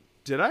J.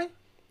 Did I?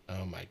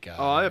 Oh my god.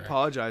 Oh, I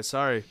apologize.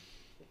 Sorry.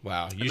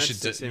 Wow, you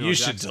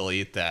should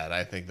delete that.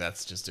 I think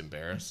that's just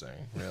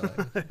embarrassing. Really,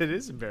 it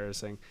is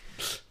embarrassing.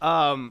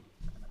 And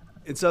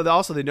so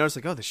they notice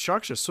the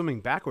sharks are swimming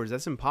backwards.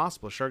 That's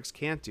impossible. Sharks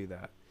can't do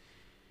that.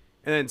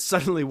 And then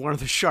suddenly one of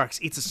the sharks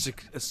eats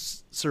a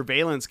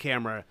surveillance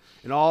camera,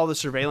 and all the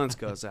surveillance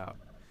goes out.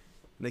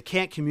 And they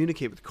can't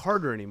communicate with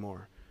Carter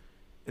anymore.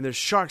 And there's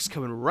sharks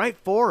coming right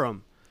for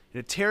him. And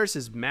it tears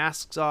his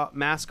mask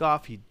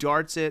off. He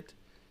darts it.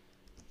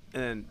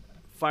 And then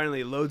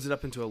finally loads it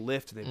up into a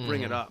lift, and they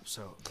bring it up.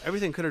 So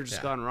everything could have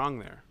just gone wrong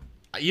there.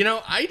 You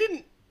know, I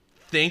didn't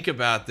think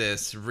about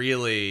this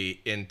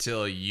really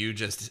until you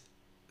just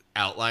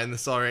outlined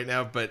this all right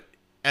now. But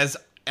as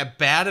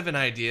bad of an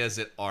idea as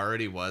it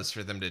already was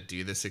for them to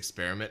do this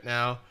experiment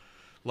now,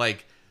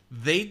 like,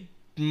 they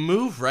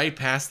move right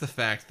past the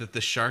fact that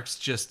the sharks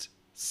just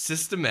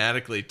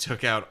systematically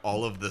took out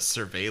all of the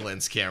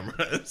surveillance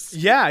cameras.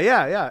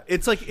 Yeah.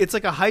 It's like a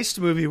heist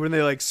movie when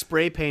they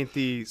spray paint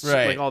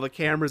all the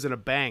cameras in a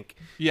bank.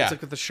 Yeah. It's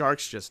like what the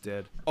sharks just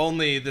did.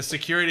 Only the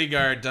security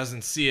guard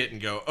doesn't see it and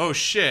go, "Oh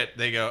shit."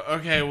 They go,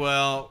 "Okay,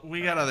 well,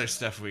 we got other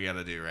stuff we got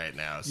to do right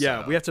now." So.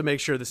 Yeah, we have to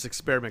make sure this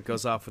experiment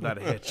goes off without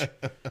a hitch.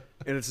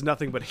 And it's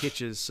nothing but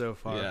hitches so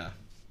far. Yeah.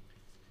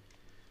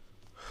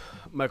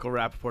 Michael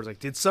Rappaport's like,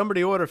 "Did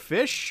somebody order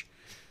fish?"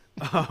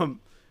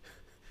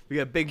 We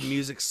got big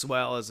music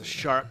swell as a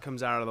shark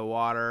comes out of the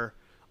water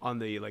on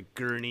the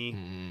gurney.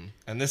 Mm-hmm.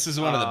 And this is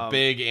one of the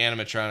big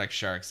animatronic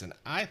sharks, and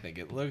I think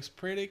it looks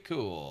pretty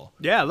cool.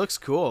 Yeah, it looks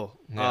cool.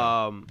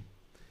 Yeah.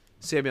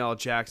 Samuel L.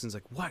 Jackson's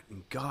like, "What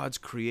in God's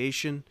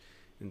creation?"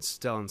 And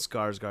Stellan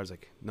Skarsgård's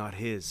like, "Not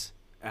his,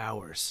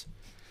 ours."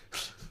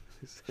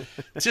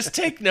 Just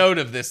take note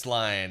of this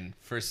line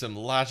for some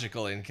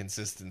logical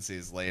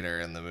inconsistencies later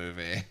in the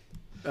movie.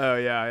 Oh,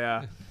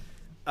 yeah.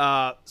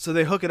 So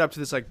they hook it up to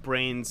this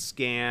brain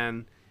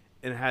scan,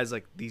 and it has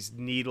these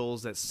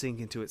needles that sink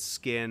into its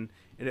skin,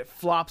 and it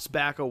flops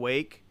back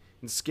awake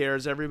and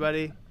scares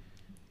everybody.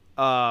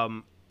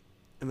 And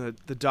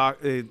the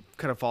doc it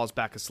kind of falls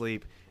back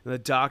asleep, and the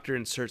doctor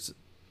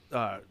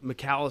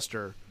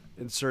McAllister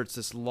inserts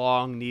this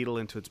long needle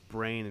into its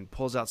brain and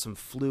pulls out some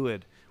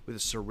fluid with a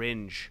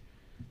syringe.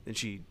 Then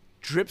she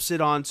drips it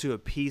onto a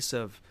piece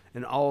of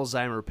an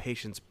Alzheimer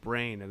patient's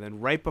brain, and then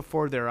right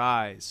before their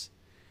eyes,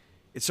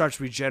 it starts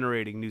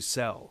regenerating new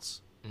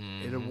cells.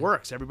 Mm-hmm. And it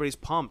works. Everybody's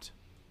pumped.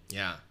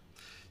 Yeah.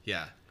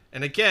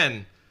 And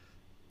again,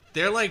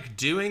 they're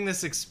doing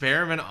this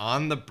experiment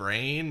on the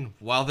brain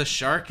while the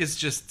shark is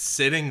just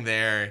sitting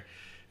there.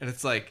 And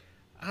it's I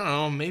don't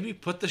know, maybe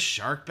put the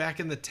shark back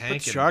in the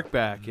tank.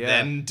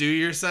 Then do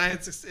your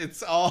science.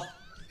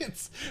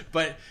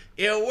 But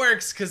it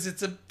works because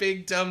it's a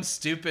big, dumb,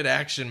 stupid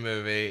action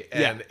movie.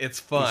 And it's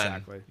fun.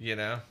 Exactly. You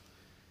know?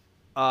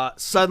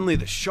 Suddenly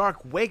the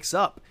shark wakes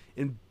up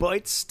and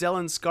bites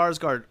Stellan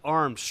Skarsgård's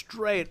arm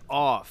straight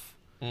off.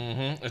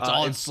 Mm-hmm. It's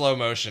all in slow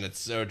motion. It's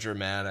so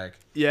dramatic.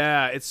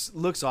 Yeah, it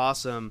looks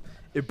awesome.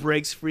 It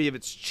breaks free of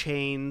its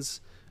chains.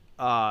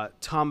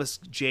 Thomas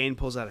Jane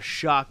pulls out a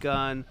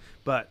shotgun,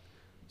 but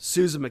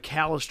Susan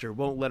McAllister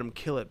won't let him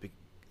kill it.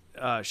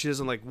 She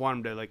doesn't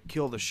want him to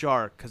kill the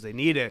shark because they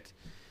need it.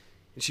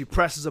 And she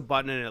presses a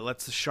button and it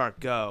lets the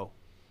shark go.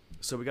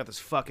 So we got this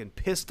fucking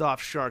pissed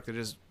off shark that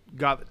just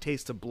got the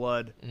taste of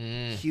blood,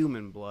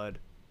 human blood.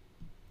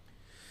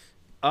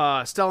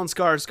 Stellan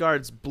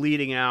Skarsgård's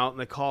bleeding out, and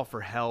they call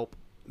for help.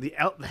 The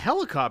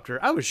helicopter,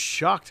 I was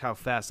shocked how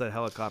fast that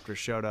helicopter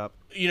showed up.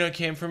 You know, it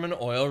came from an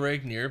oil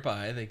rig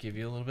nearby. They give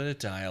you a little bit of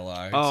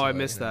dialogue. Oh, so, I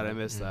missed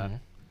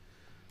that.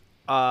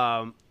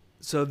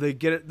 So they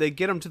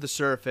get him to the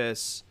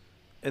surface,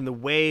 and the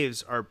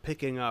waves are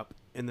picking up,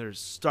 and they're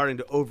starting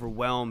to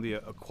overwhelm the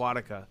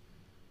Aquatica.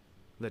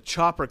 The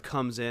chopper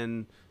comes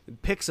in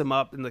and picks him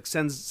up and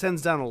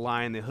sends down a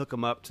line. They hook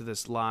him up to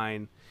this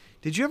line.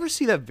 Did you ever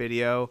see that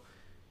video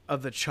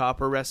of the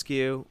chopper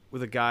rescue where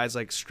the guy's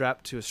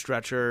strapped to a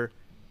stretcher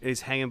and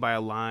he's hanging by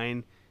a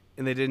line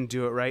and they didn't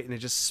do it right, and it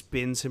just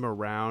spins him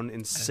around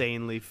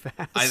insanely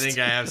fast. I think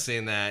I have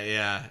seen that.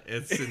 Yeah,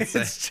 it's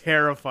insane. It's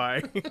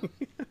terrifying.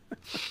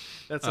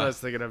 That's what I was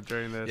thinking of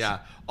during this. Yeah.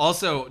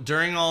 Also,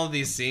 during all of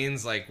these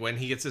scenes, like when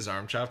he gets his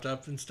arm chopped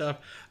up and stuff,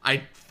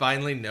 I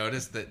finally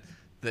noticed that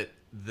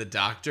the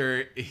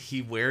doctor,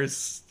 he's wearing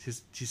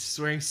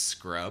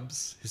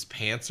scrubs. His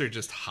pants are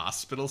just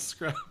hospital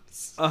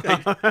scrubs.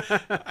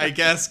 I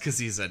guess because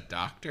he's a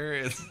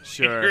doctor.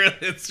 Sure.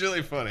 It's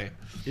really funny.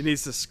 He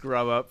needs to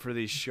scrub up for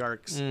these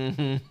sharks.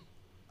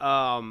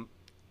 Mm-hmm.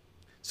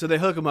 So they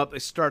hook him up. They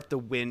start the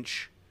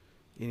winch,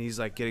 and he's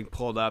like getting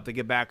pulled up. They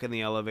get back in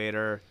the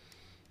elevator,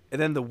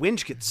 and then the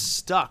winch gets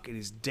stuck, and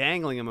he's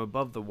dangling him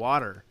above the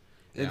water.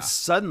 Yeah. And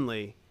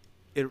suddenly,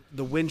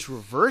 the winch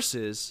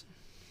reverses,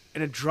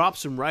 and it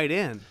drops him right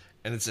in.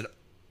 And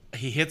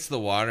he hits the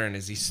water, and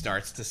as he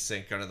starts to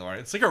sink under the water,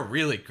 it's like a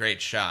really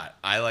great shot.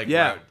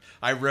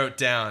 I wrote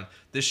down,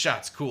 this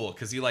shot's cool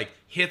because he like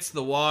hits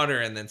the water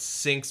and then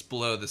sinks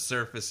below the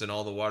surface, and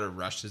all the water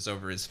rushes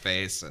over his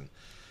face. And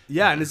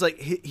and it's like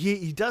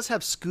he does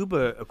have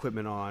scuba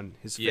equipment on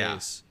his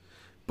face,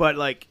 but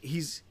like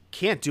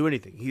can't do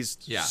anything. He's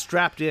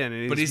strapped in,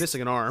 and he's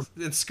missing an arm.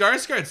 And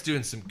Skarsgård's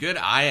doing some good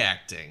eye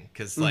acting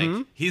because like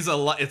it's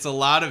a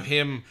lot of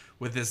him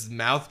with his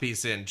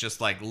mouthpiece in,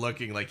 just like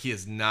looking like he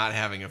is not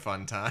having a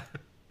fun time.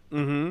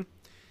 Mm-hmm.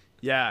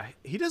 Yeah,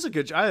 he does a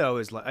good job.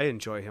 I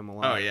enjoy him a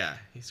lot. Oh yeah,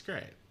 he's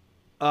great.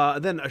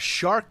 Then a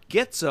shark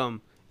gets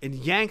him and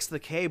yanks the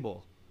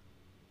cable.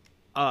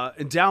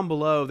 And down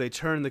below, they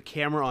turn the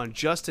camera on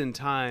just in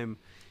time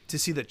to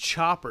see the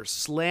chopper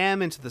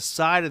slam into the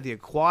side of the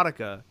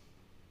Aquatica.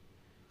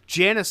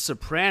 Janice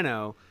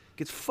Soprano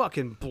gets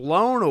fucking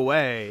blown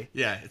away.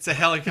 Yeah, it's a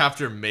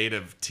helicopter made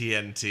of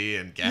TNT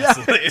and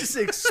gasoline. Yeah, it just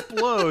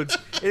explodes.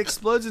 It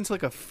explodes into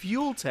like a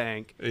fuel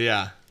tank.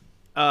 Yeah.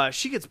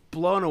 She gets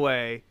blown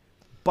away.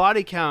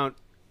 Body count,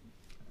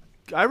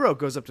 I wrote,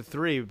 goes up to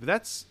 3, but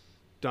that's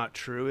not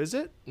true, is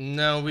it?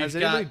 No, Has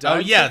anybody died Oh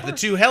yeah, so far? the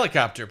 2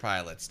 helicopter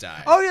pilots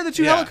died. Oh yeah, the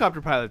 2 helicopter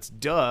pilots.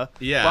 Duh.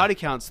 Yeah. Body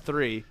count's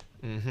 3.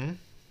 Mm-hmm.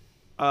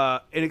 An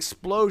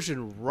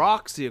explosion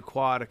rocks the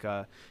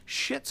Aquatica.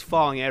 Shit's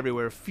falling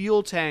everywhere.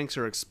 Fuel tanks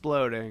are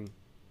exploding.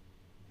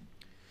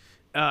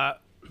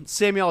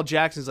 Samuel L.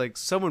 Jackson's like,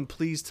 someone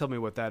please tell me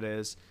what that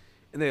is.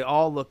 And they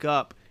all look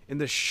up,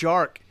 and the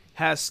shark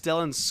has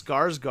Stellan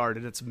Skarsgård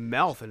in its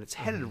mouth, and it's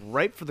headed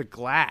right for the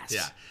glass.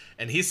 Yeah,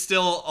 and he's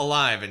still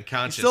alive and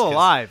conscious. He's still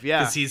alive, yeah.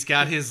 Because he's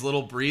got his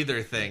little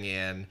breather thing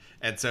in,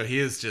 and so he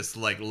is just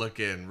like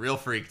looking real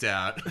freaked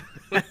out.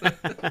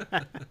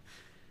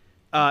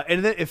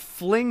 And then it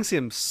flings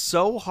him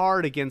so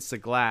hard against the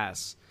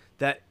glass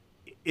that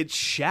it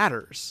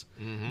shatters,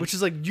 which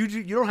is like, you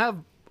don't have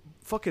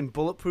fucking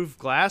bulletproof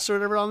glass or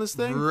whatever on this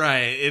thing?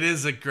 Right. It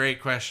is a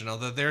great question,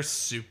 although they're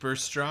super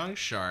strong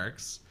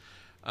sharks.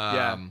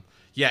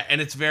 Yeah,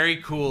 and it's very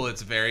cool.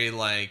 It's very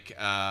like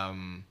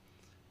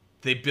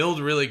they build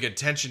really good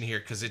tension here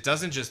because it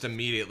doesn't just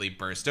immediately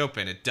burst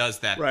open. It does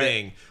that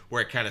thing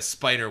where it kind of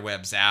spider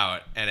webs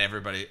out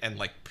and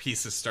like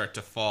pieces start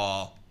to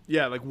fall.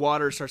 Yeah, like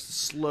water starts to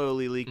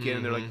slowly leak in,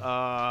 and they're like,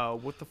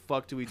 what the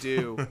fuck do we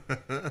do?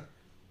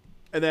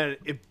 And then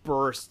it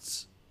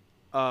bursts.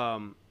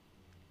 It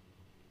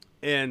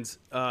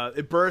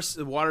bursts,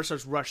 the water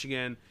starts rushing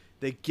in.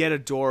 They get a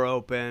door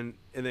open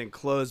and then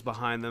close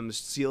behind them,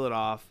 seal it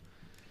off.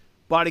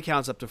 Body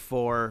count's up to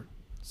 4.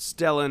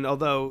 Stellan,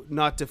 although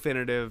not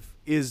definitive,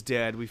 is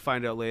dead. We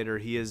find out later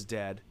he is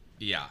dead.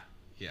 Yeah.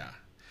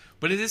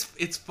 But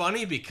it's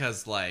funny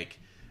because like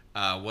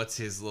what's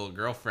his little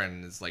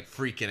girlfriend is like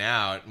freaking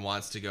out and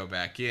wants to go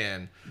back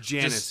in.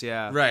 Janice,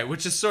 yeah. Right,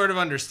 which is sort of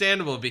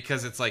understandable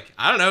because it's like,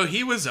 I don't know,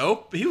 he was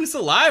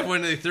alive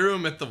when they threw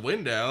him at the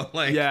window.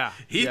 Like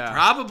he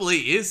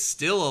probably is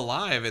still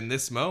alive in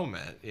this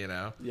moment, you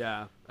know?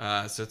 Yeah.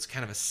 So it's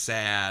kind of a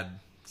sad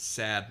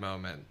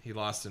moment. He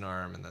lost an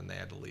arm and then they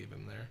had to leave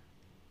him there.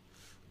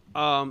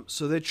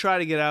 So they try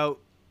to get out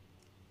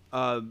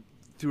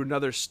through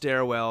another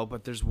stairwell,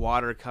 but there's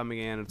water coming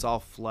in. It's all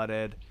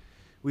flooded.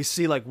 We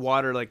see like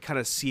water like kind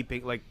of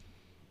seeping, like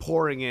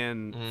pouring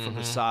in from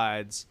the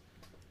sides.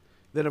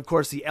 Then of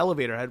course the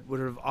elevator would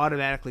have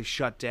automatically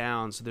shut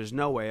down, so there's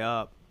no way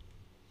up.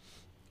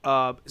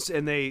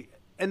 And they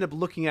end up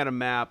looking at a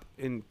map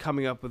and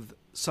coming up with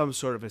some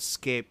sort of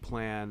escape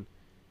plan.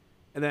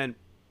 And then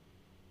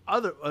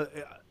on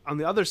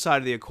the other side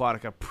of the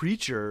Aquatica,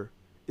 Preacher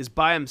is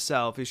by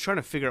himself. He's trying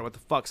to figure out what the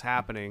fuck's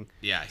happening.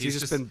 Yeah, he's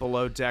just been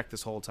below deck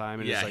this whole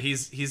time. And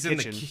he's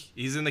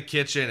in the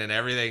kitchen and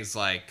everything's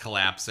like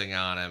collapsing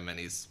on him, and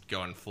he's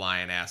going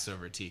flying ass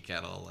over tea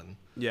kettle and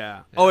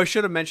Oh, I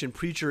should have mentioned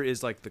Preacher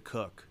is like the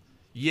cook.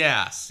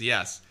 Yes.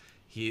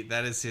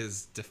 That is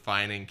his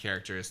defining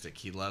characteristic.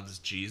 He loves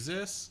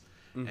Jesus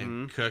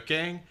and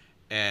cooking,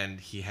 and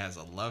he has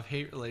a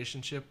love-hate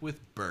relationship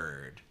with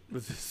Bird.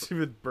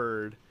 With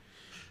Bird.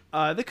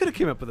 They could have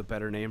came up with a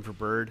better name for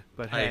Bird,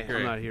 but hey,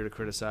 I'm not here to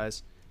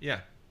criticize. Yeah.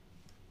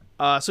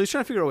 So he's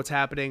trying to figure out what's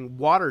happening.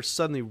 Water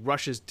suddenly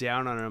rushes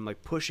down on him,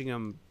 like pushing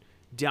him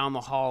down the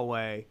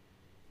hallway.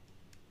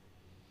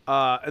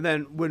 And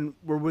then when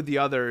we're with the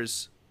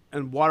others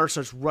and water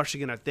starts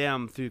rushing in at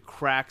them through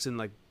cracks and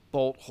like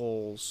bolt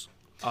holes.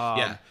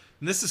 Yeah.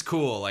 And this is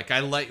cool. Like, I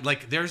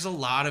like there's a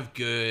lot of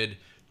good,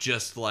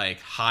 just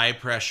like high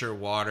pressure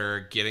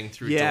water getting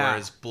through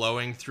doors,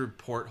 blowing through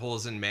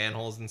portholes and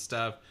manholes and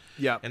stuff.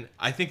 Yeah. And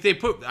I think they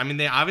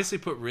obviously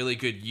put really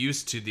good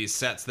use to these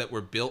sets that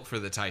were built for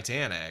the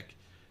Titanic,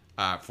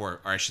 for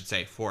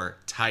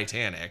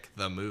Titanic,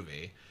 the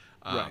movie.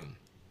 Right.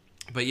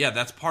 But yeah,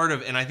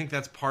 I think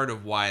that's part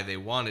of why they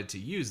wanted to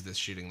use this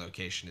shooting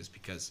location, is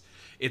because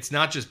it's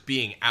not just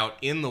being out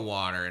in the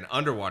water and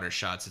underwater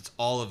shots. It's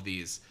all of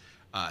these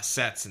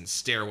sets and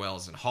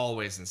stairwells and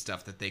hallways and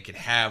stuff that they could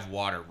have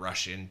water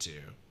rush into.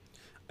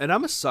 And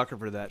I'm a sucker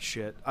for that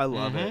shit. I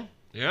love it.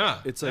 Yeah.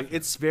 It's like,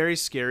 it's very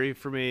scary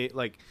for me.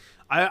 Like,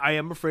 I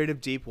am afraid of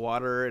deep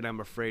water, and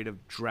I'm afraid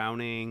of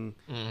drowning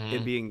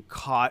and being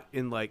caught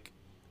in like,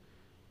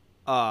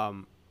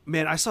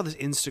 man, I saw this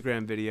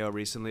Instagram video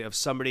recently of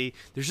somebody,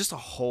 there's just a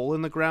hole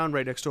in the ground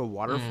right next to a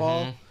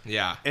waterfall.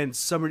 Yeah. And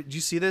somebody, do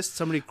you see this?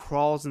 Somebody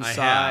crawls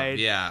inside.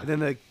 Yeah. And then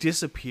they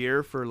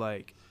disappear for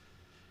like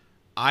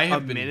a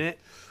minute.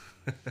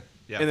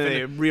 Yeah. And then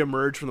they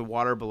reemerge from the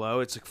water below.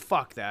 It's like,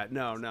 fuck that.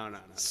 No.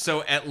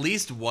 So at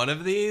least one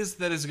of these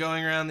that is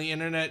going around the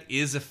internet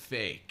is a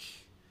fake.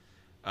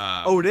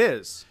 It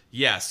is?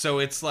 Yeah, so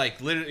it's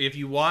like, literally, if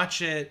you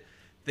watch it,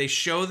 they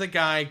show the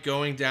guy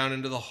going down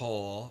into the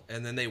hole,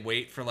 and then they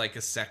wait for like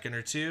a second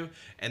or two,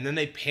 and then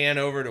they pan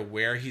over to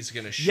where he's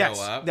going to show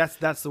up.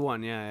 That's the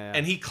one, yeah.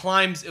 And he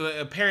climbs,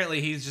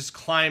 apparently he just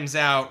climbs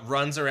out,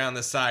 runs around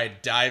the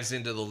side, dives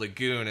into the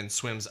lagoon, and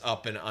swims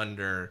up and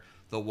under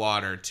the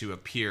water to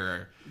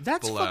appear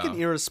That's below. fucking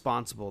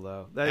irresponsible,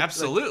 though.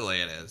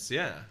 Absolutely, it is,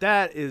 yeah.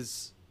 That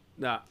is...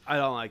 No, I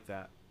don't like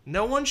that.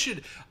 No one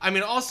should. I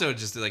mean, also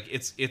just like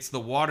it's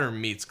the water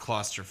meets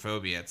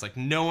claustrophobia. It's like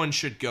no one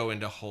should go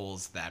into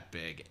holes that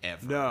big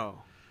ever.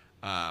 No.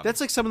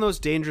 That's like some of those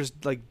dangerous.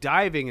 Like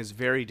diving is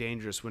very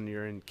dangerous when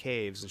you're in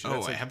caves and shit.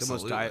 That's like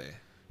absolutely. The most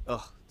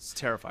ugh, it's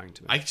terrifying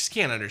to me. I just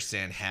can't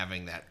understand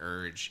having that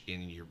urge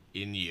in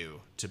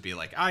you to be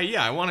like,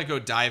 I want to go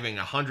diving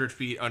 100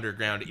 feet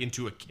underground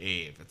into a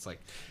cave. It's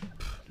like,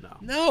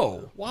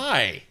 no,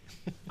 why?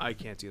 I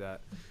can't do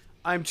that.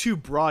 I'm too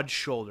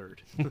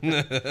broad-shouldered.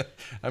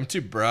 I'm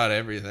too broad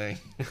everything.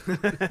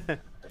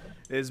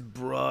 It's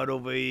broad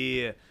over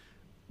here.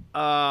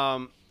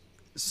 So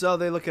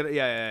they look at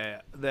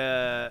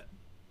it.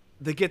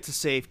 They get to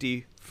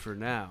safety for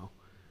now.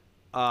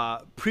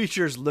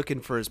 Preacher's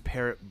looking for his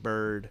parrot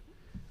bird.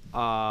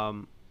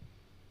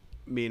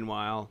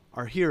 Meanwhile,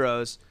 our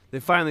heroes,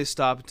 they finally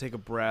stop and take a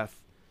breath.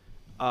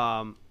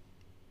 And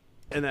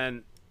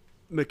then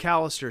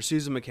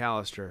Susan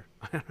McAllister.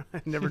 I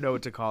never know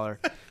what to call her.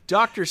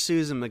 Dr.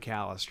 Susan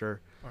McAllister.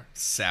 Or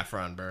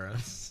Saffron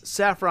Burrows.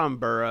 Saffron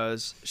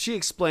Burrows. She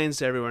explains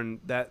to everyone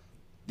that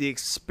the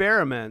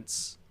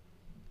experiments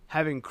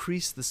have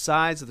increased the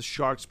size of the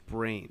sharks'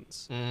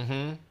 brains.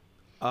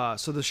 Mm-hmm.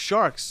 So the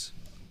sharks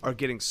are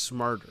getting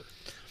smarter.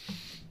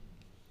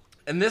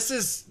 And this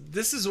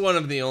is one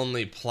of the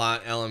only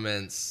plot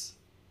elements,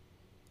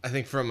 I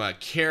think, from a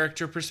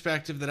character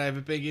perspective that I have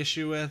a big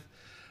issue with.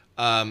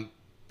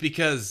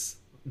 Because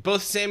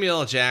both Samuel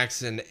L.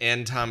 Jackson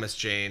and Thomas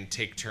Jane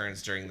take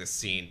turns during this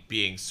scene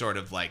being sort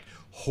of like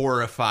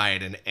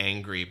horrified and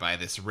angry by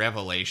this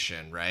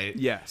revelation, right?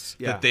 Yes.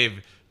 Yeah. That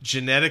they've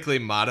genetically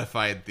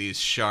modified these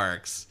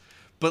sharks.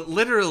 But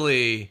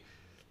literally,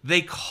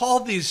 they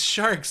call these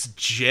sharks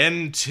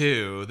Gen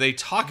 2. They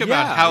talk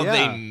about how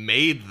they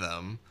made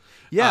them.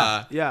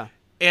 Yeah.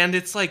 And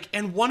it's like,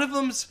 and one of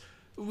them's,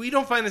 we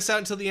don't find this out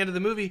until the end of the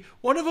movie,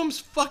 one of them's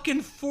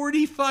fucking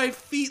 45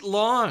 feet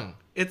long.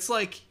 It's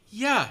like,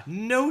 yeah,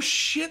 no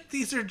shit,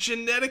 these are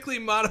genetically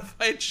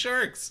modified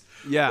sharks.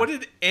 Yeah. What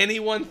did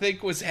anyone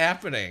think was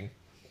happening?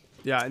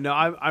 Yeah, no,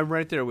 I'm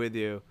right there with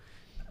you.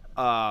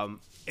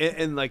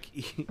 And like,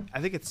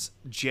 I think it's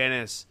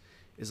Janice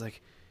is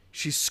like,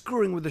 she's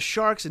screwing with the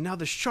sharks, and now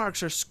the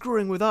sharks are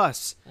screwing with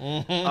us.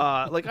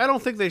 Mm-hmm. Like, I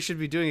don't think they should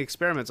be doing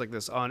experiments like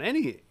this on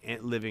any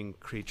living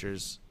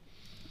creatures,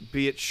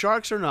 be it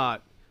sharks or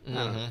not.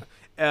 Mm-hmm.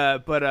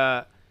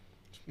 But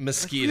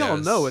mosquitoes. we all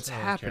know what's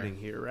happening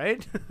here,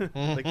 right?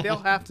 Like, they'll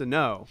have to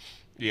know.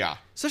 Yeah.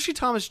 Especially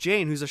Thomas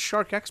Jane, who's a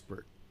shark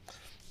expert.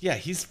 Yeah,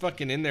 he's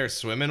fucking in there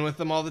swimming with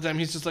them all the time.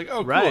 He's just like,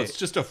 oh, cool, it's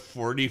just a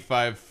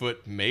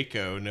 45-foot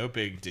mako, no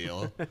big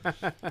deal.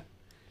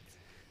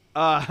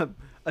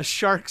 A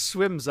shark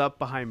swims up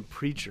behind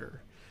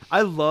Preacher.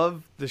 I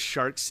love the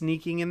shark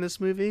sneaking in this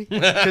movie.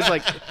 Because,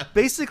 like,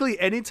 basically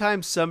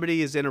anytime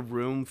somebody is in a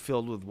room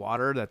filled with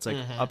water that's, like,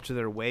 up to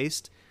their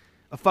waist,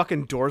 a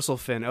fucking dorsal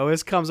fin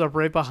always comes up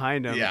right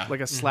behind them. Yeah. Like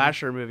a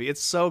slasher movie.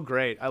 It's so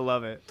great. I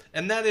love it.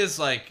 And that is,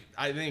 like,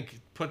 I think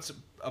puts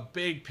a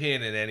big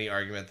pin in any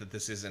argument that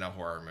this isn't a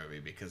horror movie,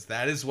 because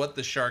that is what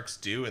the sharks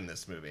do in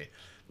this movie.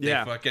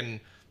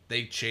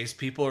 They chase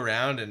people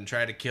around and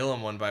try to kill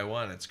them one by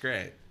one. It's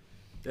great.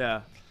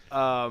 Yeah.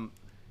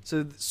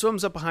 So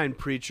swims up behind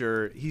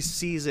Preacher. He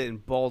sees it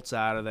and bolts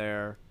out of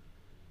there.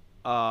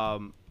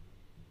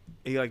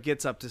 He like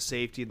gets up to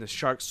safety, and the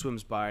shark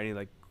swims by, and he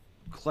like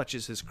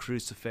clutches his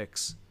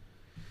crucifix.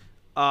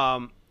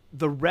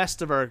 The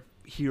rest of our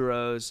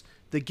heroes,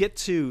 they get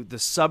to the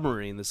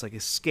submarine, this like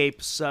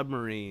escape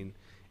submarine,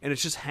 and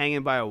it's just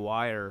hanging by a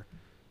wire.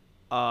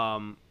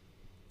 And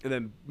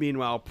then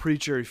meanwhile,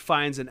 Preacher, he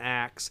finds an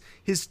axe.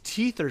 His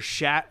teeth are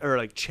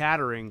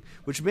chattering,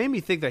 which made me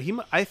think that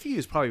I think he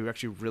was probably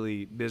actually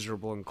really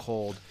miserable and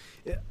cold.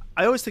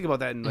 I always think about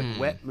that in like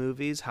wet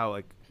movies, how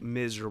like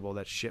miserable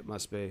that shit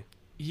must be.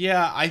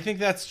 Yeah, I think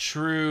that's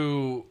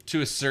true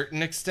to a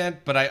certain extent,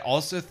 but I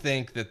also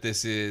think that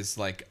this is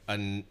like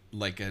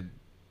a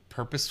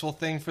purposeful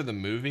thing for the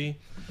movie,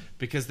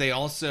 because they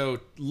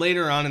also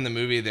later on in the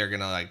movie they're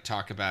gonna like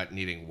talk about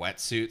needing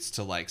wetsuits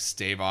to like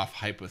stave off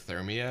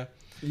hypothermia.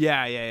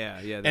 Yeah.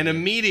 And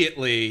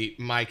immediately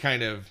my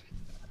kind of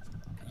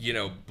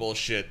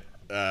bullshit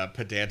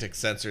pedantic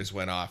sensors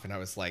went off, and I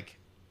was like,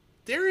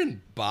 they're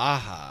in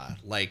Baja,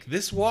 like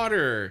this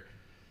water.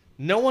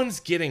 No one's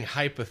getting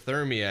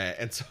hypothermia.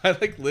 And so I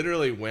like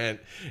literally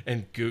went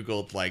and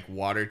Googled like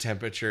water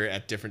temperature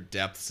at different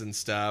depths and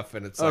stuff.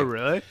 And it's like, oh,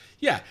 really?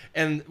 Yeah.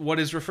 And what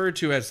is referred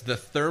to as the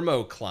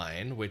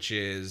thermocline, which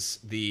is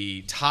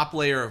the top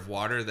layer of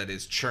water that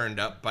is churned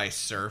up by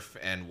surf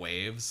and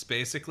waves,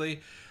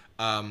 basically,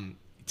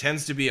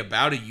 tends to be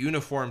about a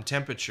uniform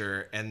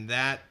temperature. And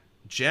that,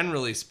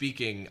 generally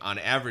speaking, on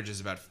average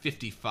is about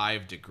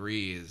 55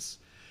 degrees.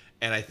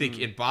 And I think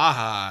in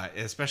Baja,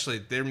 especially,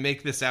 they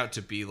make this out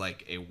to be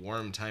like a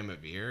warm time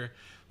of year.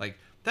 Like,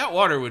 that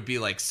water would be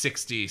like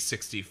 60,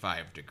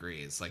 65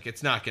 degrees. Like,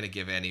 it's not going to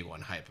give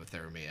anyone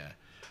hypothermia.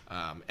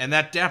 And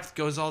that depth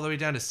goes all the way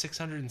down to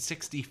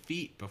 660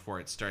 feet before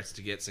it starts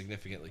to get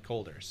significantly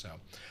colder. So,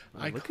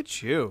 look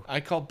at you. I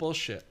call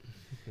bullshit.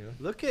 Yeah.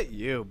 Look at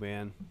you,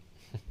 man.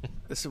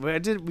 We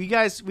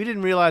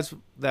didn't realize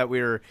that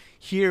we were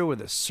here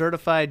with a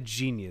certified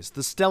genius,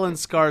 the Stellan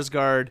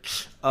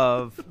Skarsgård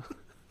of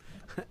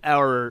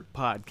our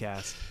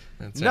podcast.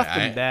 That's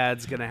Nothing right.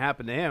 bad's gonna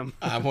happen to him.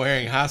 I'm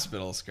wearing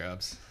hospital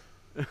scrubs.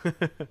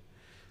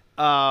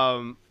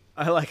 I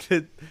like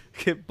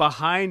that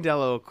behind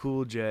LL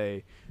Cool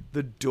J,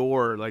 the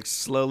door like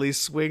slowly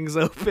swings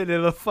open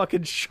and a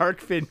fucking shark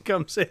fin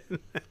comes in.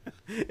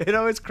 It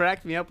always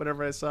cracked me up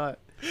whenever I saw it.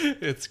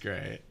 It's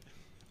great.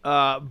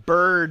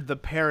 Bird the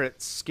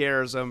parrot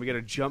scares him. We get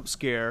a jump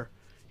scare.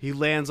 He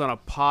lands on a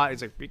pot.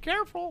 He's like, "Be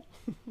careful."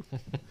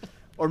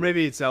 Or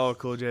maybe it's LL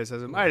Cool J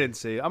says him. I didn't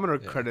see. I'm gonna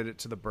credit it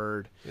to the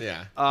bird.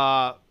 Yeah.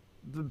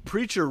 The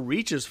Preacher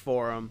reaches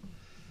for him.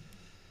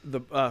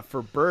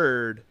 For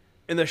Bird,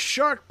 and the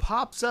shark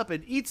pops up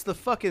and eats the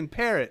fucking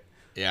parrot.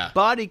 Yeah.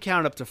 Body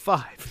count up to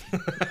 5.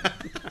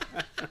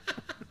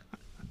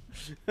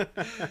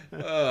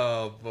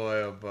 Oh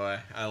boy.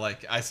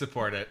 I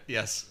support it.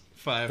 Yes.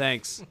 5.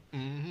 Thanks.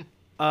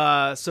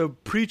 So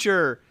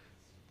Preacher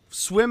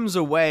swims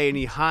away and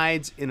he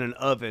hides in an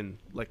oven,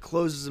 like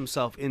closes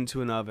himself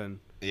into an oven.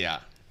 Yeah.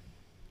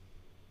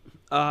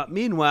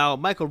 Meanwhile,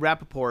 Michael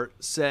Rappaport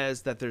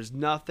says that there's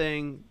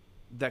nothing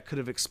that could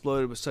have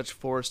exploded with such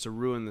force to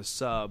ruin the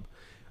sub,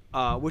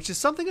 which is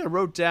something I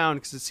wrote down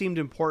because it seemed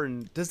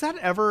important. Does that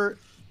ever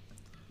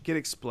get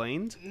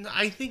explained?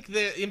 I think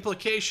the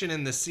implication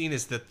in the scene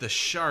is that the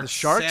sharks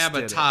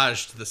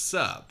sabotaged the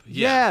sub.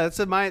 Yeah, that's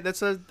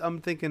what I'm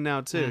thinking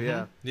now too.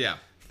 Mm-hmm. Yeah.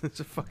 It's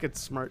a fucking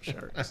smart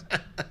sharks.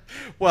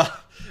 Well,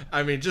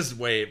 I mean, just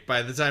wait.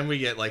 By the time we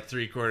get like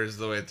 3/4 of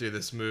the way through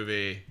this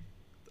movie,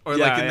 or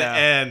the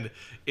end,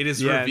 it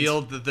is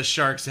revealed that the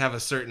sharks have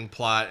a certain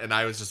plot, and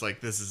I was just like,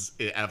 this is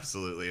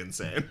absolutely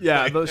insane.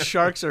 Yeah, those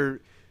sharks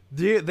are...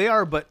 They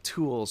are but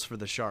tools for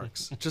the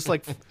sharks. Just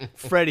like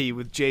Freddy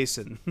with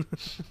Jason.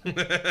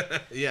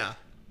 Yeah.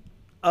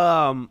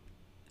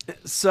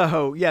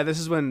 So, yeah, this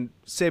is when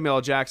Samuel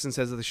L. Jackson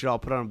says that they should all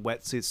put on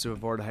wetsuits to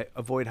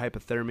avoid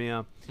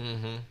hypothermia.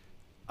 Mm-hmm.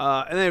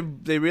 And then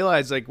they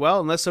realize, like,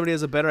 well, unless somebody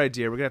has a better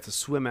idea, we're going to have to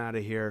swim out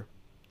of here.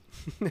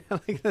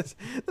 Like this,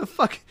 the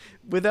fuck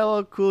with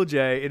LL Cool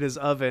J in his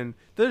oven,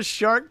 the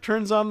shark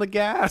turns on the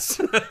gas.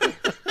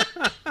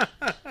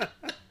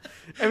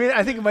 I mean,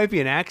 I think it might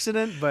be an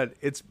accident, but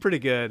it's pretty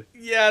good.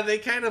 Yeah, they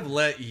kind of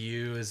let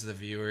you as the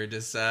viewer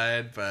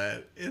decide,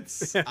 but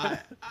it's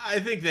I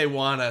think they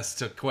want us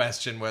to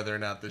question whether or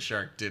not the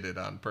shark did it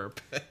on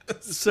purpose.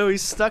 So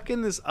he's stuck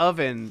in this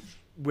oven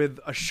with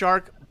a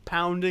shark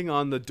pounding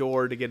on the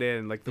door to get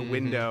in, like the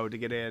window to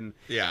get in.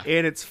 Yeah.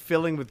 And it's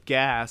filling with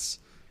gas.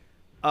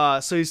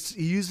 So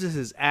he uses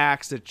his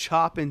axe to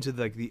chop into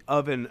the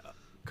oven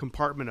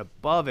compartment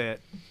above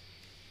it.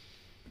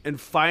 And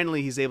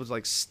finally, he's able to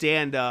like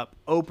stand up,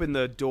 open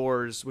the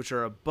doors, which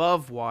are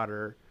above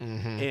water,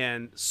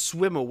 and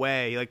swim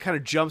away. He like kind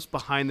of jumps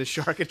behind the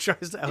shark and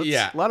tries to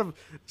a lot of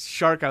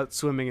shark out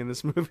swimming in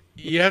this movie.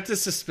 You have to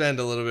suspend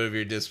a little bit of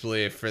your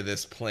disbelief for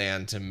this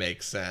plan to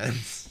make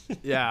sense.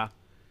 Yeah.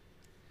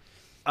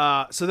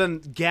 So then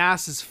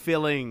gas is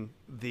filling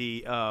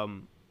the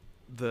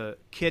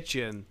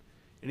kitchen,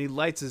 and he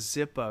lights a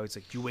Zippo. He's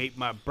like, "You ate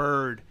my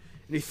bird."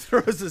 And he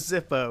throws a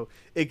Zippo,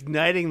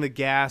 igniting the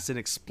gas and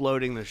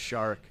exploding the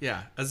shark.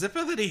 Yeah, a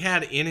Zippo that he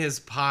had in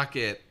his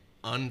pocket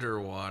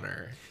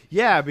underwater.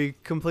 Yeah, it'd be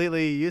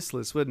completely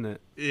useless, wouldn't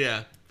it?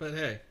 Yeah, but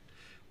hey,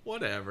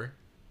 whatever.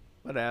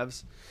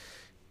 Whatevs.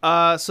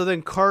 So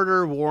then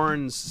Carter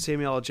warns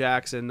Samuel L.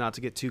 Jackson not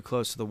to get too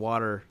close to the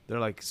water. They're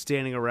like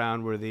standing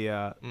around where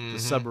the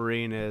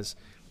submarine is,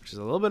 which is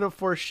a little bit of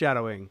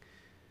foreshadowing.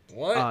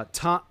 What?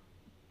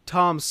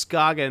 Tom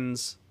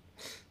Scoggins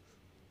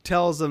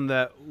tells them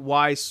that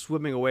why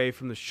swimming away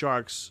from the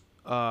sharks.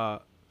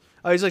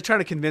 He's like trying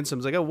to convince him.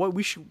 He's like, "Oh, what?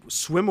 We should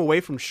swim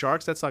away from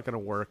sharks? That's not going to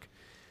work."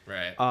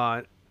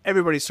 Right.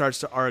 Everybody starts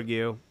to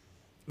argue.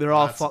 They're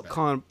all That's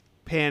bad.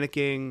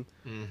 panicking,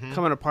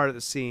 coming apart at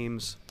the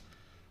seams.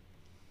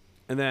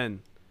 And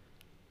then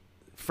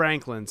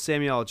Franklin,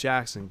 Samuel L.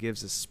 Jackson,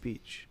 gives his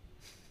speech.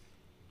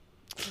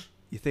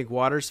 You think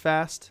water's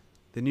fast?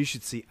 Then you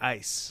should see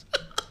ice.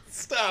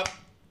 Stop.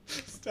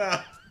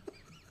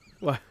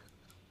 What?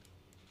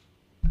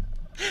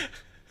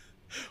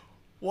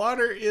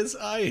 Water is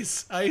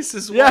ice. Ice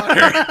is Yeah.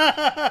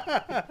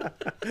 water.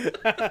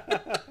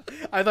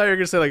 I thought you were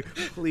gonna say like,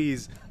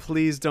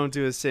 please don't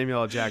do a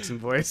Samuel L. Jackson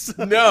voice.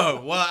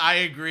 No, well, I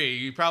agree.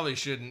 You probably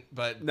shouldn't,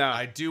 but No.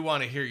 I do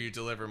want to hear you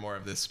deliver more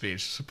of this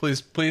speech. So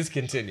please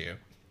continue.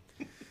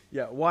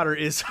 Yeah, water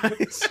is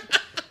ice.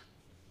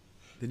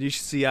 Then you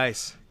should see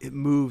ice. It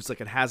moves like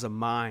it has a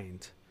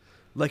mind.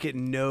 Like it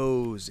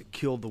knows it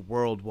killed the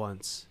world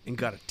once and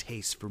got a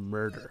taste for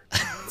murder.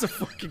 It's a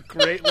fucking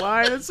great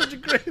line. It's such a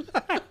great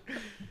line.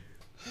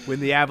 When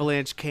the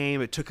avalanche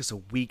came, it took us a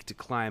week to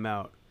climb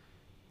out.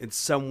 And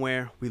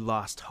somewhere we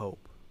lost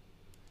hope.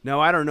 Now,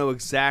 I don't know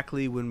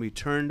exactly when we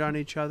turned on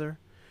each other.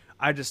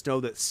 I just know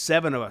that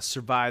 7 of us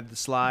survived the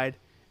slide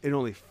and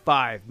only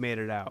 5 made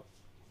it out.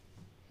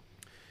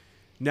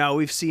 Now,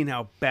 we've seen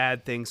how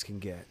bad things can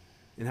get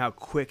and how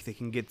quick they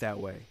can get that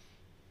way.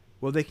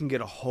 Well, they can get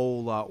a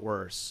whole lot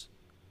worse.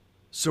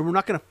 So we're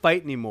not going to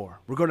fight anymore.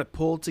 We're going to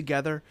pull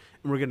together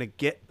and we're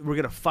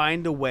going to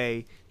find a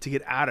way to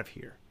get out of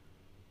here.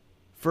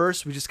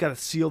 First, we just got to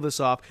seal this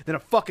off. Then a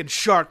fucking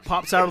shark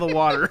pops out of the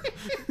water,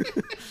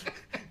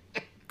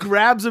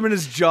 grabs him in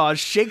his jaws,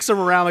 shakes him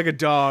around like a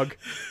dog,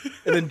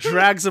 and then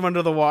drags him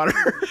under the water.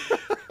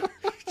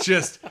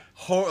 Just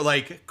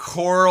like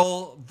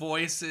choral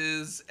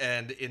voices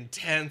and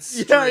intense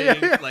string.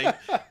 Yeah.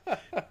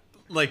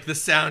 Like the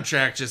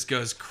soundtrack just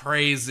goes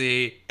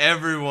crazy.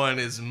 Everyone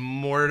is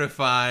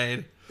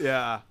mortified.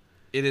 Yeah.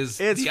 It's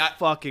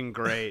fucking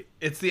great.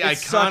 It's the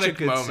It's such a iconic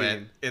good moment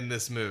scene. in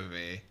this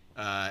movie,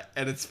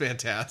 and it's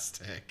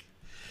fantastic.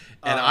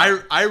 And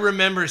I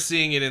remember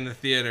seeing it in the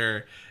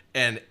theater,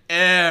 and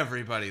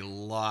everybody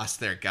lost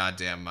their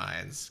goddamn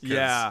minds. 'Cause,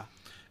 Yeah.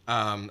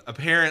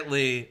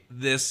 Apparently,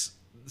 this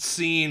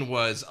scene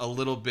was a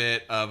little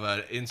bit of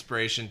an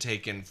inspiration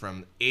taken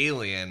from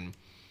Alien,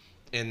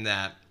 in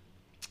that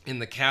in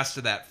the cast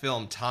of that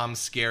film, Tom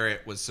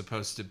Skerritt was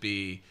supposed to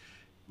be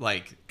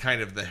like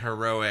kind of the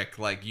heroic,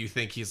 like you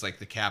think he's like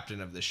the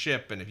captain of the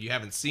ship, and if you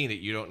haven't seen it,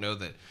 you don't know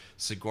that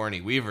Sigourney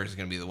Weaver is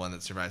going to be the one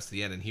that survives to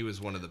the end, and he was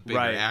one of the bigger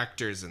Right.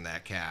 actors in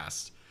that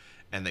cast,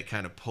 and they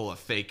kind of pull a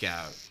fake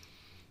out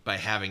by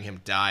having him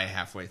die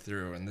halfway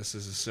through, and this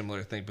is a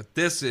similar thing, but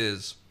this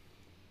is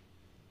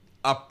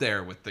up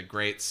there with the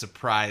great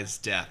surprise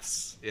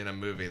deaths in a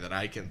movie that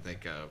I can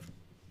think of.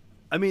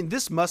 I mean,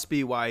 this must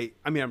be why.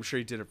 I mean, I'm sure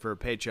he did it for a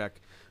paycheck,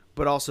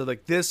 but also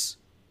like this.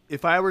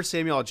 If I were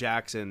Samuel L.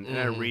 Jackson and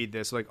I read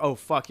this, like, oh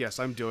fuck yes,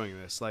 I'm doing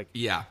this. Like,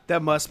 Yeah.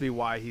 that must be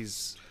why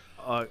he's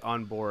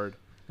on board.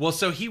 Well,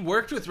 so he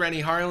worked with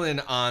Rennie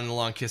Harlan on The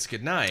Long Kiss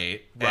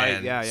Goodnight. Right,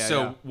 And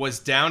yeah. was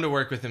down to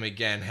work with him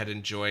again, had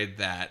enjoyed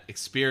that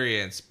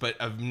experience. But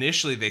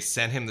initially they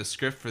sent him the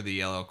script for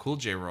the LL Cool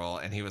J role,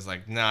 and he was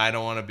like, no, I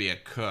don't want to be a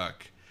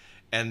cook.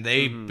 And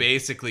they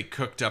basically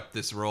cooked up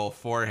this role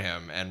for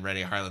him, and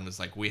Rennie Harlan was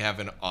like, we have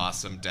an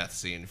awesome death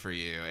scene for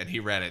you. And he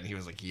read it, and he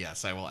was like,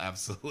 yes, I will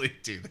absolutely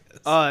do this.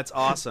 Oh, that's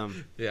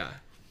awesome. Yeah.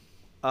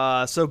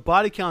 So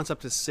body count's up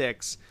to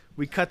 6.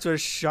 We cut to a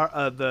shot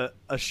of the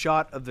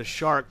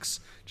sharks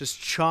just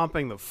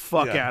chomping the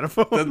fuck out of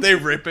him. Then they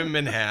rip him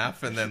in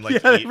half, and then like Yeah,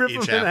 they eat rip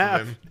each him in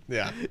half of half. him.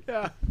 Yeah.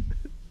 Yeah,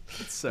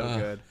 it's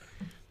so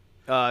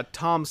good.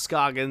 Tom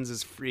Scoggins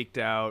is freaked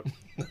out.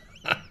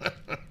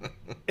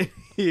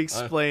 He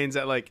explains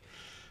that like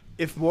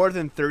if more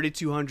than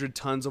 3,200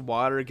 tons of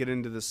water get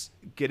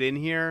in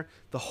here,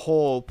 the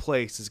whole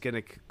place is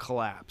gonna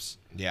collapse.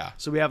 Yeah.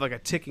 So we have like a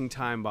ticking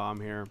time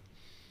bomb here.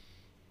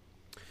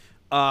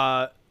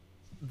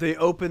 They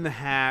open the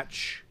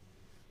hatch.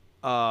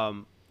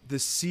 The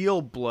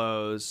seal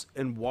blows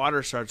and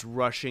water starts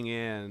rushing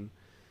in.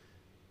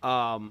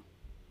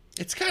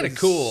 It's kind of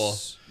cool.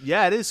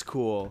 Yeah, it is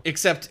cool.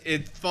 Except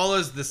it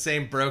follows the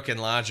same broken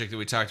logic that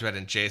we talked about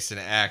in Jason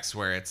X,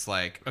 where it's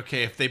like,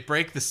 okay, if they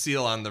break the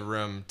seal on the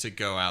room to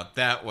go out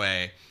that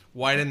way,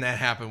 why didn't that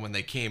happen when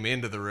they came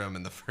into the room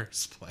in the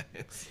first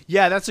place?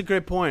 Yeah, that's a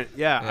great point.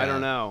 Yeah. I Yeah.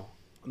 don't know.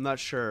 I'm not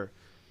sure.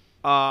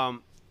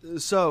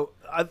 So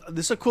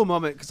this is a cool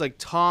moment because like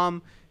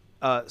Tom,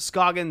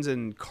 Scoggins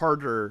and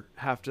Carter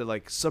have to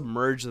like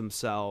submerge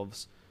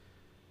themselves,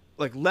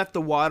 like let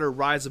the water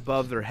rise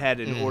above their head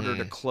in order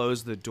to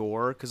close the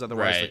door, because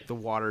otherwise Right. like the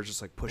water is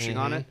just like pushing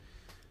on it.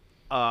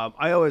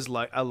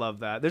 I love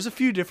that. There's a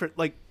few different,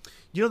 like,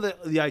 you know,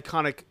 the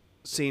iconic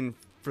scene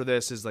for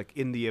this is like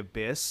in the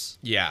abyss,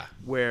 Yeah.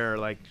 where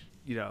like,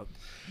 you know,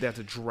 they have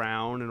to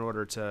drown in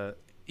order to.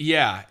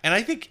 Yeah, and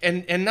I think,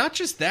 and not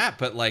just that,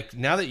 but like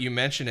now that you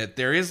mention it,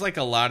 there is like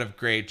a lot of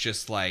great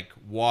just like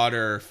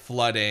water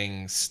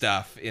flooding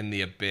stuff in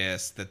the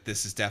abyss that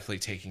this is definitely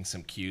taking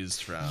some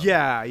cues from.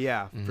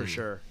 Yeah, for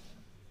sure.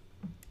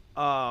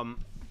 So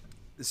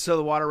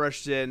the water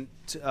rushed in.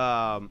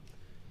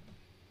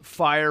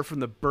 Fire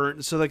from the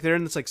burnt. So like they're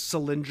in this like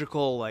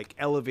cylindrical like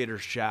elevator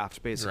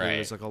shaft basically. Right.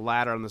 There's like a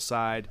ladder on the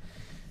side.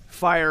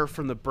 Fire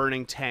from the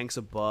burning tanks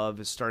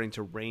above is starting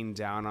to rain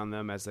down on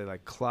them as they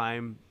like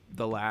climb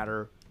the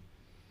ladder.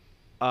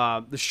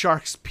 The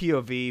shark's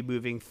POV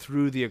moving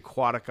through the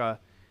Aquatica,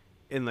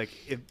 and like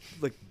it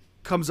like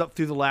comes up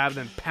through the lab and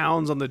then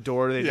pounds on the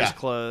door they just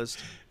closed.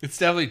 It's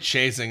definitely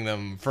chasing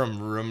them from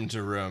room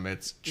to room.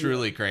 It's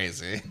truly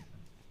crazy.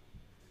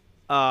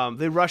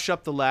 They rush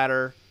up the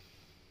ladder.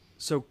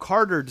 So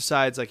Carter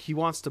decides like he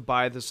wants to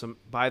buy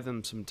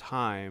them some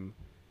time.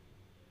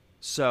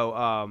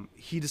 So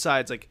he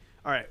decides like,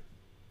 all right,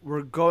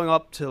 we're going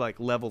up to like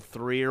level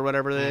 3 or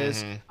whatever it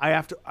is. I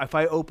have to, if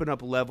I open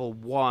up level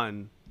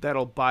 1,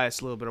 that'll buy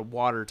us a little bit of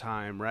water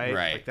time, right?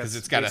 Right, Like, because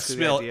that's it's got to basically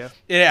the spill. idea.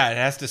 Yeah, it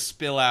has to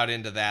spill out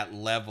into that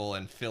level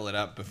and fill it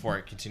up before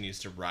it continues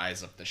to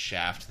rise up the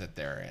shaft that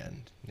they're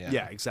in.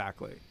 Yeah,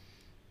 exactly.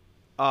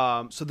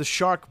 So the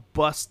shark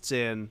busts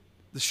in.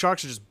 The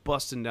sharks are just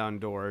busting down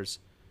doors.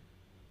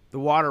 The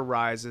water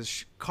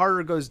rises.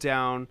 Carter goes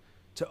down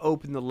to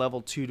open the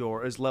level 2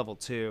 door. Is level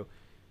 2.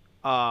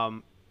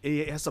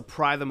 He has to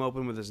pry them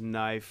open with his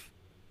knife.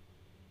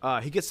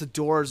 He gets the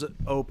doors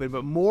open,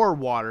 but more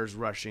water's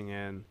rushing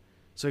in.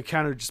 So it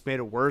kind of just made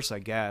it worse, I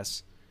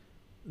guess.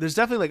 There's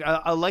definitely like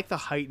I like the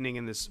heightening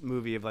in this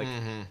movie of like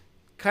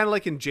kind of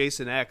like in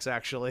Jason X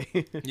actually.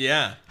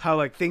 Yeah. How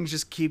like things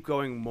just keep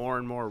going more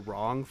and more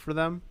wrong for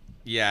them.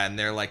 Yeah, and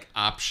their like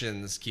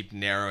options keep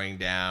narrowing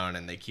down,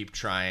 and they keep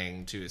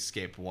trying to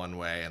escape one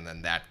way, and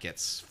then that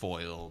gets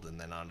foiled, and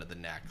then on to the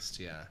next.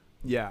 Yeah.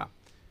 Yeah.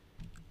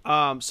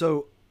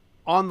 So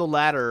on the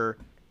ladder,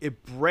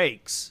 it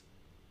breaks,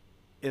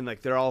 and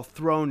like they're all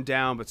thrown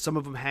down, but some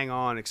of them hang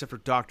on, except for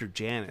Dr.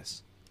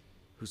 Janice,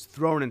 who's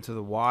thrown into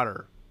the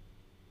water.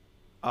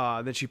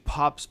 Then she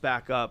pops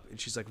back up, and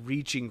she's like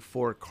reaching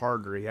for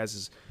Carter. He has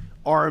his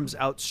arms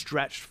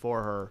outstretched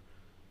for her,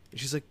 and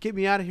she's like, "Get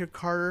me out of here,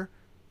 Carter.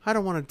 I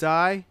don't want to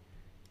die."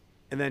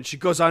 And then she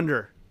goes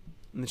under,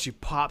 and then she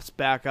pops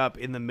back up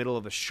in the middle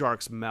of the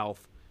shark's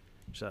mouth.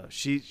 So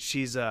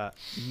she's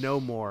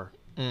no more.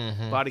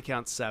 Body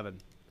count 7.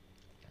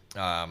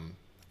 I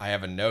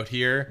have a note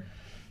here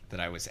that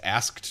I was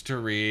asked to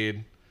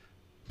read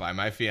by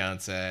my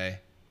fiance.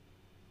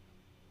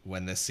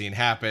 When this scene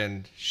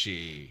happened,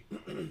 she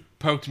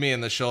poked me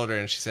in the shoulder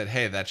and she said,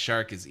 "Hey, that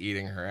shark is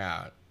eating her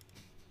out."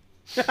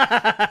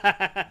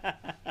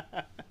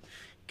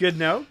 Good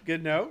note.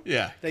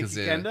 Yeah. Thank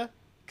you, Kenda.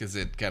 Because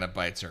it kind of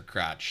bites her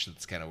crotch.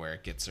 That's kind of where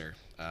it gets her.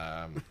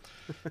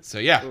 So,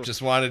 yeah,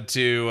 just wanted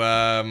to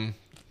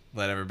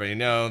let everybody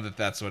know that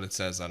that's what it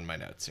says on my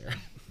notes here.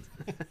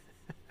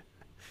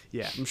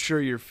 Yeah, I'm sure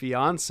your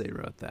fiance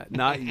wrote that,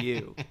 not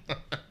you.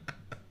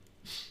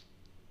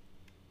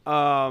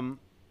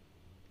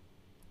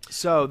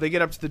 So they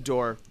get up to the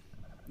door.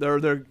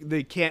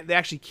 They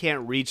actually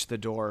can't reach the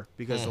door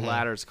because the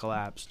ladder's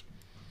collapsed.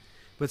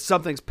 But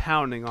something's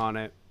pounding on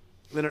it.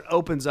 Then it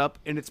opens up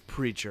and it's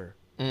Preacher.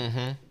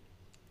 Mm-hmm.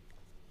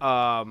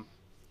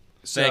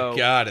 So, Thank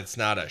God it's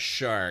not a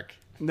shark.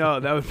 No,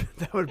 that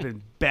would have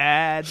been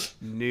bad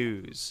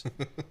news.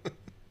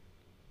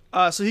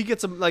 So he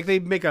gets they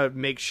make a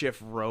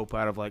makeshift rope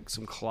out of like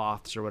some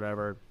cloths or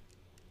whatever.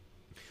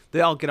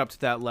 They all get up to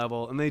that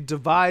level and they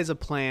devise a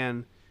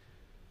plan.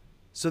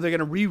 So they're going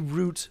to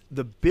reroute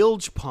the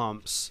bilge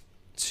pumps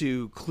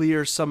to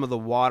clear some of the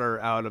water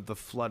out of the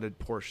flooded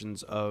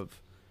portions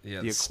of the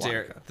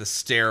Aquatica. The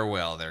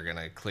stairwell they're going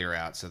to clear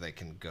out so they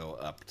can go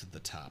up to the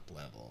top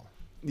level.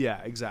 Yeah,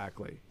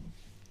 exactly.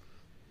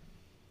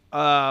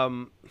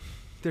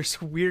 There's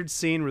a weird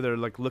scene where they're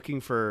like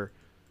looking for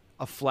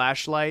a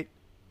flashlight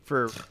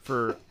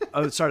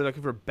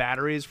looking for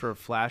batteries for a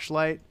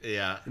flashlight.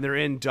 Yeah. And they're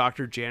in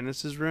Dr.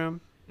 Janice's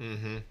room.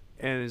 Mm-hmm.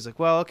 And he's like,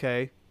 well,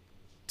 okay.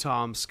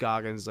 Tom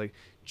Scoggins like,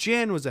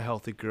 Jan was a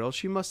healthy girl.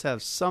 She must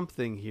have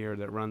something here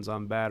that runs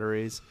on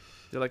batteries.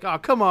 They're like, oh,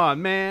 come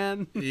on,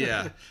 man.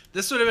 Yeah.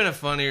 This would have been a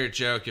funnier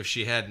joke if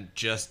she hadn't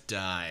just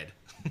died.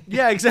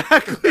 Yeah,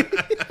 exactly.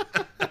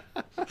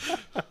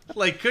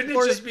 Like, couldn't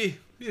it just be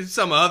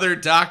some other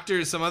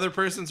doctor, some other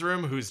person's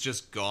room who's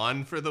just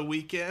gone for the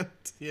weekend?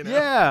 You know?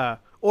 Yeah.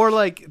 Or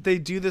like they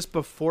do this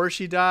before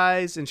she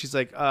dies and she's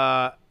like,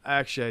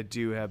 actually I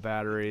do have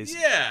batteries.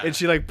 Yeah. And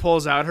she like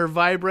pulls out her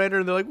vibrator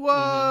and they're like,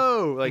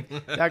 whoa. Like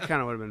that kind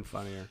of would have been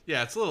funnier.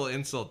 Yeah, it's a little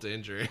insult to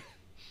injury.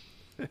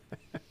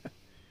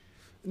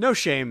 No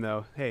shame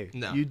though. Hey,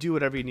 No. you do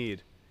whatever you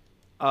need.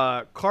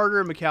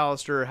 Carter and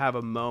McAllister have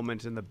a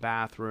moment in the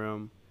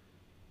bathroom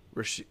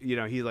where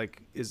he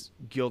like is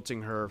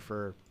guilting her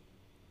for,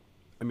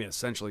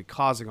 essentially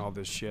causing all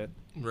this shit.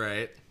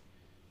 Right.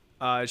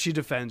 She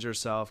defends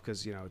herself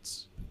because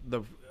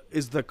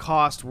is the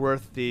cost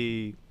worth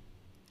the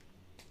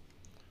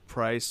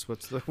price?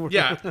 What's the word?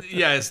 Yeah.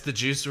 Is the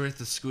juice worth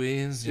the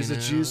squeeze? Is the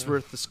juice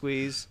worth the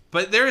squeeze?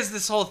 But there is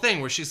this whole thing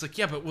where she's like,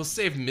 yeah, but we'll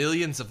save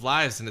millions of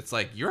lives. And it's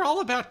like, you're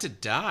all about to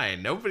die.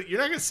 You're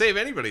not going to save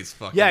anybody's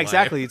fucking Yeah,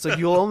 exactly. life. It's like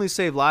you'll only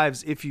save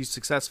lives if you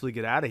successfully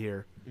get out of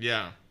here.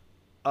 Yeah.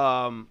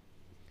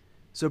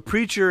 So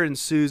Preacher and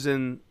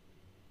Susan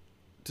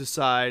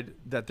decide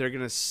that they're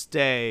going to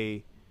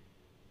stay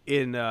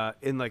in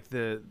like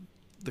the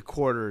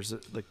quarters,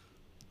 like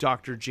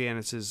Dr.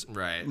 Janice's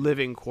Right.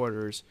 living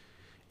quarters.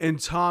 And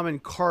Tom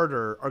and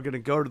Carter are going to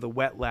go to the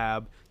wet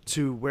lab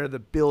to where the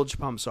bilge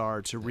pumps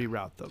are to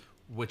reroute them.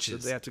 Which So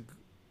is they have to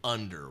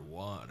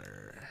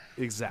underwater.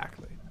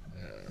 exactly.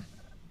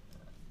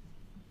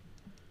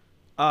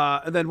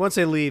 And then once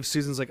they leave,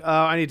 Susan's like,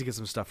 "Oh, I need to get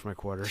some stuff for my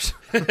quarters."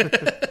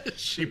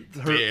 She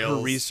her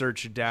bails.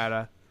 research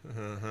data.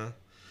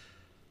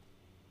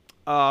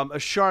 A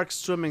shark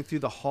swimming through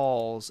the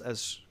halls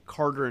as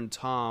Carter and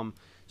Tom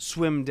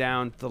swim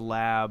down to the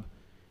lab.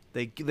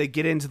 They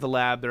get into the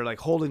lab. They're like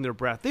holding their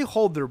breath. They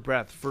hold their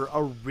breath for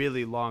a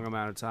really long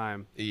amount of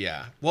time.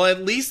 Yeah. Well,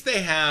 at least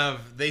they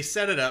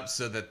set it up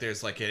so that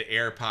there's like an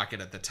air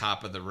pocket at the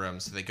top of the room,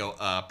 so they go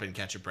up and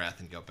catch a breath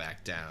and go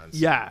back down. So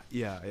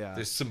Yeah.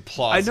 there's some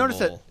plausible. I noticed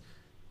that,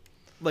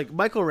 like,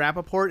 Michael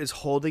Rappaport is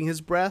holding his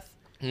breath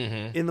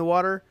in the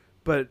water,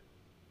 but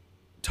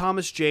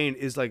Thomas Jane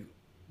is like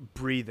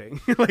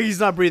breathing. Like, he's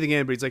not breathing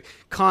in, but he's like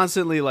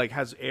constantly like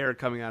has air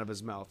coming out of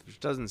his mouth, which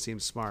doesn't seem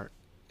smart.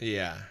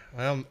 Yeah.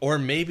 Well, or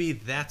maybe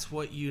that's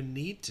what you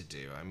need to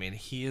do. I mean,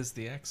 he is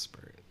the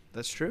expert.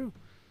 That's true.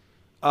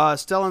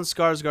 Stellan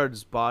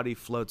Skarsgård's body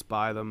floats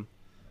by them.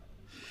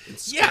 It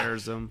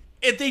scares them.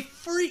 And they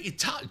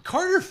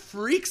Carter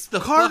freaks the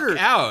fuck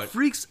out.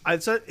 Freaks.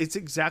 It's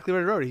exactly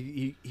what I wrote.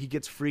 He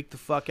gets freaked the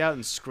fuck out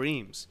and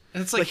screams.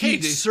 And it's like, hey,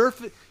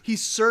 he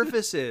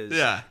surfaces.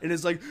 Yeah. And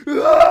is like,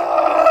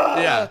 "Ah!"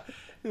 Yeah.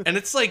 And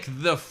it's like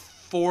the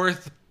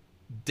fourth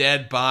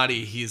dead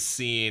body he's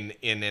seen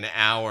in an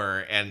hour,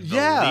 and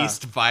the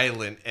least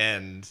violent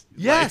end.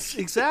 Yes,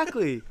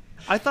 exactly.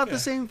 I thought the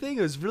same thing.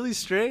 It was really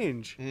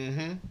strange.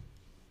 Mm-hmm.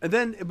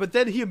 But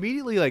then he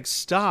immediately like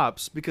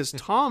stops because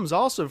Tom's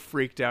also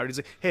freaked out. He's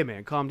like, "Hey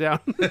man, calm down."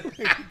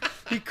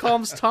 He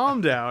calms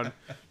Tom down.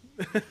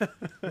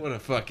 What a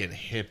fucking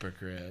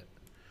hypocrite.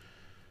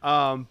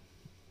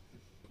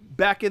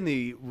 Back in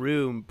the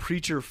room,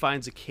 Preacher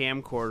finds a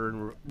camcorder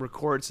and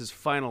records his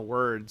final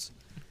words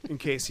in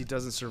case he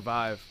doesn't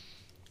survive.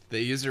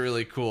 They use a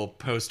really cool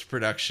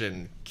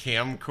post-production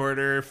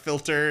camcorder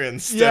filter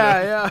instead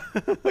Yeah.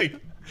 like,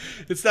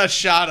 it's not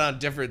shot on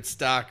different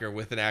stock or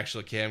with an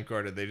actual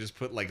camcorder. They just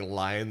put like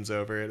lines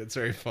over it. It's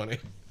very funny.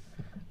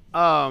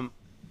 And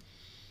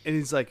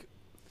he's like,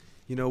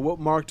 what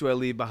mark do I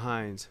leave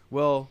behind?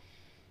 Well,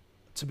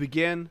 to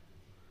begin,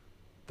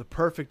 the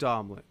perfect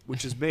omelet,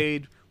 which is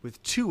made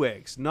with 2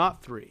 eggs,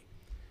 not 3.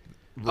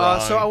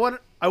 So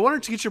I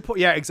wanted to get your point.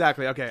 Yeah,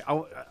 exactly. Okay.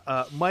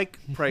 Mike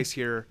Price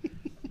here.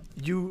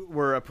 You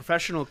were a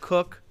professional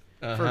cook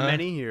for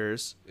many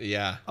years.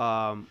 Yeah.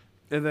 And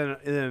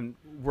then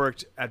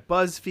worked at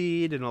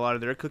BuzzFeed and a lot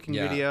of their cooking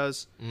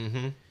videos.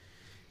 Mm-hmm.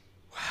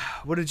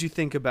 What did you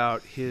think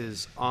about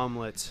his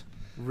omelet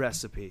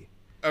recipe?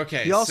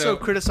 Okay. He also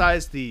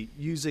criticized the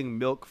using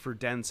milk for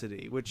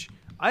density, which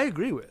I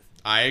agree with.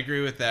 I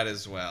agree with that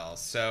as well.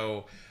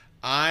 So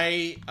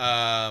I,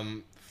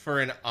 for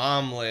an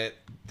omelet,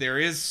 there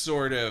is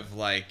sort of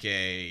like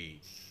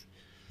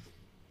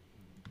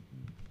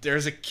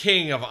there's a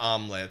king of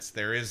omelets.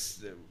 There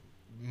is,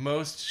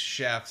 most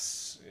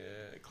chefs,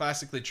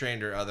 classically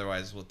trained or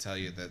otherwise, will tell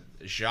you that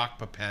Jacques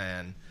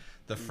Pepin,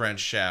 the French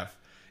chef,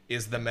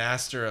 is the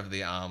master of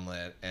the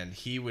omelet, and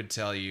he would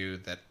tell you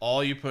that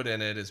all you put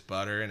in it is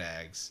butter and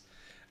eggs.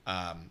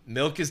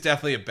 Milk is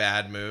definitely a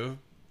bad move.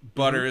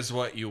 Butter is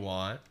what you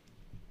want.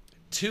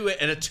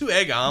 And a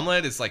 2-egg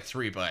omelet is like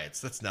 3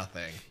 bites. That's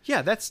nothing.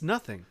 Yeah, that's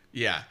nothing.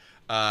 Yeah.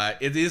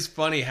 It is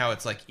funny how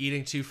it's like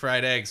eating 2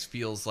 fried eggs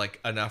feels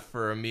like enough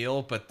for a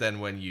meal, but then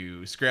when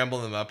you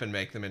scramble them up and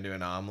make them into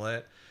an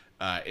omelet,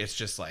 it's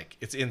just like,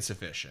 it's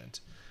insufficient.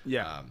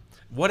 Yeah.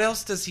 What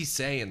else does he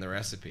say in the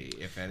recipe,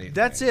 if anything?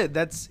 That's it.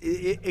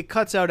 It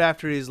cuts out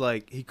after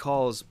he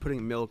calls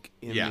putting milk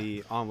in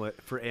the omelet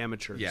for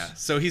amateurs. Yeah.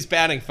 So he's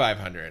batting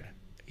 500.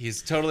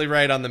 He's totally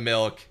right on the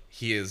milk.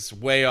 He is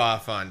way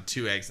off on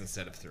 2 eggs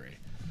instead of 3.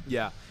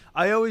 Yeah.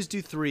 I always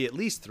do 3, at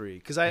least 3,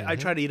 because I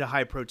try to eat a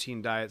high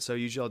protein diet. So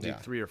usually I'll do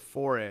 3 or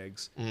 4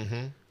 eggs.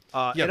 Mm-hmm.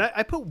 And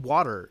I put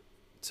water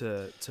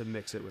to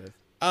mix it with.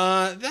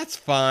 That's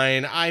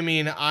fine. I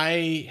mean,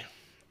 I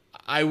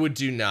would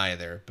do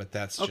neither, but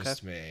that's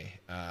just me.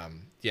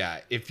 Yeah,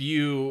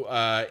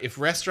 if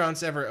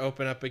restaurants ever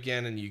open up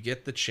again and you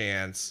get the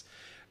chance,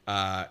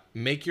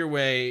 make your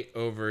way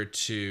over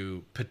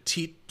to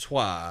Petit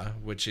Trois,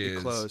 which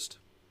is closed.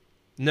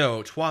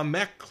 No, Trois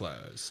Mec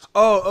closed.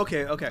 Oh,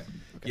 okay.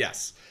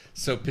 Yes.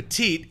 So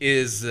Petite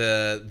is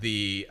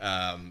the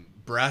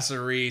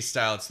brasserie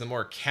style. It's the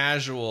more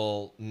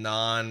casual,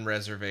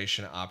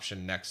 non-reservation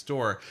option next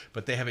door.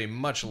 But they have a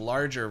much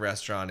larger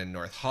restaurant in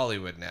North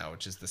Hollywood now,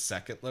 which is the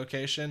second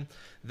location.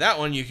 That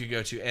one you could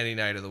go to any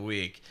night of the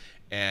week.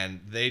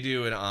 And they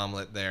do an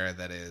omelet there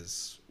that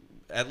is,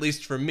 at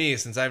least for me,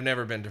 since I've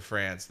never been to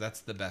France, that's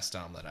the best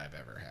omelet I've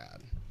ever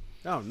had.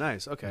 Oh,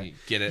 nice. Okay. You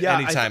get it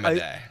any time of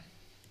day.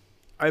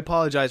 I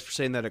apologize for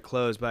saying that it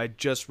closed, but I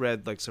just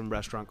read like some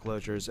restaurant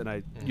closures,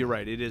 and you're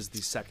right. It is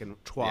the second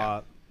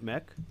Trois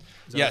Mec.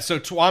 Yeah, so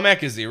Trois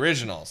Mec is the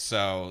original.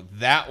 So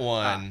that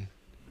one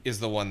is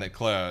the one that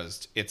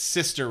closed. Its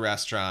sister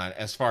restaurant,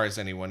 as far as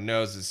anyone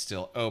knows, is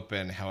still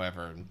open.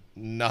 However,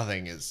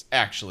 nothing is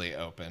actually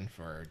open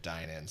for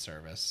dine-in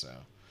service. So,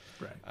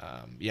 right.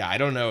 I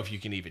don't know if you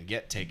can even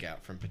get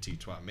takeout from Petit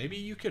Trois. Maybe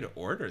you could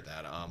order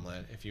that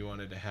omelet if you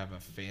wanted to have a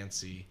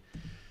fancy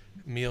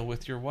meal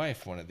with your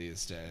wife one of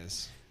these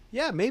days.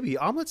 Yeah, maybe.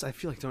 Omelets I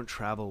feel like don't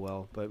travel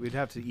well, but we'd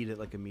have to eat it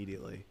like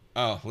immediately.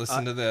 Oh,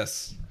 listen to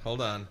this.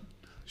 Hold on.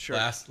 Sure.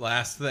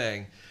 Last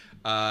thing.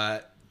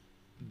 The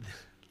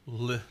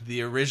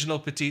original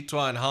Petit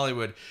Trois in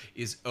Hollywood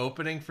is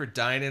opening for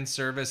dine-in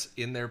service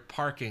in their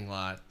parking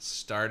lot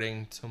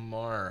starting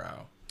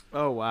tomorrow.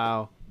 Oh,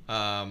 wow.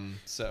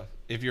 So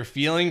if you're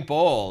feeling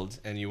bold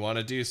and you want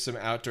to do some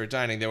outdoor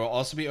dining, they will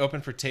also be open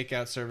for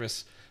takeout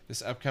service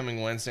this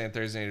upcoming Wednesday and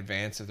Thursday in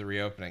advance of the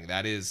reopening.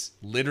 That is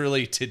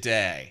literally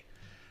today.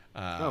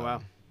 Oh,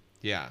 wow.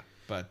 Yeah.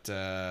 But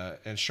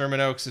and Sherman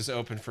Oaks is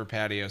open for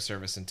patio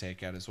service and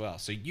takeout as well.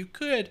 So you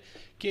could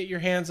get your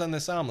hands on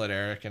this omelet,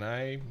 Eric, and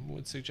I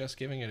would suggest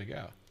giving it a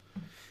go.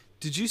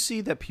 Did you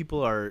see that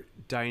people are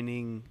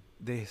dining?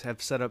 They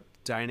have set up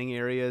dining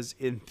areas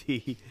in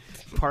the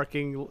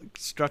parking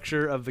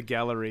structure of the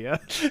Galleria.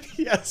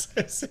 Yes,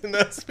 I've seen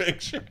those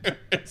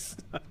pictures.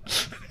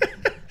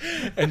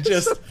 And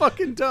Just so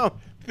fucking dumb.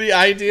 The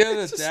idea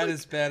that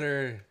is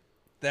better.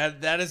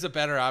 That is a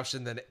better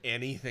option than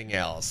anything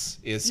else.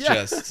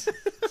 Just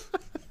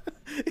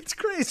it's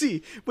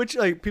crazy. Which,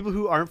 like, people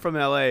who aren't from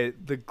LA,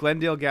 the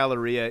Glendale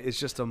Galleria is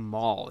just a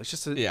mall. It's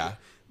just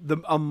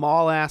a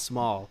mall ass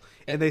mall,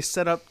 and they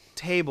set up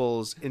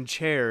tables and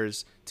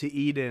chairs to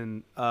eat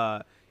in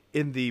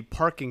the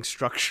parking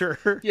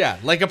structure. Yeah,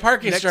 like a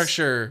parking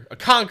structure, a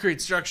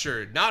concrete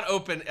structure, not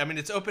open. I mean,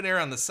 it's open air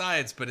on the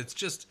sides, but it's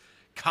just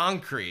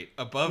concrete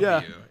above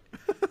you.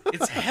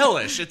 It's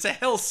hellish. It's a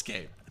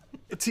hellscape.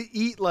 To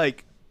eat,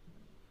 like,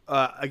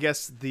 I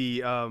guess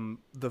the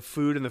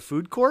food in the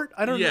food court.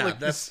 I don't know, like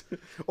this,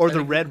 or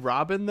the Red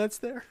Robin that's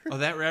there. Oh,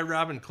 that Red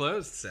Robin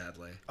closed,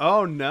 sadly.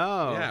 Oh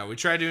no. Yeah, we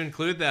tried to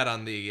include that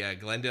on the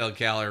Glendale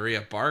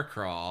Galleria bar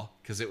crawl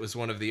because it was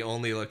one of the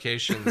only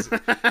locations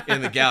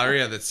in the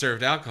Galleria that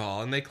served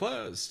alcohol, and they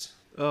closed.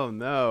 Oh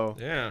no.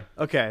 Yeah.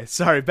 Okay,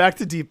 sorry. Back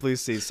to Deep Blue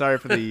Sea. Sorry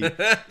for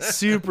the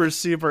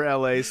super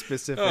LA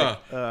specific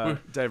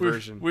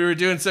diversion. We were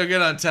doing so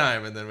good on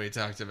time, and then we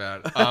talked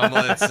about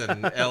omelets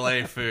and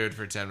LA food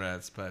for 10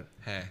 minutes. But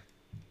hey.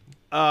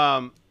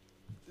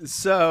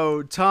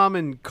 So Tom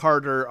and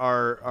Carter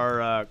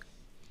are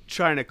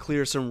trying to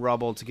clear some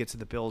rubble to get to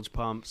the bilge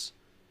pumps.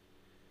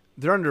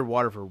 They're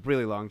underwater for a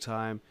really long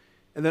time,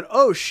 and then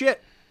oh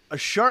shit. A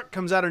shark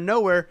comes out of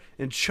nowhere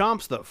and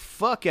chomps the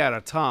fuck out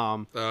of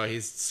Tom. Oh,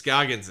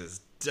 Scoggins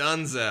is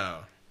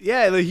dunzo.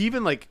 Yeah, he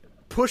even like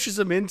pushes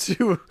him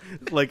into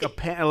like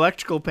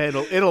electrical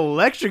panel. It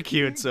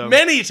electrocutes him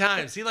many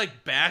times. He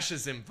like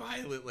bashes him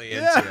violently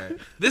into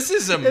it. This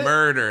is a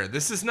murder.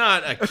 This is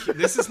not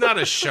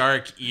a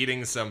shark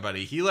eating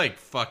somebody. He like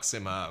fucks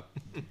him up.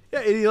 Yeah,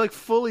 and he like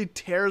fully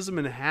tears him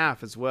in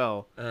half as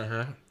well.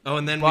 Oh,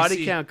 and then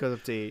body count goes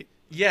up to 8.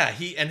 Yeah,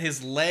 he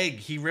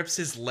rips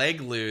his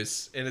leg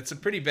loose, and it's a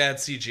pretty bad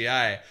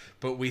CGI,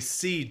 but we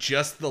see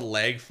just the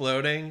leg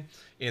floating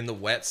in the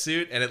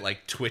wetsuit, and it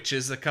like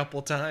twitches a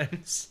couple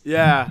times.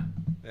 Yeah.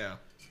 Yeah.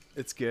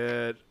 It's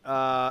good.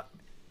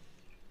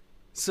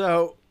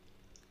 So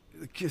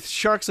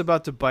shark's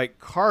about to bite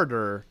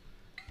Carter.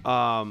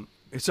 Carter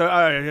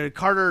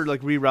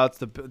like reroutes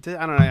the.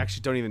 I don't know. I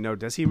actually don't even know.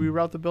 Does he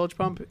reroute the bilge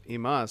pump? He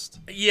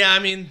must. Yeah, I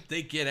mean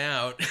they get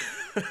out.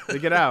 They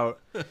get out.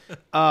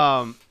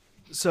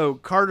 So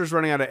Carter's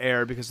running out of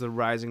air because of the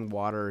rising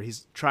water.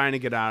 He's trying to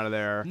get out of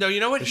there. No, you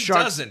know what? He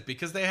doesn't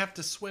because they have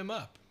to swim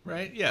up,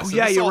 right? Yeah. So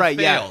yeah, you're right.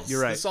 Fails. Yeah,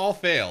 you're right. This all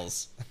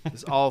fails.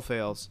 This all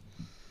fails.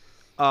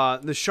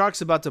 The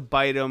shark's about to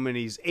bite him, and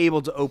he's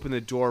able to open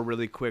the door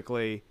really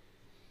quickly,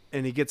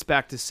 and he gets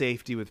back to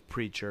safety with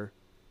Preacher.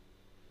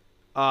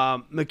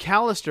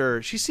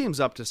 McAllister, she seems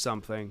up to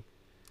something.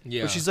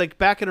 Yeah. But she's like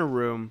back in her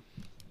room,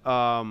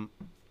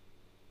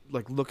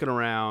 like looking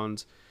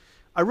around.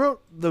 I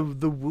wrote the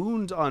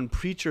wound on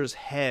Preacher's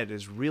head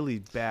is really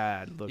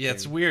bad looking. Yeah,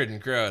 it's weird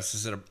and gross.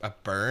 Is it a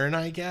burn,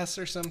 I guess,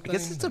 or something? I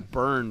guess it's a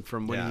burn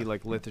from when he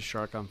like lit the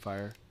shark on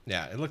fire.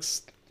 Yeah, it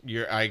looks.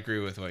 I agree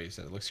with what you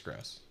said. It looks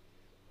gross,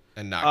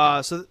 and not.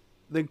 Good. So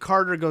then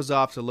Carter goes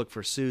off to look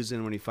for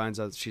Susan when he finds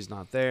out that she's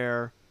not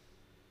there.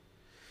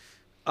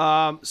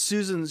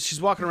 Susan,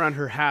 she's walking around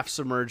her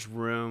half-submerged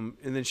room,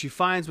 and then she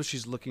finds what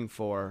she's looking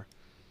for,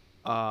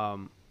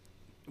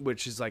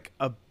 which is like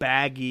a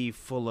baggie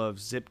full of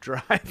zip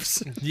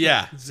drives.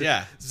 Yeah,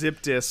 yeah.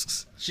 Zip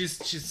disks.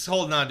 She's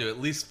holding on to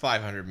at least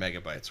 500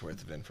 megabytes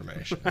worth of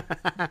information.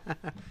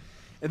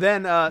 And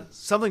then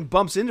something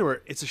bumps into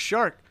her. It's a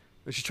shark.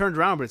 And she turns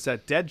around, but it's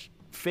that dead,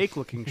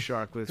 fake-looking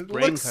shark with its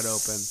brain cut open.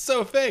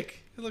 So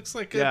fake. It looks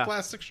like a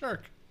plastic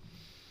shark.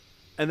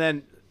 And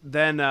then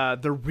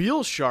the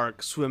real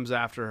shark swims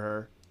after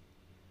her.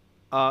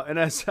 And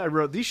as I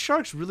wrote, these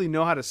sharks really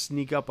know how to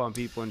sneak up on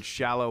people in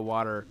shallow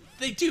water.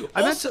 They do.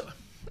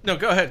 No,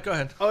 go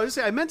ahead. Oh,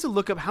 I meant to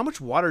look up how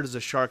much water does a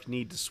shark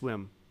need to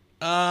swim.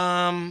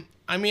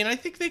 I mean, I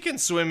think they can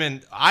swim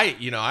in.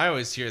 I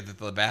always hear that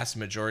the vast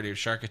majority of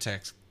shark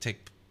attacks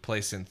take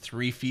place in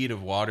 3 feet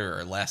of water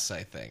or less.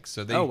 I think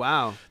so. Oh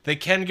wow, they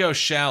can go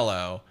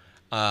shallow.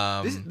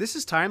 This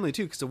is timely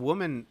too, because a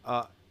woman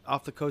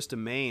off the coast of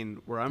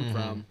Maine, where I'm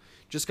from,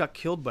 just got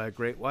killed by a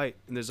great white,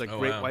 and there's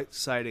great white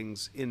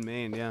sightings in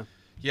Maine. Yeah.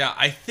 Yeah,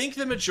 I think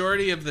the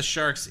majority of the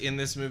sharks in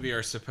this movie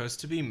are supposed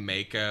to be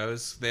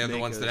makos. They're the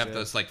ones that have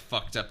those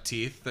fucked up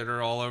teeth that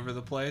are all over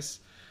the place.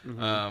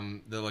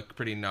 They look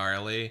pretty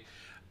gnarly.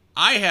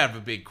 I have a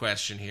big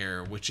question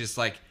here, which is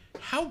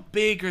how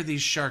big are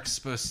these sharks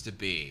supposed to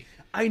be?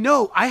 I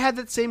know. I had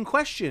that same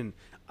question.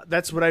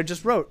 That's what I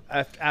just wrote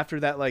after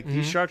that.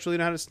 These sharks really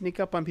know how to sneak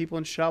up on people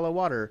in shallow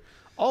water.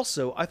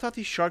 Also, I thought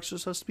these sharks were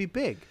supposed to be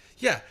big.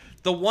 Yeah,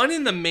 the one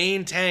in the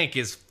main tank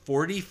is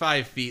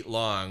 45 feet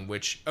long,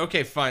 which,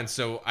 okay, fine.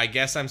 So I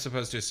guess I'm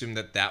supposed to assume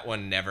that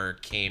one never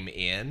came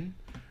in,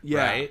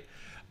 right?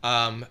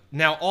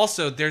 Now,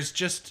 also, there's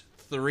just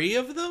 3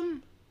 of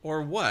them?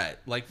 Or what?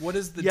 What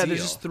is the deal? Yeah,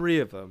 there's just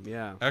 3 of them,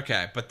 yeah.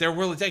 Okay, but there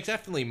were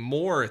definitely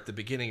more at the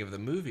beginning of the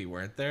movie,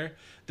 weren't there?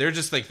 They're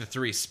just the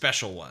 3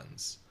 special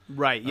ones.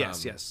 Right,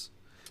 yes.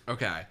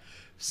 Okay.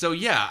 So,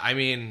 yeah, I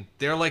mean,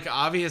 they're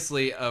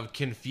obviously of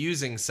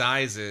confusing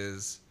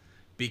sizes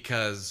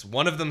because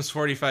one of them's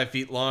 45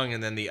 feet long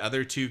and then the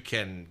other 2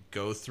 can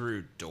go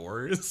through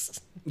doors.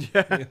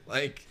 Yeah.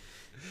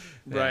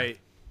 Right.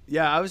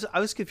 Yeah, I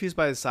was confused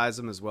by the size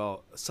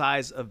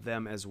of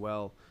them as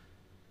well.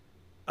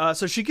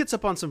 So she gets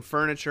up on some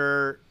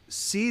furniture,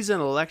 sees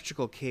an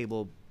electrical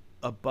cable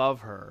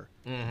above her,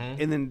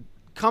 and then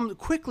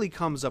quickly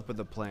comes up with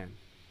a plan.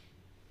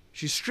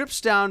 She strips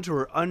down to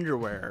her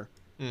underwear,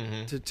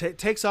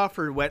 takes off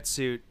her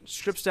wetsuit,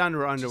 strips down to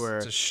her underwear.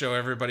 Just to show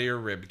everybody her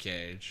rib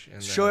cage.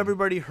 Show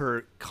everybody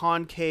her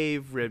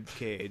concave rib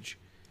cage.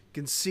 You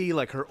can see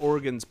her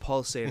organs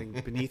pulsating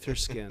beneath her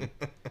skin.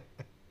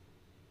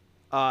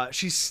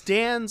 She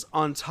stands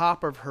on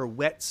top of her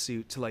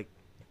wetsuit to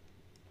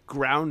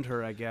ground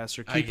her, I guess,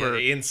 or keep her,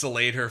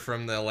 insulate her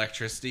from the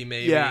electricity,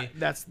 maybe. Yeah,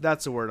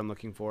 that's the word I'm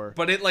looking for.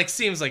 But it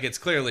seems like it's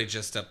clearly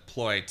just a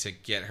ploy to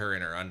get her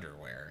in her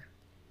underwear.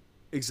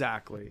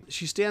 Exactly.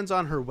 She stands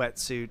on her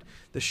wetsuit.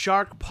 The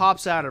shark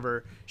pops out of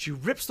her. She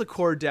rips the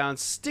cord down,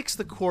 sticks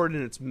the cord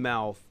in its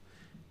mouth,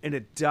 and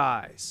it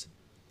dies.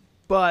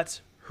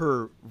 But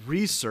her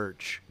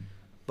research,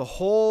 the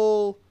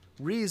whole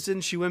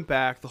reason she went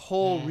back, the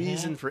whole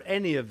reason for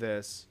any of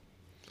this,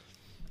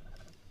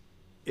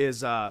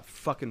 is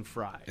fucking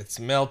fried. It's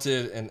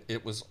melted, and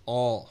it was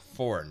all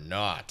for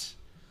naught.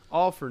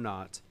 All for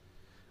naught.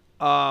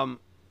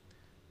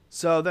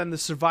 So then the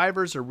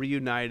survivors are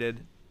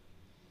reunited.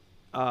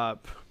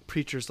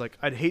 Preacher's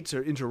I'd hate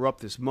to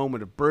interrupt this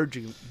moment of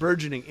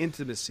burgeoning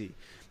intimacy,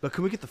 but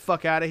can we get the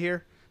fuck out of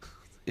here?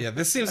 Yeah,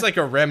 this seems like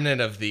a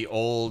remnant of the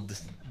old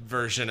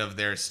version of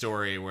their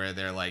story where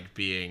they're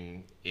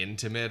being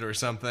intimate or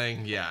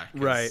something. Yeah.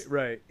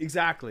 Right.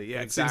 Exactly.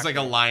 Yeah, it seems like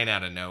a line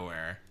out of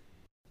nowhere.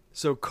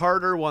 So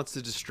Carter wants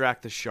to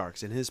distract the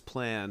sharks, and his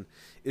plan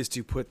is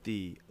to put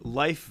the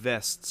life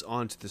vests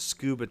onto the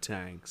scuba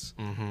tanks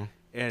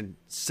and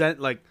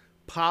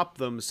pop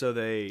them so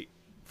they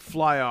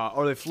fly off,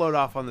 or they float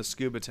off on the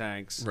scuba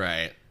tanks.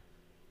 Right.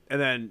 And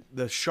then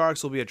the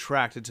sharks will be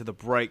attracted to the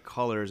bright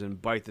colors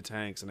and bite the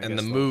tanks. And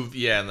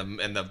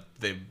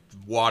the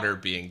water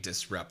being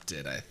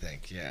disrupted, I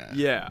think. Yeah.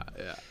 Yeah.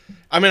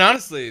 I mean,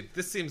 honestly,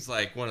 this seems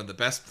like one of the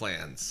best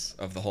plans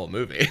of the whole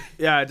movie.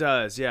 Yeah, it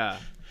does. Yeah.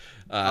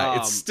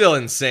 It's still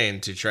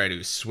insane to try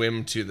to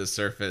swim to the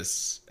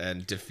surface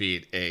and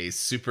defeat a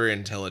super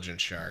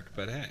intelligent shark,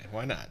 but hey,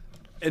 why not?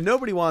 And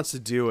nobody wants to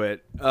do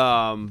it.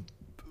 And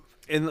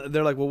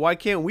they're like, well, why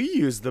can't we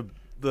use the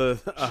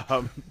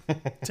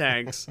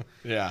tanks?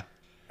 Yeah.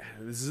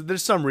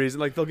 There's some reason,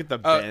 they'll get the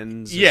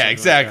bends. Yeah,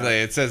 exactly.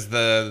 It says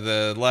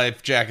the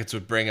life jackets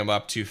would bring them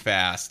up too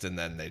fast, and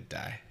then they'd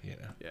die.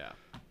 Yeah.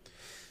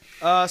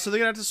 So they're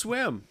gonna have to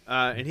swim,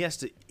 and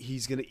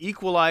he's gonna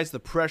equalize the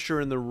pressure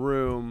in the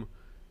room,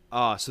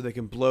 so they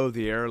can blow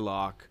the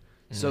airlock.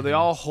 So they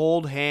all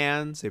hold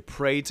hands. They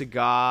pray to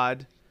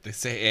God. They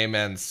say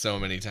amen so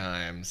many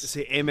times.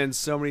 They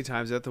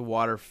let the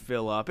water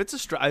fill up.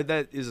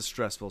 That is a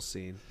stressful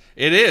scene.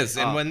 It is.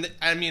 And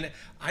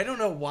I don't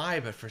know why,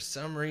 but for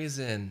some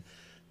reason,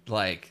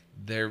 like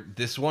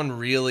this one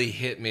really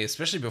hit me,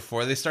 especially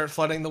before they start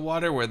flooding the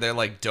water, where they're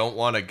like don't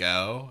want to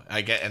go.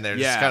 And they're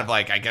just kind of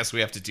like, I guess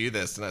we have to do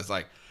this. And I was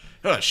like,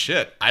 oh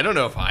shit, I don't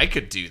know if I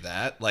could do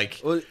that.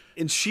 Like, well,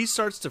 and she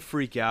starts to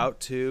freak out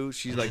too.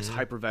 She's like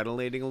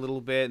hyperventilating a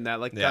little bit, and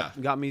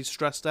that got me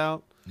stressed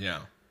out.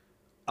 Yeah.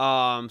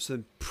 So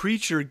the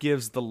preacher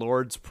gives the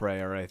Lord's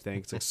Prayer, I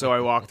think. It's like, so I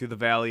walk through the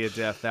valley of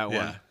death, that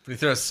one. He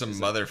throws some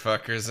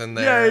motherfuckers in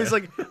there. Yeah, he's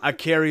like, I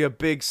carry a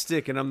big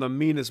stick and I'm the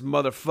meanest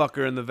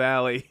motherfucker in the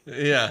valley.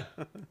 Yeah.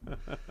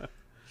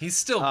 He's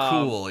still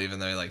cool, even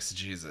though he likes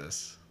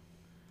Jesus.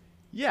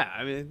 Yeah,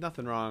 I mean,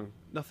 nothing wrong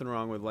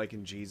with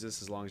liking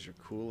Jesus as long as you're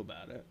cool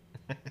about it.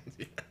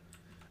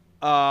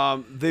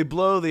 They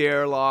blow the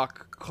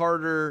airlock.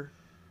 Carter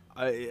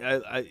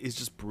is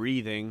just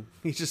breathing.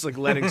 He's just like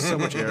letting so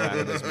much air out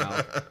of his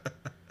mouth.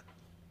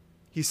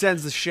 He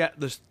sends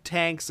the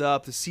tanks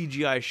up. The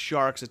CGI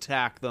sharks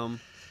attack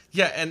them.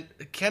 Yeah, and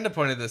Kenda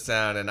pointed this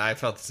out, and I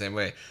felt the same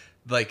way.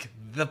 Like,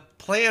 the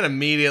plan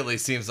immediately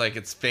seems like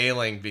it's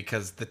failing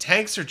because the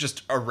tanks are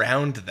just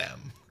around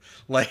them.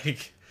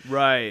 Like,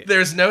 right.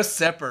 There's no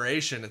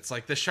separation. It's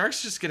like the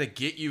shark's just going to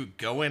get you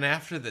going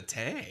after the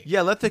tank.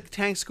 Yeah, let the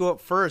tanks go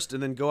up first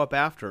and then go up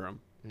after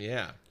them.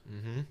 Yeah.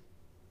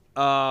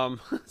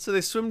 So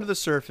they swim to the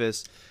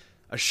surface.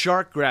 A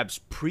shark grabs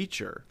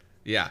Preacher.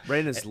 Yeah. Right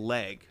in his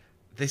leg.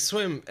 They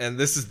swim, and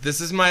this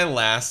is my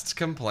last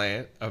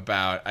complaint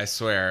about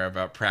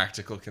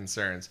practical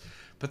concerns.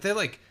 But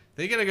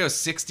they gotta go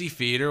 60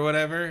 feet or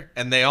whatever,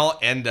 and they all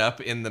end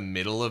up in the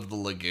middle of the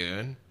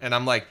lagoon. And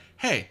I'm like,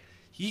 hey,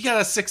 you got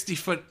a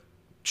 60-foot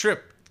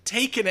trip.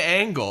 Take an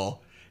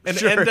angle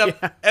and end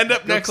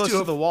up next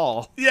to the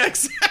wall. Yeah,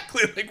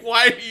 exactly. Like,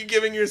 why are you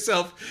giving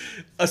yourself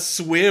a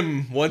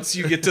swim once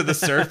you get to the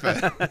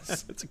surface?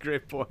 That's a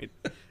great point.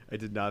 I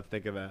did not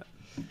think of that.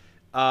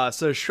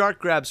 So shark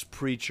grabs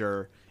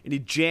Preacher, and he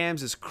jams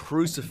his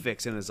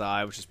crucifix in his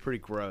eye, which is pretty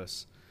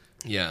gross.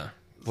 Yeah.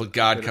 Well,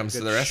 God comes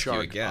to the rescue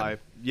again. Eye.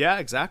 Yeah,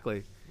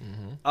 exactly.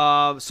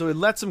 So he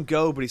lets him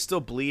go, but he's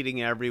still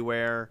bleeding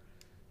everywhere.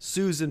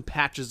 Susan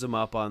patches him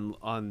up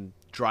on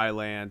dry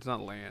land.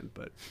 Not land,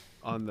 but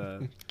on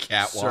the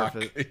catwalk.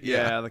 Surface.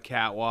 Yeah, the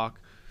catwalk.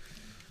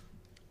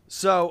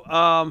 So,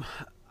 I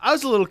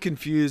was a little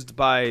confused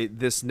by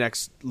this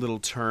next little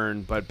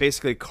turn, but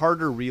basically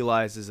Carter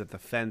realizes that the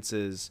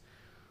fences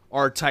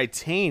are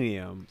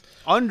titanium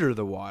under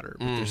the water,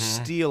 but there's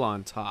steel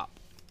on top.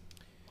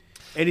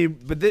 And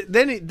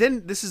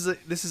then this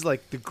is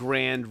like the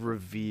grand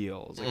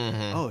reveal. It's like,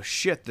 oh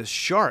shit, the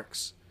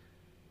sharks.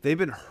 They've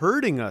been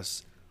hurting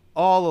us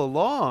all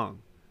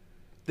along.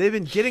 They've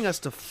been getting us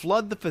to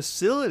flood the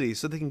facility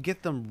so they can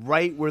get them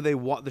right where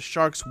the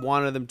sharks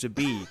wanted them to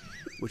be,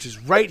 which is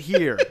right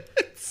here.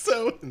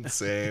 So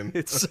insane.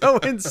 It's so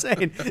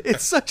insane.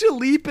 It's such a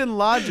leap in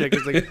logic.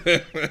 It's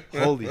like,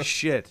 holy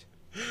shit.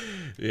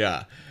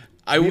 Yeah.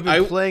 We've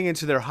been playing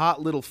into their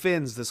hot little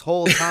fins this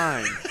whole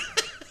time.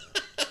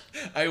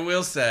 I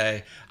will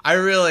say, I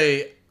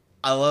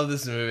love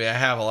this movie. I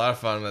have a lot of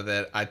fun with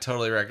it. I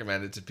totally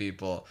recommend it to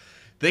people.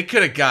 They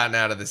could have gotten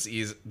out of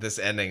this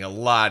ending a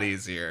lot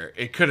easier.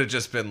 It could have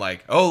just been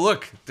like, oh,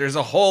 look, there's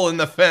a hole in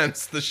the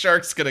fence. The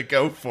shark's going to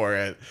go for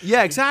it.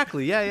 Yeah,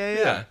 exactly.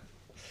 Yeah.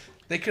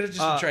 They could have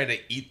just been trying to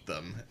eat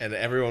them, and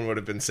everyone would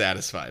have been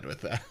satisfied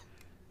with that.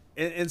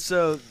 And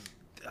so,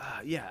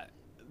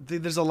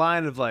 there's a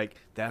line of like,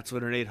 that's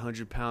what an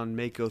 800-pound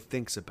Mako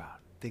thinks about.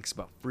 Thinks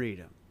about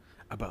freedom,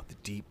 about the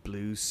deep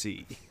blue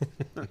sea.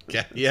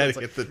 Yeah, you had to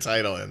get the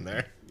title in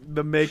there.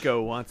 The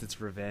Mako wants its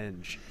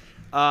revenge.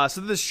 So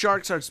this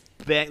shark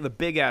the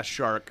big-ass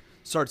shark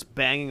starts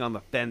banging on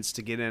the fence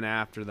to get in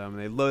after them.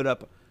 And they load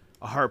up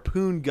a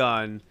harpoon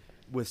gun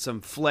with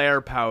some flare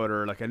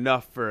powder, like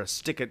enough for a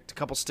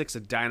couple sticks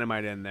of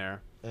dynamite in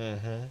there.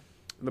 And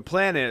the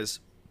plan is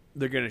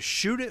they're going to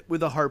shoot it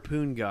with a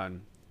harpoon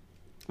gun,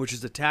 which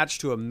is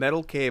attached to a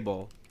metal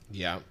cable.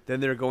 Yeah. Then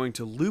they're going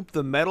to loop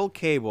the metal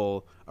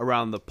cable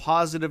around the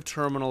positive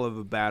terminal of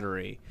a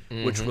battery,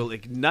 which will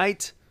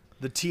ignite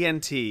the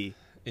TNT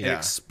and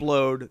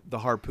explode the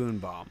harpoon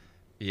bomb.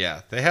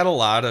 Yeah, they had a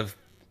lot of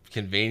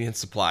convenient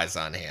supplies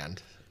on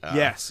hand.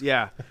 Yes,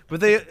 yeah.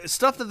 But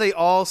stuff that they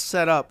all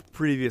set up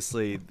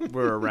previously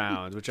were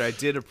around, which I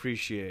did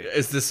appreciate.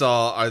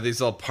 Are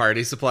these all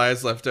party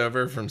supplies left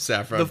over from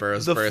Saffron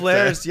Burrows' birthday? The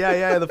flares,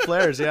 yeah, the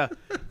flares, yeah.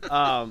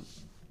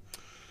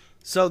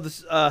 So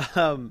this,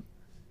 the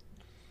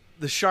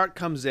shark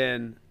comes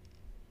in,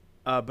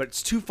 but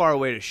it's too far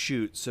away to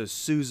shoot. So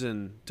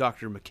Susan,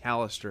 Dr.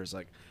 McAllister, is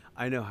like,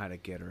 I know how to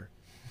get her.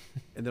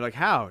 And they're like,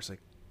 how? It's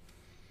like,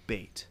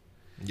 bait.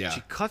 Yeah.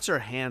 She cuts her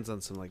hands on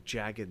some like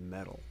jagged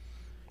metal.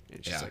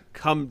 And she's like,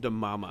 come to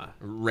mama.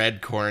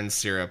 Red corn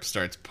syrup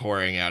starts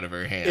pouring out of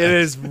her hands. It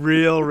is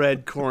real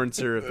red corn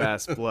syrup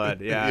ass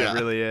blood. Yeah, it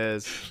really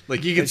is.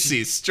 Like you can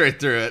see straight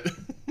through it.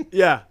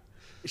 Yeah.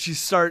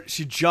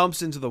 She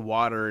jumps into the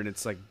water and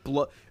it's like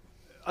blood.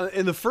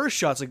 In the first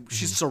shot, it's like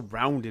she's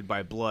surrounded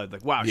by blood.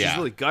 Like, wow, she's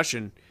really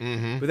gushing.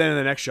 But then in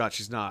the next shot,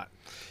 she's not.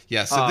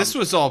 Yeah, so this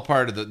was all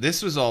part of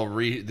this was a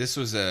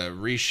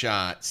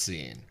reshot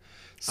scene.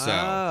 So,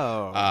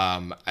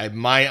 Oh.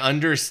 my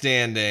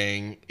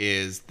understanding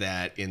is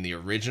that in the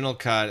original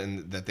cut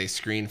and that they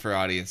screened for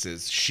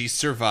audiences, she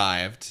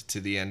survived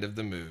to the end of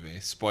the movie.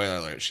 Spoiler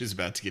alert: she's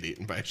about to get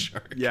eaten by a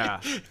shark.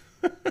 Yeah.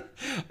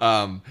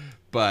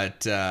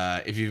 But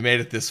if you've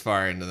made it this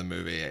far into the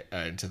movie,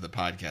 into the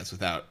podcast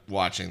without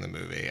watching the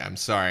movie, I'm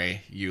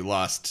sorry, you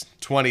lost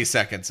 20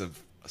 seconds of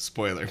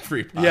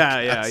spoiler-free podcast.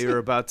 Yeah. You were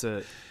about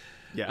to.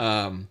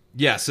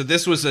 Yeah. So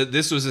this was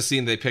a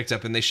scene they picked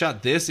up, and they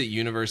shot this at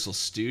Universal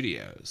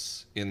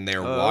Studios in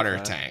their water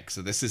okay. tank.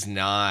 So this is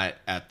not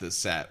at the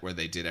set where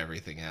they did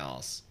everything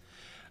else.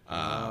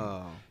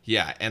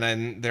 Yeah, and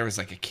then there was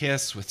like a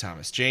kiss with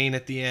Thomas Jane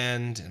at the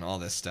end, and all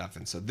this stuff.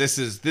 And so this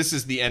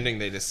is the ending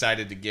they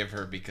decided to give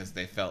her because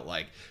they felt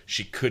like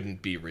she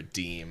couldn't be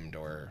redeemed,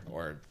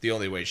 or the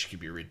only way she could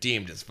be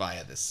redeemed is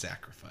via this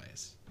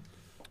sacrifice.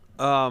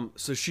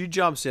 So she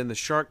jumps in. The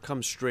shark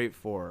comes straight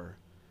for her.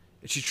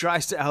 And she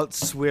tries to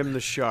outswim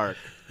the shark,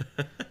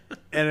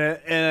 and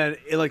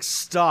it like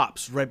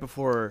stops right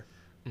before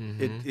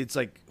it's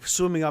like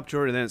swimming up to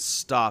her, and then it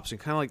stops and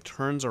kind of like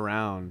turns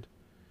around,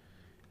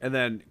 and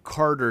then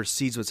Carter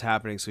sees what's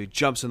happening, so he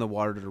jumps in the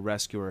water to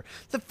rescue her.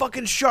 The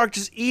fucking shark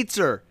just eats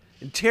her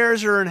and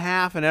tears her in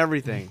half and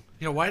everything.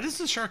 Yeah, why does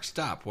the shark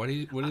stop? What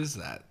is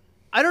that?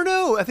 I don't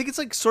know. I think it's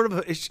like sort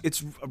of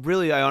it's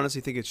really, I honestly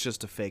think it's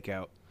just a fake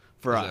out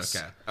for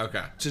us.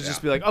 Okay. To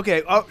just be like,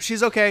 okay, oh,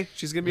 she's okay.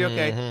 She's going to be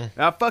okay.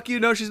 Fuck you.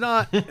 No, she's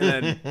not. And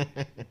then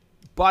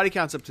body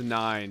counts up to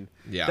 9.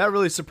 Yeah. That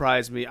really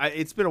surprised me.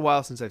 It's been a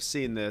while since I've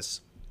seen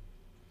this.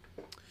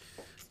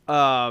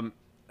 And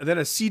then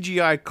a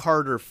CGI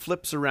Carter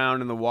flips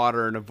around in the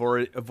water and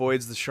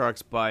avoids the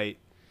shark's bite.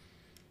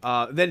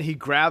 Then he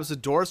grabs a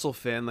dorsal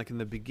fin, like in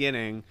the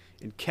beginning,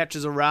 and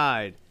catches a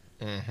ride.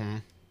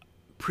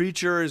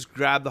 Preacher has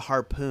grabbed the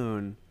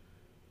harpoon.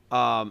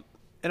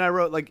 And I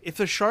wrote, like, if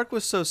the shark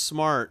was so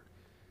smart,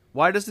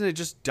 why doesn't it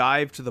just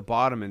dive to the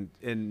bottom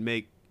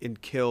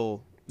and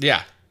kill?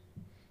 Yeah.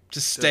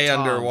 Just stay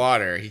Tom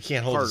underwater. He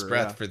can't hold his Carter,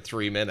 breath yeah. for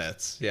 3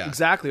 minutes. Yeah.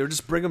 Exactly, or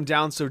just bring him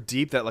down so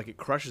deep that like it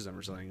crushes him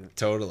or something.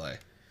 Totally.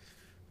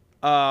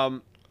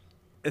 And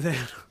then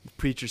the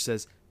preacher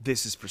says,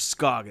 "This is for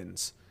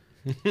Scoggins."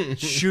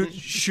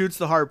 Shoots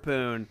the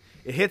harpoon.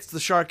 It hits the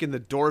shark in the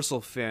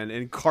dorsal fin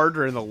and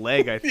Carter in the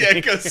leg, I think. Yeah,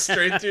 it goes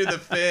straight through the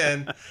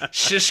fin.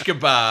 Shish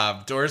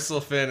kebab,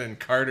 dorsal fin, and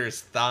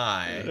Carter's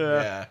thigh.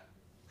 Yeah.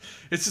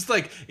 It's just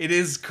like, it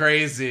is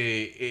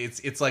crazy.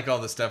 It's like all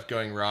the stuff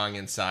going wrong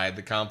inside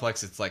the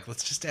complex. It's like,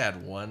 let's just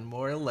add one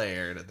more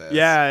layer to this.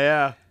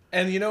 Yeah.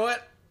 And you know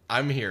what?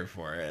 I'm here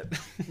for it.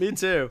 Me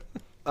too.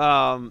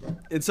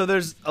 And so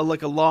there's a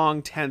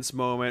long tense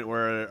moment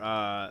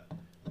where,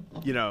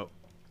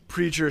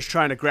 Preacher is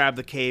trying to grab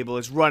the cable.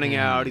 It's running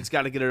out. He's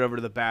got to get it over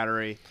to the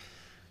battery.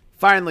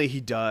 Finally,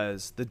 he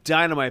does. The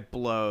dynamite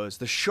blows.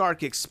 The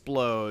shark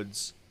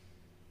explodes.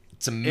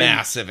 It's a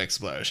massive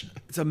explosion.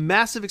 It's a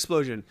massive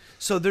explosion.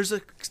 So there's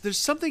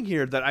something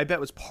here that I bet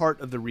was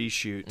part of the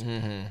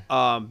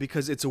reshoot,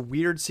 because it's a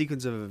weird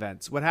sequence of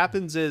events. What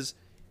happens is,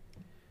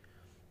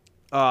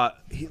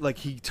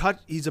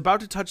 he's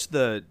about to touch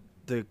the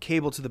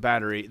cable to the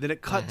battery. Then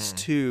it cuts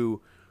to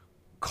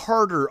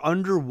Carter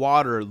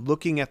underwater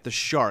looking at the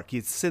shark.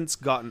 He's since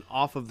gotten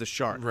off of the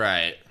shark.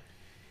 Right.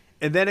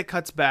 And then it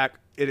cuts back.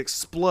 It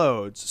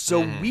explodes.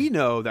 So we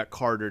know that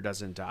Carter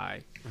doesn't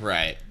die.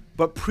 Right.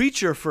 But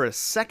Preacher for a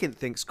second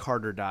thinks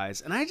Carter dies.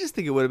 And I just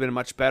think it would have been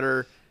much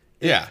better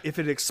if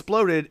it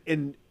exploded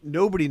and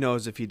nobody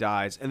knows if he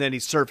dies. And then he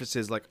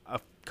surfaces like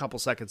a couple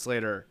seconds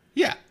later.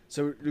 Yeah.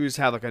 So we just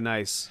have like a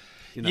nice...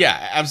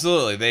 Yeah,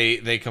 absolutely.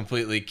 They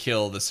completely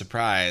kill the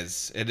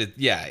surprise. It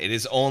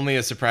is only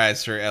a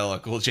surprise for LL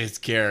Cool J's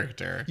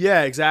character.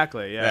 Yeah,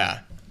 exactly. Yeah.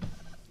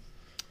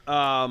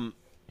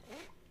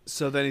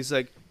 So then he's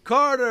like,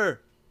 Carter,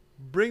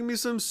 bring me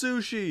some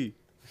sushi.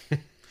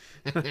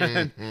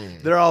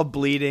 They're all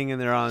bleeding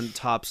and they're on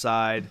top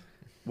side,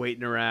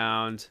 waiting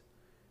around.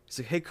 He's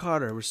like, hey,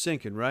 Carter, we're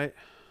sinking, right?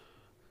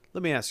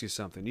 Let me ask you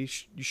something. You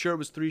sure it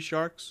was 3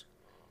 sharks?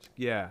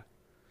 Yeah.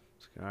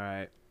 All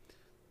right.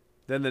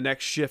 Then the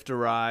next shift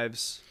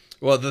arrives.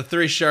 Well, the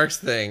 3 sharks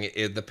thing,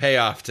 the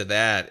payoff to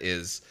that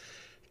is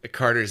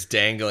Carter's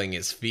dangling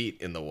his feet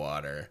in the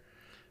water.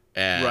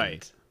 And,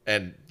 right.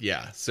 And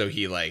yeah, so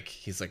he's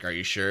like, are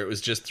you sure it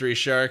was just 3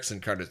 sharks?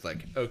 And Carter's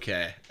like,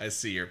 okay, I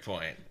see your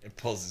point. And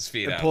pulls his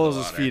feet out. Pulls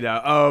his feet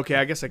out. Oh, okay.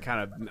 I guess I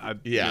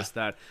missed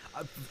that.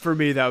 For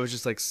me, that was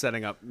just like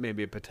setting up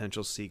maybe a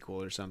potential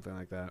sequel or something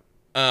like that.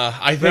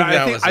 I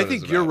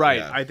think you're right.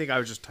 Yeah. I think I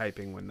was just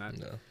typing when that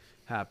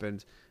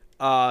happened.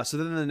 So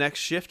then the next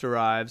shift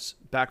arrives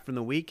back from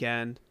the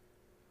weekend,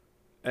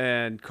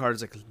 and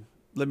Carter's like,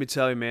 let me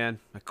tell you, man,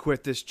 I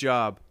quit this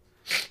job.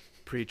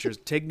 Preacher's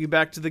taking you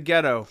back to the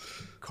ghetto.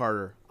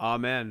 Carter,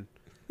 amen.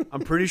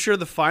 I'm pretty sure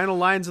the final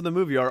lines of the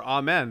movie are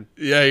amen.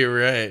 Yeah, you're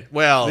right.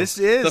 Well, this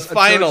is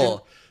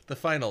the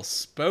final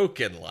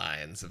spoken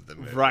lines of the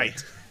movie.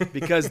 Right.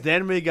 Because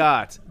then we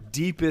got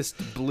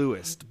Deepest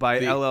Bluest by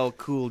LL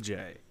Cool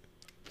J.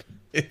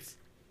 It's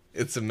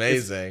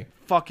amazing.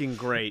 It's fucking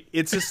great.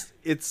 It's just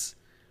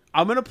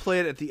I'm gonna play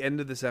it at the end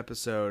of this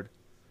episode.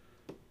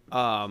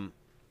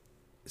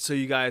 So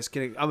you guys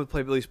can. I'm gonna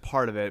play at least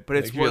part of it, but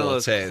it's Give you one a of little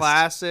those taste.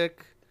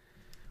 classic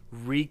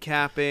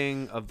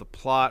recapping of the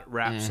plot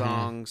rap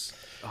songs.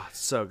 Oh, it's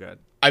so good.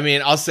 I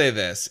mean, I'll say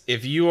this.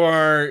 If you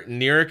are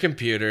near a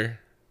computer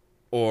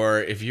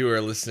or if you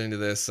are listening to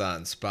this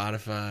on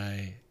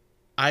Spotify,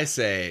 I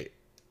say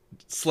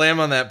slam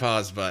on that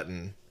pause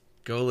button.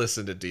 Go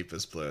listen to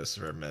Deepest Blues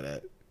for a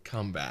minute.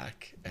 Come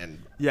back and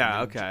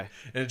Yeah. Okay.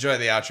 and enjoy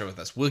the outro with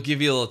us. We'll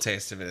give you a little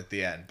taste of it at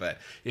the end. But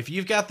if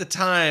you've got the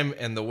time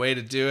and the way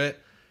to do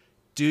it,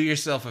 do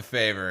yourself a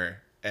favor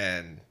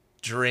and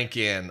drink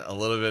in a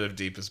little bit of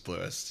Deepest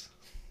Bluest.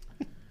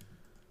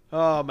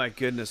 Oh my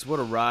goodness, what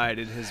a ride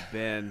it has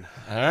been.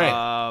 All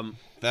right.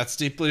 That's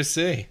Deep Blue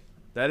Sea.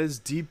 That is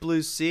Deep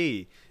Blue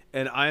Sea.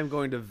 And I'm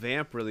going to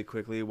vamp really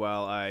quickly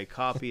while I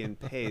copy and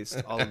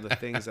paste all of the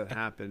things that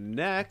happen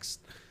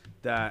next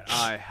that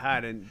I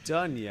hadn't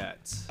done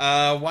yet.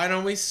 Why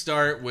don't we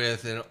start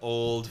with an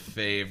old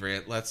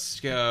favorite? Let's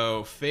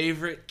go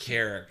favorite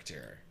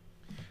character.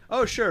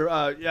 Oh, sure.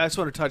 Yeah, I just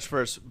want to touch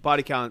first.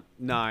 Body count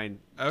 9.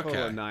 Okay.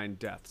 Total of 9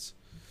 deaths.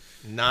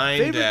 9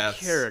 Favorite deaths.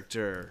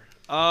 character.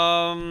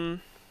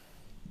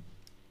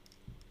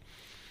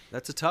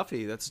 That's a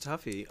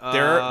toughie.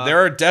 There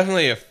are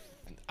definitely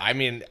I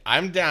mean,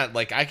 I'm down.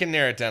 Like, I can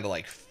narrow it down to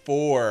like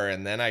 4,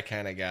 and then I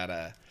kind of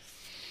gotta.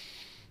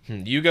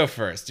 You go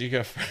first.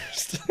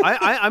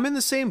 I'm in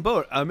the same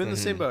boat.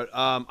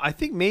 I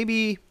think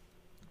maybe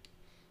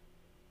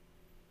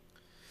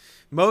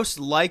most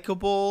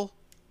likable,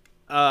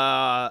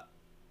 and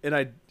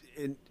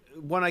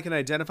one I can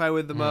identify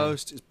with the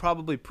most is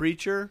probably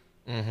Preacher.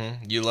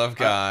 You love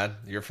God.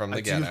 You're from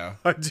the ghetto.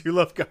 I do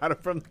love God. I'm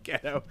from the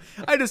ghetto.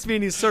 I just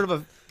mean he's sort of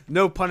a,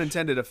 no pun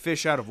intended, a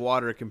fish out of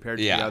water compared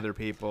to the other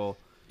people.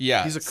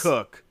 Yeah, he's a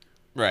cook.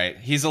 Right.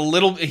 He's a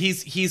little.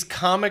 He's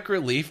comic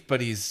relief,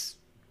 but he's,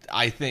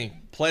 I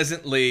think,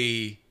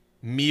 pleasantly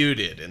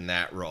muted in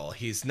that role.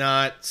 He's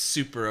not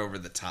super over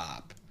the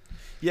top.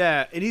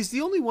 Yeah, and he's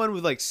the only one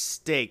with like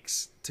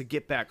stakes to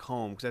get back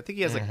home because I think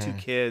he has like 2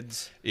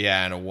 kids.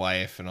 Yeah, and a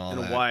wife and all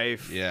that. And a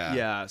wife. Yeah.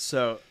 Yeah.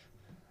 So,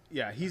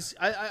 yeah, he's.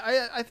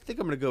 I think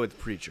I'm gonna go with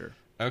Preacher.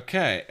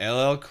 Okay,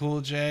 LL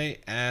Cool J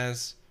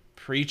as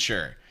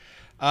Preacher.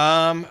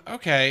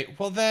 Okay,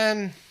 well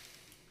then,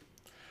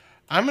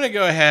 I'm gonna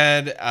go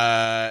ahead.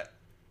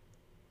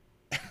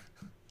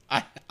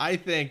 I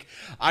think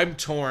I'm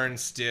torn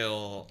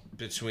still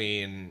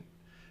between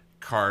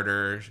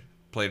Carter,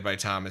 played by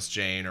Thomas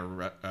Jane,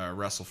 or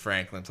Russell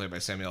Franklin, played by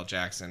Samuel L.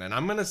 Jackson. And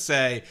I'm going to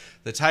say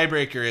the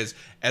tiebreaker is,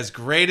 as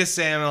great as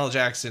Samuel L.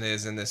 Jackson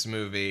is in this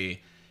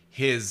movie,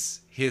 his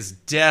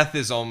death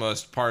is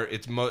almost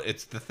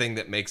it's the thing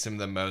that makes him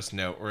the most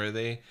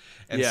noteworthy.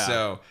 And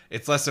so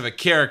it's less of a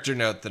character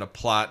note than a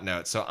plot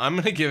note. So I'm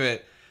going to give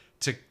it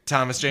to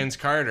Thomas Jane's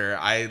Carter.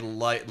 I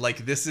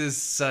like this is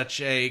such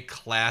a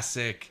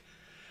classic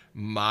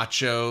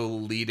macho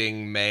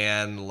leading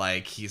man.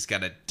 Like, he's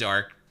got a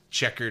dark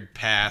checkered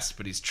past,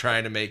 but he's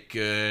trying to make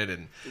good.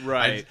 And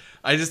right,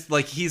 I just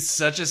like, he's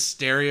such a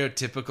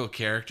stereotypical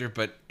character,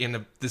 but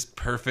in this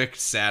perfect,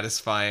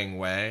 satisfying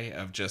way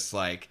of just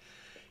like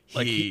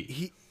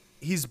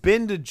he's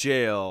been to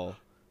jail,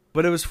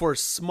 but it was for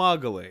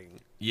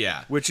smuggling.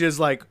 Yeah, which is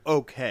like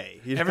okay.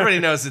 Everybody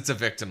knows it's a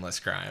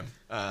victimless crime.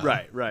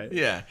 Right.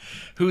 Yeah,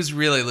 who's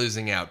really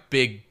losing out?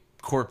 Big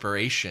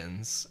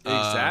corporations,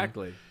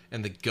 exactly.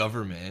 And the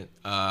government.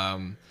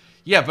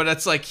 Yeah, but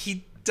it's like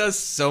he does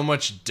so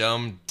much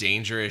dumb,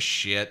 dangerous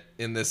shit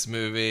in this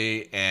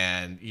movie,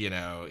 and you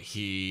know,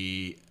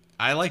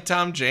 I like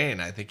Tom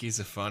Jane. I think he's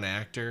a fun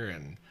actor,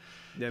 and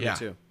yeah, me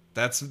too.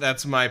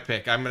 That's my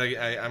pick. I'm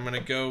gonna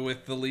go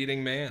with the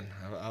leading man.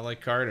 I like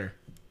Carter.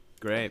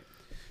 Great.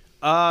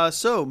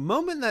 So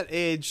moment that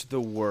aged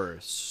the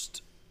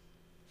worst.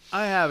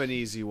 I have an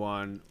easy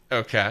one.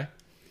 Okay.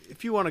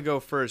 If you want to go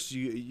first,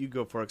 you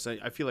go for it, because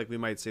I feel like we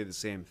might say the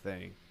same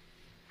thing.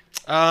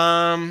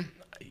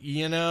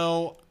 You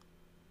know,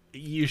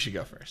 you should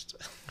go first.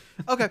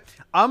 Okay,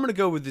 I'm gonna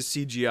go with the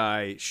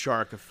CGI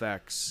shark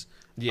effects.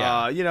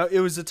 Yeah, you know, it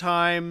was a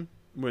time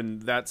when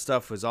that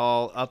stuff was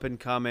all up and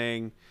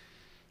coming,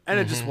 and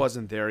it just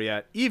wasn't there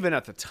yet. Even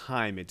at the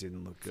time, it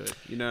didn't look good.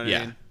 You know what I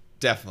mean?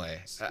 Definitely.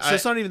 So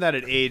it's not even that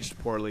it aged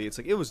poorly. It's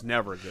like it was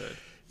never good.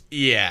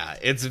 Yeah,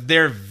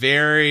 they're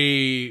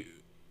very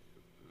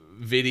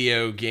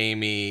video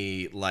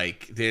gamey.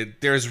 Like,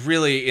 there's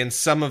really, in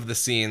some of the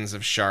scenes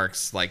of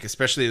sharks, like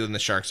especially when the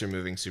sharks are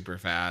moving super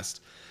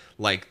fast,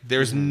 like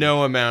there's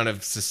no amount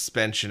of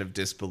suspension of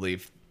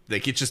disbelief.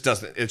 Like, it just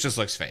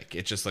looks fake.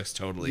 It just looks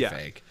totally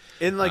fake.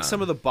 And like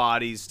some of the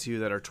bodies too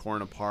that are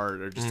torn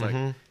apart are just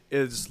like,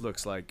 it just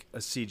looks like a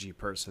CG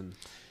person.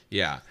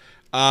 Yeah.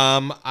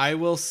 I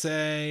will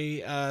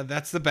say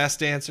that's the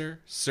best answer,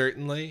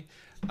 certainly.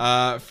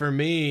 For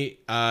me,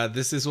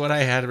 this is what I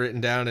had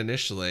written down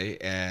initially,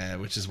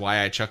 which is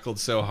why I chuckled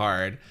so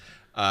hard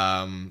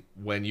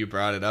when you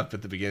brought it up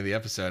at the beginning of the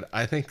episode.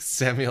 I think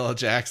Samuel L.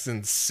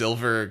 Jackson's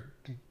silver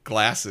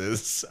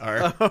glasses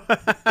are.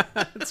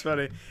 That's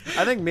funny.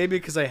 I think maybe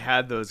because I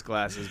had those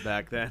glasses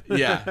back then.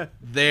 Yeah,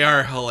 they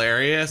are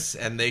hilarious,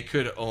 and they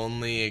could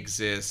only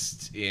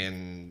exist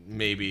in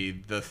maybe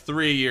the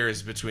 3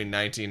 years between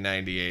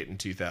 1998 and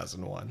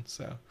 2001.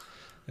 So,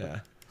 yeah.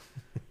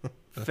 That's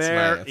my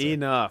Fair answer.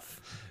 enough.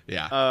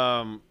 Yeah.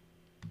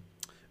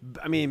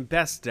 I mean,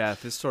 best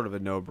death is sort of a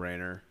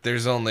no-brainer.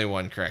 There's only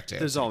one correct answer.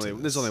 There's only to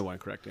this. one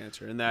correct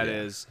answer, and that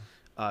is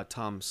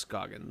Tom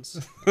Scoggins.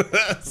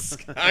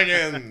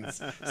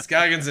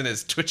 Scoggins and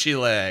his twitchy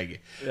leg.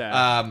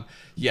 Yeah.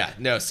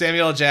 No,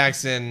 Samuel L.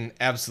 Jackson,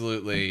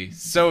 absolutely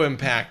so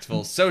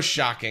impactful, so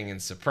shocking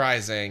and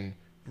surprising.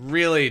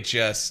 Really,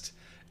 just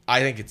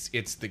I think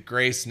it's the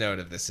grace note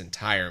of this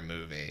entire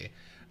movie.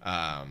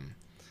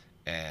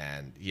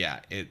 And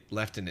yeah, it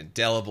left an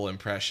indelible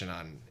impression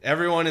on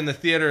everyone in the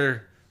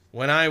theater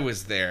when I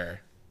was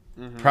there.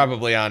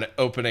 Probably on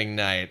opening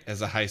night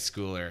as a high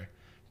schooler,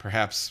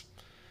 perhaps.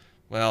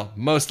 Well,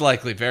 most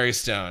likely very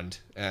stoned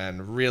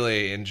and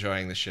really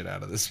enjoying the shit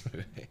out of this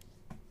movie.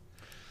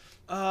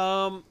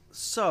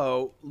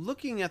 So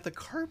looking at the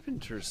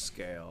Carpenter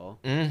scale,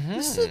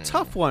 this is a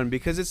tough one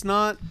because it's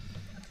not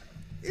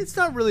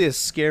really a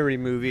scary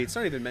movie. It's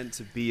not even meant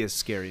to be a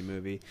scary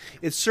movie.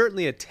 It's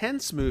certainly a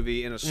tense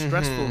movie and a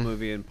stressful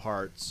movie in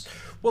parts.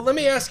 Well, let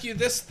me ask you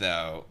this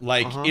though.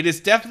 Like, it is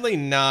definitely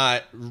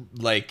not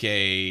like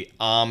a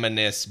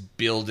ominous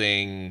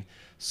building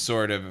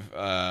sort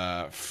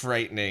of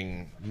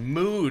frightening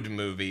mood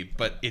movie,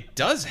 but it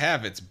does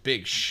have its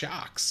big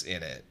shocks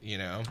in it, you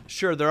know?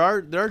 Sure, there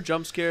are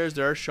jump scares,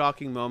 there are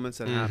shocking moments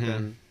that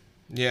happen.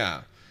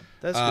 Yeah.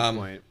 That's a good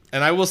point.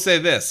 And I will say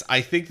this.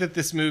 I think that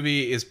this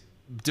movie is,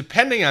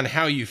 depending on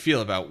how you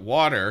feel about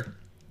water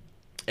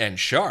and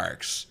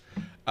sharks,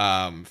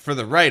 for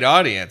the right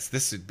audience,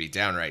 this would be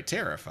downright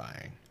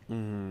terrifying.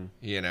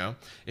 You know?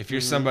 If you're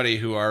somebody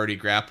who already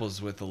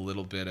grapples with a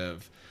little bit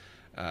of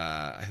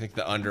I think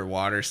the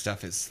underwater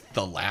stuff is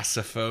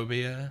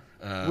thalassophobia.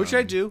 Which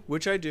I do.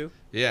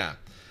 Yeah.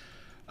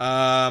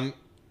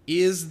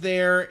 Is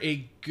there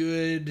a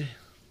good,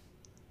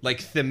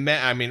 like,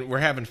 I mean, we're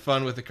having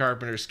fun with the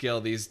Carpenter scale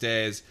these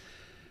days.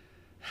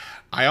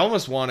 I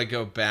almost want to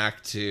go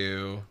back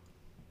to,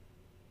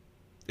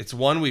 it's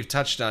one we've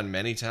touched on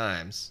many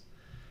times,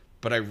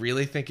 but I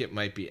really think it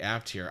might be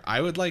apt here.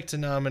 I would like to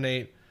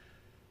nominate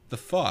The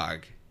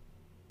Fog.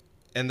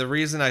 And the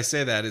reason I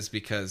say that is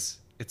because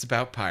it's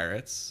about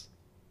pirates,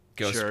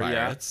 ghost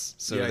pirates.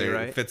 So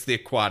it fits the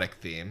aquatic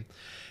theme.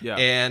 Yeah.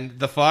 And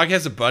The Fog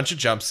has a bunch of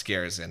jump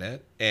scares in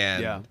it.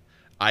 And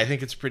I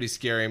think it's a pretty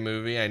scary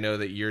movie. I know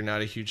that you're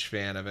not a huge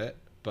fan of it.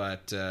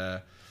 But,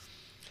 and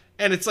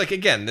it's like,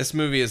 again, this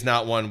movie is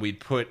not one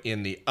we'd put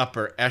in the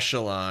upper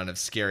echelon of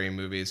scary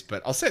movies.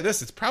 But I'll say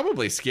this, it's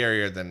probably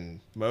scarier than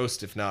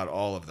most, if not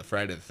all, of the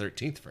Friday the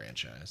 13th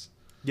franchise.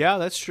 Yeah,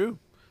 that's true.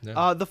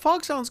 Yeah. The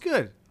Fog sounds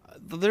good.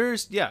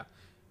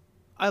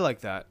 I like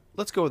that.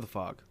 Let's go with The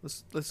Fog.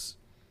 Let's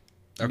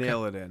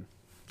nail it in.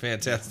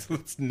 Fantastic.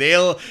 Let's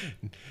nail.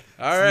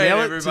 All right, nail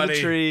everybody. It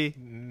to the tree.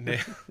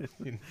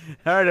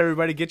 All right,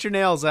 everybody, get your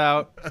nails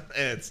out.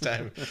 It's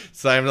time.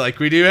 It's time, like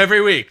we do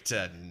every week,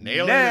 to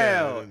nail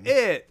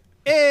it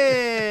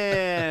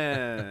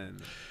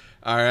in.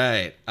 All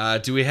right.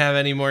 Do we have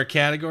any more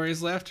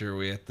categories left, or are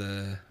we at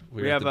the?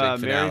 We have the big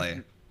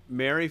finale.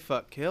 Marry,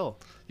 fuck, kill.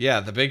 Yeah,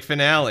 the big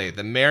finale,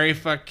 the marry,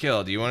 fuck,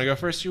 kill. Do you want to go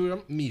first? Or do you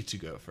want me to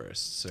go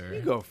first, sir?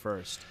 You go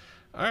first.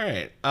 All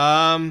right.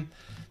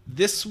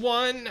 This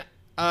one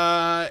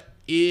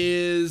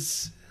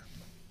is,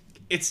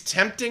 it's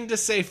tempting to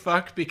say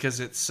fuck because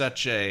it's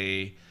such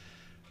a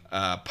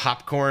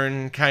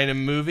popcorn kind of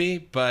movie,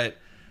 but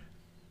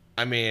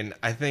I mean,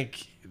 I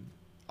think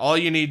all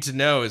you need to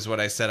know is what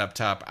I said up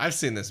top. I've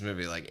seen this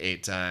movie like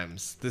 8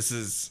 times. This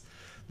is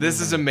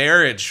a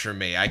marriage for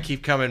me. I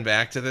keep coming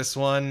back to this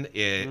one.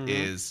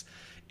 It's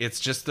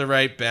just the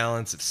right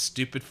balance of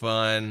stupid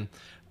fun,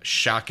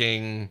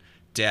 shocking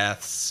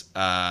deaths,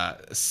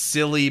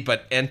 silly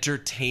but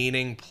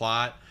entertaining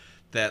plot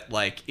that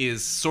like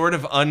is sort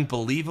of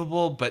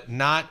unbelievable, but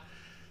not,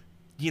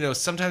 you know,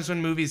 sometimes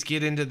when movies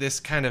get into this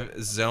kind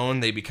of zone,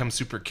 they become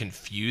super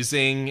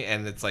confusing,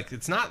 and it's like,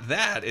 it's not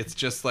that, it's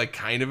just like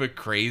kind of a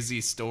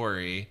crazy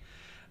story.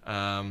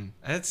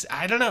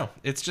 I don't know.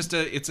 It's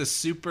a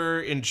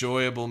super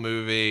enjoyable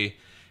movie,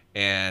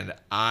 and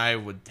I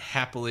would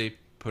happily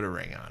put a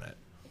ring on it.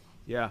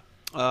 Yeah.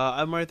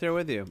 I'm right there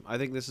with you. I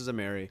think this is a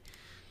marry.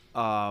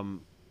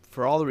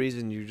 For all the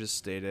reasons you just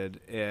stated,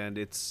 and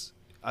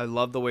I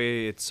love the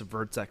way it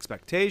subverts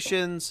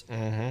expectations.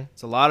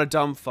 It's a lot of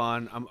dumb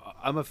fun.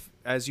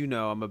 As you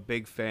know, I'm a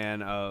big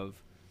fan of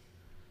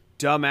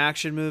dumb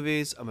action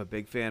movies. I'm a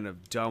big fan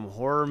of dumb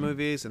horror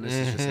movies, and this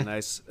is just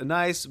a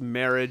nice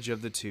marriage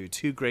of the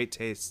two great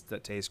tastes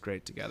that taste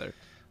great together.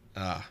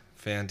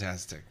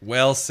 Fantastic.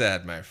 Well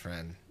said, my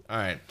friend. All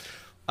right.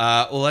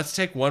 Well, let's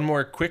take one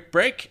more quick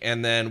break,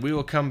 and then we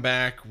will come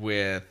back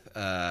with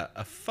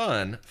a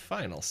fun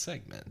final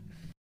segment.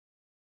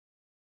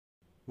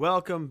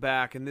 Welcome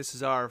back, and this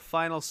is our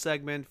final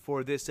segment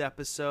for this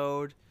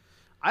episode.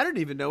 I don't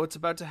even know what's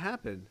about to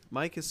happen.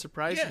 Mike is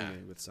surprising Yeah. me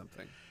with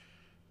something.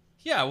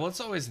 Yeah, well, it's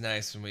always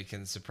nice when we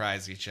can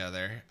surprise each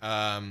other.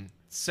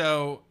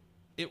 So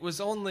it was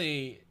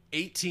only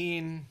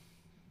 18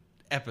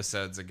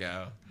 episodes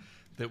ago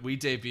that we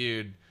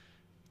debuted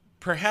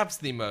perhaps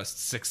the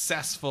most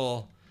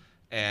successful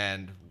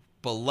and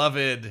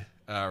beloved,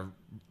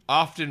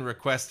 often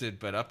requested,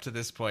 but up to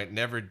this point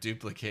never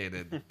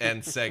duplicated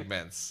end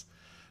segments,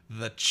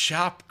 the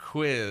Chop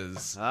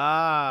Quiz.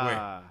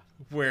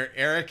 Where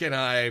Eric and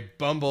I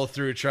bumble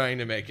through trying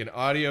to make an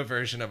audio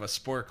version of a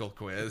Sporkle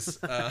quiz.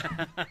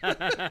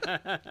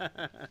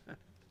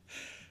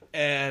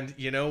 And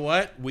you know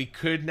what? We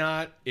could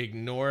not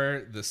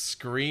ignore the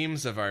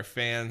screams of our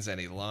fans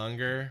any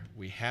longer.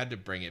 We had to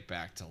bring it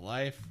back to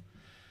life.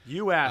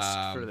 You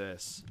asked for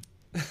this.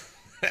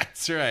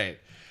 That's right.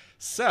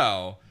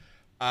 So,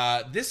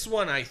 this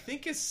one I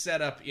think is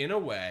set up in a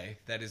way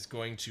that is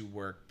going to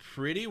work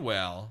pretty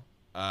well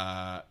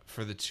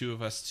for the two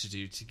of us to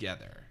do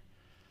together.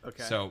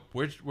 Okay. So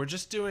we're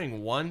just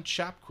doing one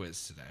Chop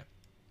Quiz today.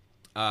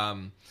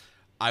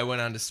 I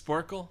went on to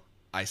Sporkle.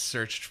 I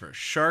searched for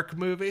shark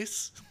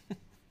movies,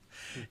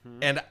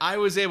 and I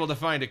was able to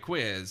find a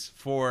quiz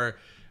for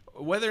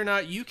whether or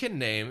not you can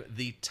name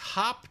the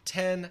top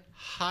 10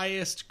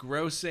 highest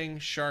grossing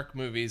shark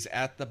movies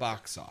at the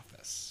box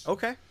office.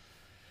 Okay.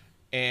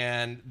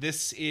 And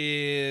this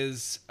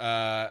is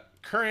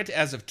current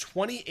as of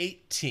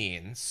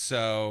 2018,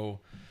 so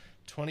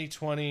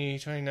 2020,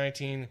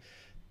 2019.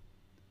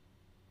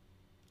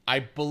 I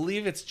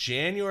believe it's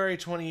January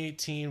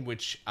 2018,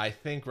 which I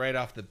think right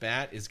off the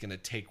bat is going to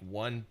take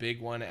one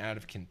big one out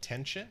of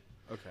contention.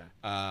 Okay.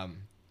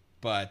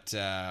 But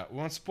we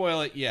won't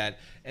spoil it yet.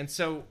 And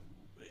so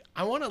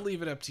I want to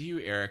leave it up to you,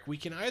 Eric. We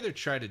can either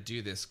try to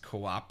do this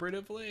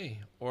cooperatively,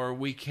 or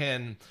we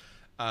can,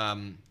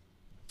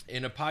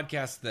 in a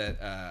podcast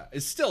that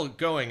is still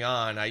going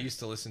on, I used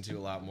to listen to a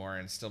lot more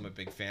and still am a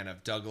big fan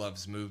of, Doug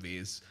Loves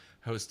Movies,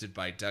 hosted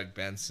by Doug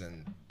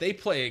Benson. They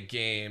play a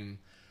game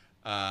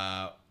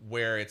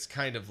where it's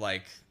kind of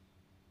like,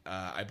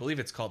 I believe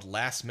it's called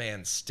Last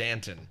Man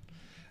Stanton.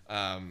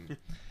 And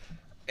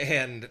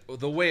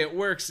the way it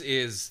works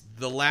is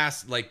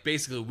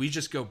basically we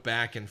just go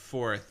back and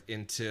forth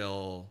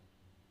until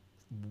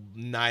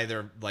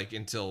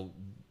until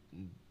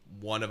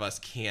one of us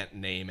can't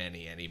name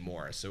any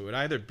anymore. So it would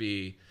either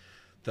be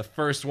the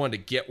first one to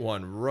get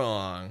one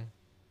wrong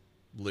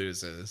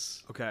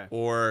loses. Okay.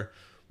 Or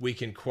we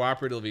can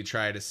cooperatively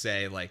try to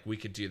say, like, we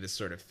could do this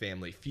sort of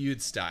Family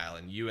Feud style,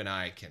 and you and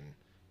I can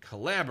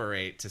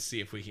collaborate to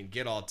see if we can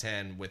get all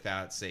 10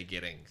 without, say,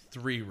 getting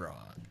 3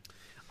 wrong.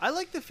 I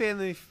like the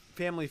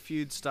Family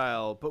Feud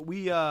style, but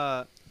we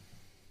wouldn't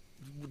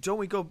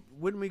we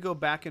go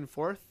back and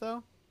forth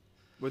though?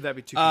 Would that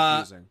be too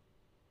confusing?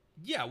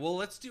 Yeah, well,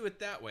 let's do it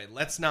that way.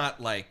 Let's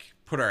not, like,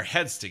 put our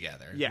heads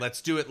together. Yeah.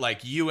 Let's do it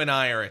like you and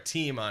I are a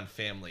team on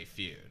Family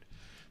Feud.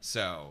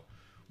 So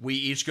we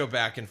each go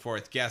back and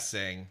forth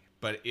guessing,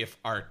 but if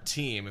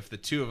the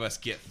two of us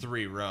get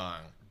 3 wrong,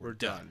 We're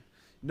done.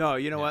 No,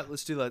 you know what?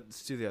 Let's do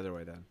the other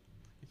way then.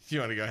 You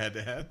want to go head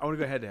to head? I want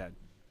to go head to head.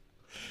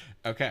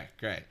 Okay,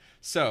 great.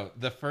 So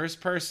the first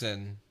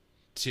person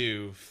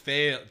to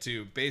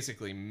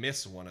basically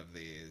miss one of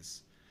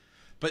these.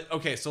 But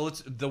okay, so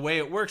the way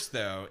it works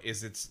though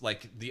is it's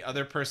like the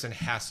other person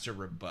has to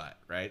rebut,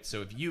 right?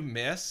 So if you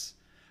miss,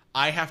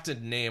 I have to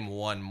name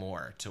one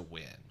more to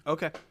win.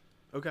 Okay.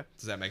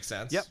 Does that make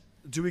sense? Yep.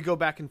 Do we go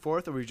back and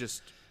forth, or we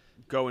just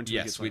go into?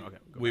 Yes,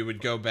 we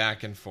would go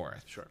back and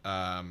forth. Sure.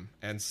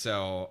 And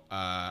so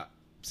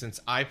since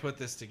I put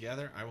this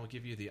together, I will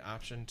give you the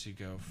option to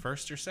go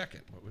first or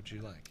second. What would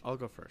you like? I'll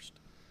go first.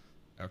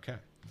 Okay.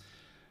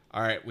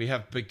 All right, we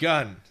have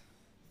begun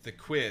the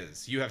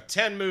quiz. You have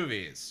 10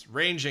 movies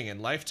ranging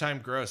in lifetime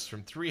gross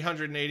from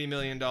 $380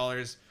 million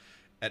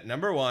at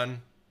number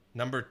 1,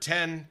 number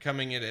 10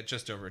 coming in at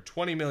just over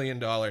 $20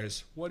 million.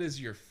 What is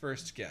your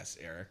first guess,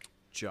 Eric?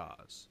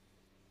 Jaws.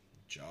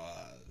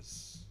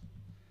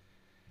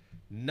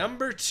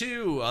 Number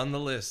 2 on the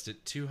list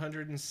at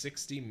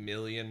 $260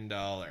 million.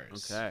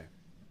 Okay.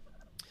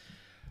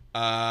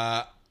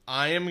 I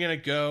am going to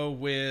go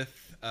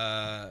with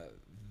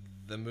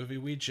the movie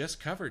we just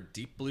covered,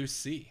 Deep Blue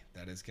Sea.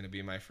 That is going to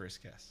be my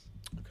first guess.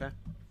 Okay.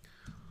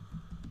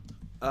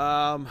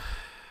 Well,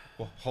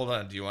 hold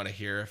on. Do you want to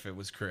hear if it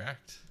was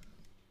correct?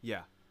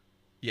 Yeah.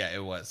 Yeah,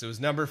 it was. It was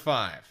number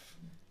 5.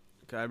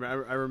 Okay. I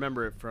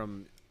remember it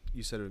from.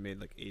 You said it made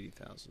like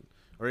 80,000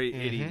 or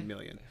 80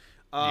 million.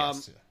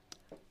 Yes.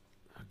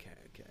 Okay.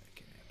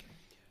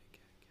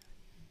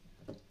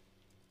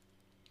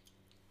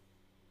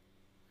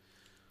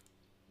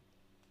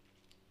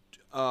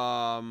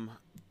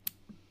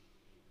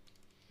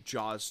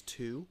 Jaws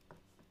 2.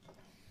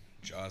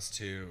 Jaws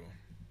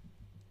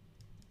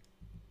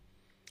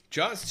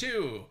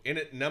 2 in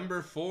at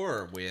number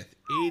 4 with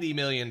 $80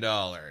 million.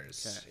 Okay.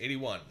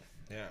 81.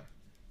 Yeah.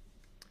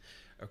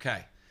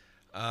 Okay.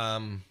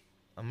 I'm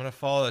going to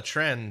follow the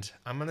trend.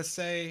 I'm going to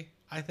say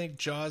I think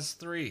Jaws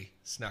 3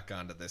 snuck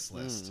onto this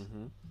list.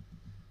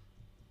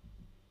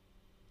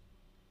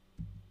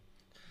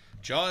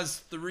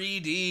 Jaws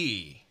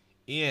 3D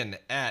in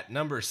at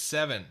number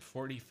 7,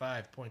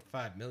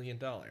 $45.5 million.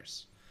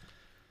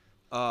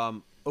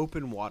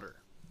 Open Water.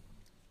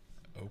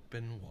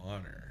 Open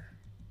Water.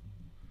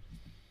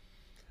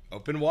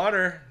 Open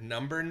Water,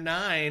 number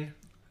 9,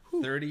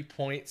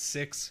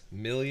 $30.6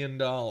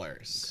 million.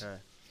 Okay.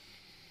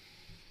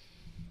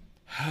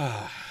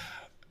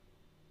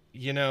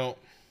 You know,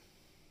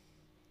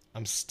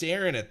 I'm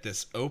staring at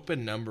this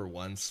open number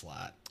 1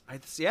 slot.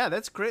 Yeah,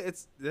 that's great.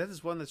 That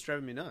is one that's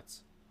driving me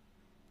nuts.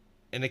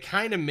 And it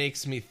kind of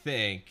makes me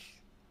think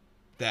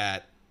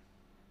that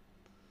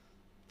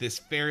this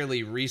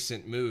fairly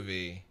recent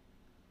movie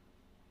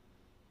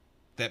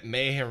that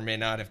may or may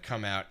not have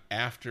come out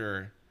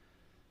after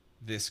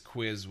this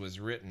quiz was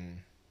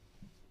written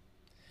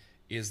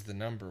is the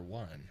number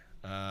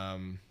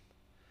 1.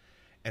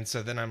 And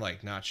so then I'm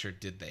like, not sure,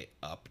 did they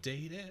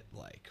update it?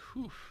 Like,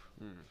 whew.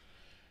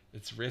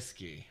 It's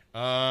risky.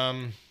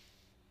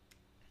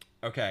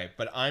 Okay,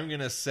 but I'm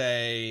going to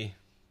say,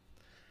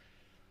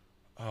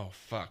 oh,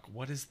 fuck.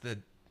 What is the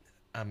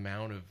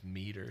amount of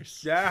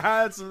meters?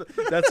 Yeah,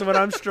 that's what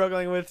I'm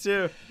struggling with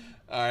too.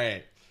 All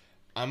right.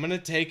 I'm going to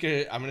take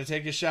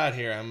a shot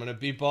here. I'm going to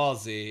be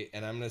ballsy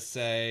and I'm going to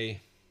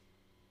say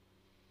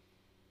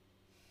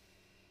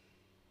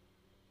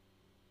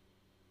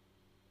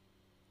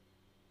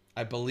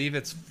I believe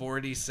it's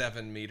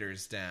 47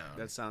 meters down.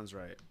 That sounds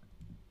right.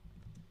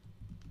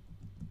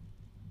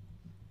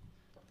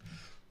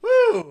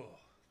 Woo!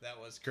 That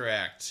was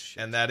correct.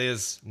 And that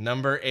is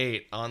number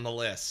 8 on the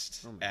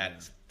list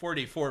at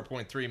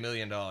 $44.3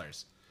 million.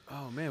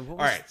 Oh, man. What was...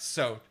 All right,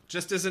 so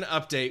just as an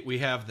update, we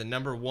have the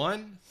number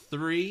 1,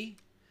 3,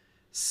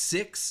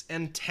 6,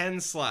 and 10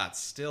 slots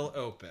still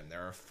open.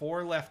 There are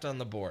 4 left on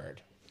the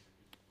board.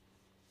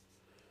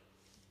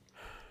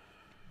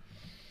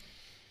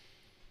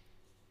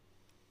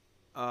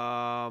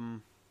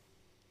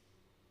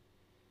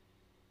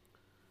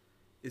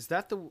 Is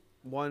that the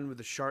one with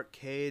the shark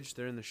cage?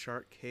 They're in the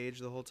shark cage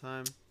the whole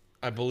time?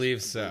 I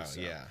believe so,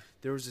 yeah.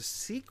 There was a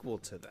sequel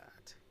to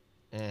that.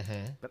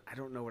 Mm-hmm. But I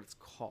don't know what it's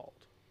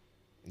called.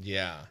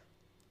 Yeah.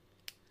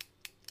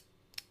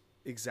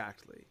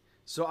 Exactly.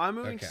 So I'm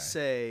going to Okay.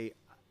 say,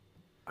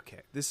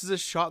 okay, this is a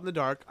shot in the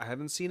dark. I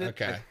haven't seen it.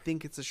 Okay. I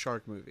think it's a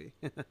shark movie.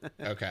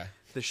 Okay.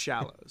 The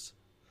Shallows.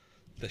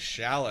 The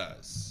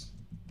Shallows.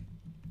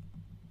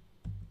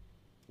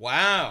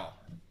 Wow.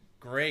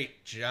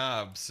 Great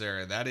job,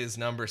 sir. That is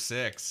number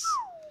 6.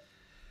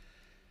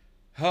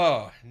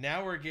 Oh,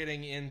 now we're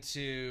getting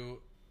into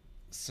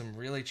some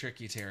really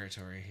tricky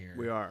territory here.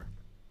 We are.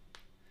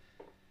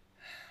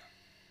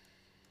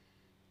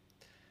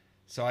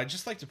 So I'd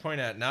just like to point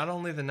out not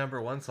only the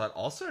number 1 slot,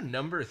 also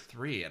number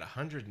 3 at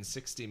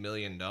 $160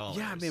 million.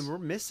 Yeah, I mean, we're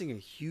missing a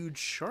huge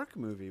shark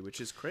movie,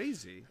 which is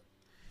crazy.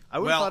 I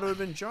would have Well- thought it would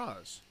have been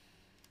Jaws.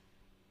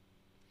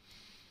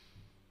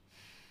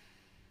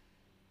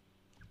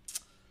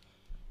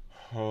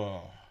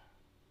 Oh.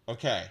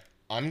 Okay,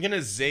 I'm going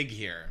to zig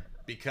here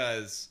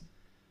because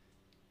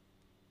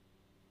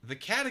the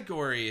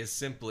category is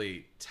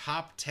simply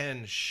top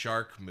 10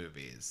 shark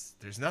movies.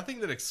 There's nothing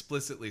that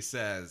explicitly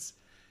says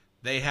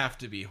they have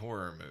to be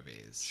horror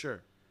movies.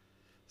 Sure.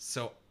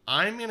 So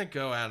I'm going to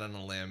go out on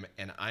a limb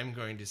and I'm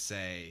going to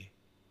say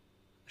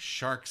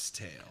Shark's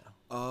Tale.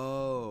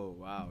 Oh,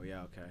 wow.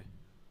 Yeah, okay.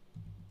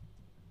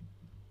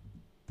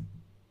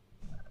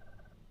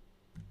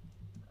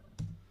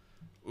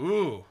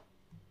 Ooh,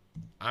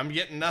 I'm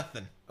getting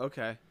nothing.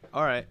 Okay.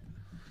 All right.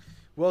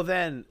 Well,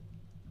 then,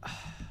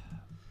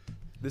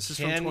 this is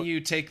Can from you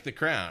take the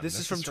crown? This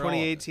is from for all of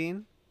it.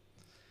 2018.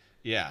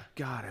 Yeah.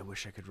 God, I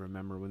wish I could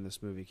remember when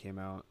this movie came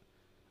out.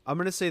 I'm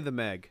gonna say The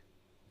Meg.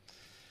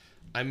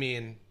 I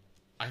mean,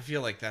 I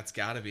feel like that's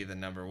got to be the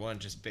number 1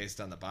 just based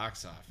on the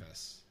box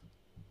office.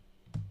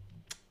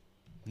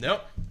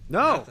 Nope.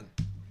 No. Nothing.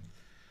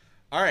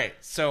 All right.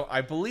 So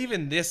I believe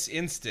in this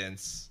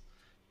instance,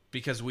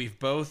 because we've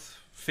both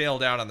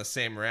failed out on the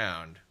same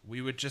round, we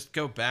would just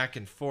go back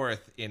and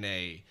forth in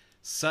a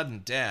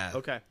sudden death.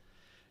 Okay.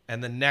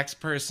 And the next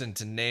person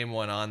to name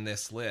one on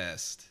this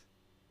list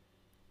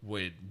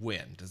would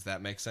win. Does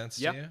that make sense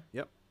to you?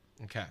 Yep.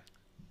 Okay.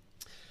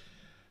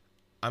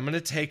 I'm going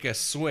to take a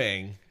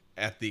swing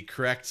at the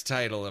correct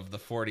title of the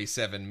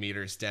 47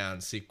 Meters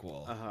Down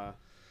sequel. Uh-huh.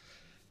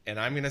 And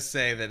I'm going to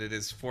say that it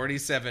is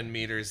 47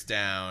 Meters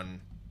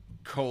Down,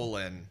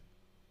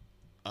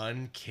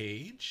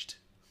 Uncaged?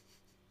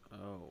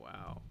 Oh,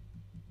 wow.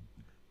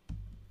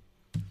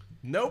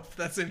 Nope,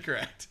 that's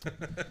incorrect.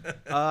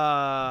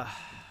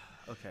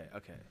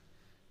 Okay.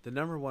 The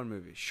number 1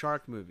 movie,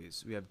 shark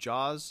movies. We have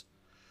Jaws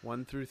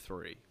 1 through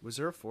 3. Was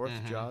there a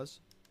 4th Jaws?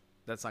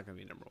 That's not going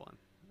to be number 1.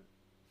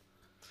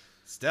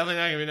 It's definitely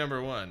not going to be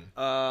number 1.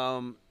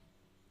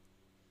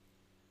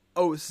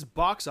 Oh, this is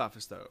box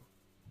office though.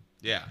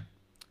 Yeah.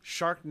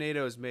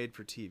 Sharknado is made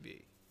for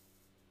TV.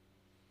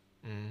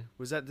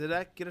 Was that? Did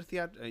that get a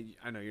theater?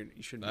 I know you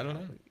shouldn't. I don't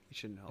know. You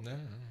shouldn't help. No.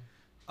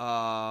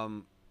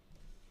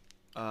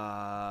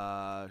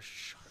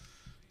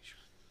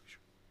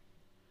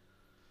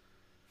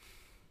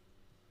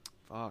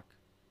 Fuck.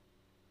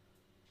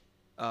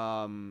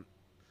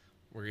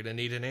 We're gonna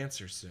need an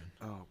answer soon.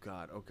 Oh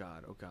God. Oh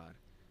God. Oh God.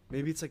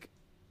 Maybe it's like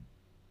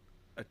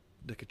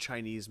a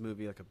Chinese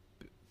movie, like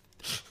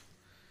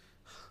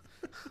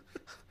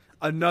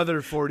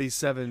another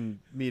 47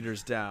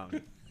 meters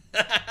down.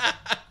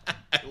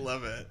 I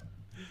love it.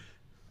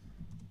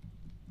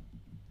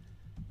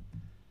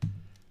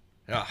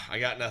 Oh, I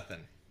got nothing.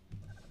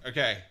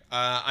 Okay.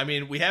 I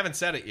mean, we haven't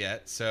said it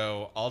yet,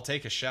 so I'll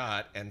take a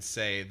shot and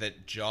say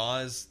that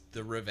Jaws: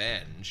 The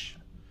Revenge,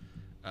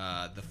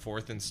 the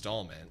 4th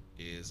installment,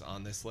 is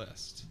on this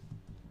list.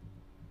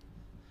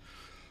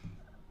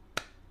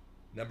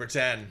 Number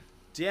 10.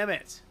 Damn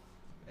it.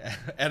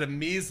 At a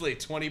measly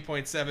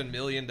 $20.7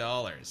 million.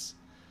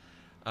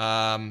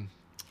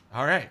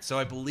 All right, so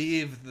I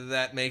believe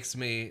that makes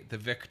me the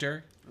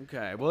victor.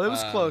 Okay. Well, it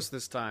was close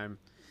this time.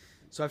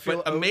 So I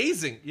feel But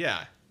amazing.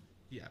 Yeah.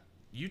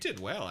 You did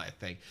well, I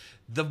think.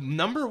 The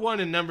number 1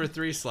 and number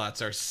 3 slots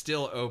are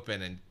still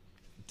open. And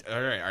all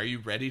right, are you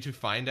ready to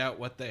find out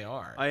what they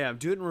are? I am.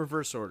 Do it in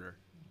reverse order.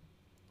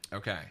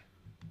 Okay.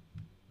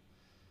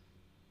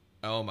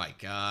 Oh, my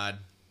God.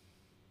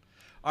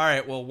 All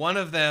right, well, one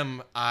of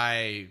them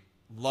I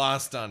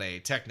lost on a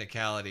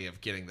technicality of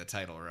getting the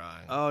title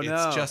wrong. Oh,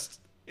 no.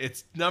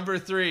 It's number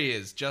 3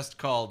 is just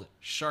called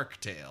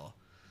Shark Tale.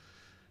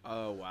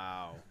 Oh,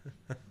 wow.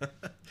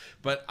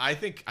 But I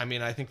think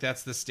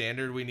that's the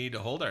standard we need to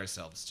hold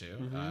ourselves to.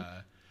 Mm-hmm.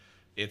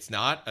 It's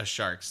not a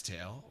Shark's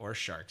Tale or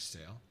Shark's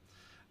Tale.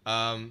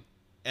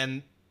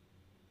 And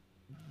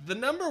the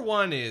number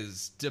 1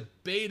 is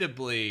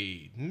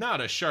debatably not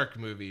a shark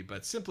movie,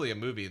 but simply a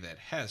movie that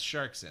has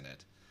sharks in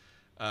it.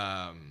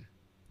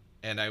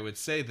 And I would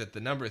say that the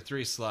number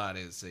 3 slot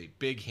is a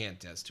big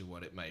hint as to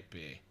what it might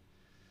be.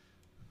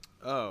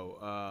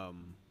 Oh,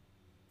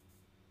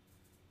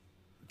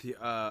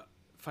 the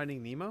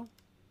Finding Nemo?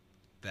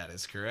 That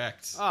is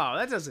correct. Oh,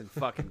 that doesn't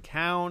fucking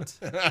count.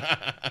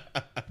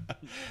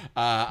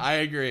 I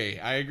agree.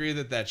 I agree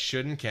that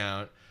shouldn't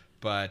count.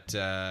 But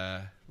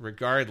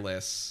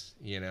regardless,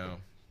 it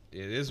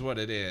is what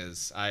it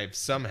is. I've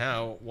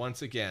somehow,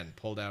 once again,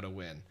 pulled out a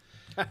win.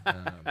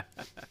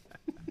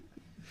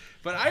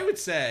 But I would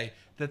say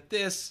that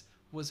this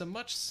was a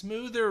much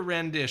smoother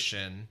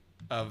rendition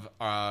of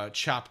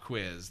Chop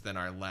Quiz than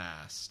our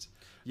last.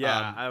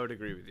 Yeah, I would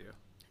agree with you.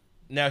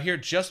 Now here,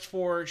 just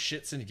for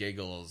shits and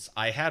giggles,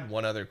 I had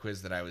one other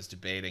quiz that I was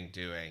debating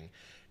doing.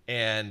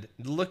 And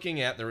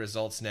looking at the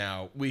results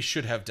now, we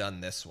should have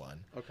done this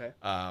one. Okay.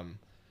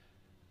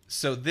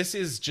 So this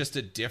is just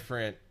a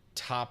different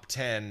top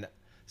 10.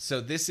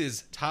 So this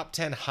is top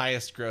 10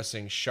 highest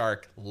grossing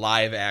shark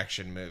live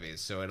action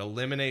movies. So it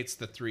eliminates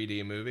the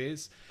 3D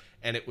movies.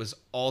 And it was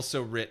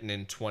also written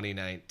in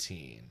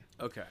 2019.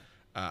 Okay.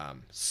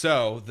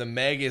 So The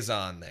Meg is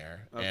on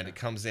there. Okay. And it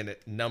comes in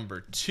at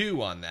number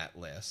 2 on that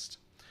list.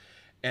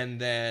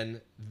 And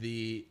then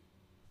the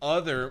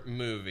other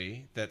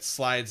movie that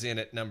slides in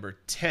at number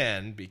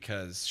 10,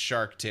 because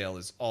Shark Tale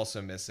is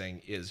also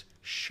missing, is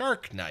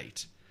Shark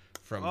Night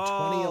from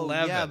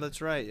 2011. Yeah,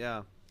 that's right.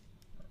 Yeah.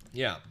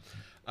 Yeah.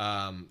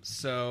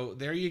 So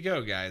there you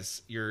go,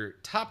 guys. Your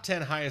top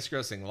 10 highest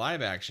grossing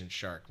live action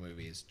shark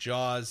movies: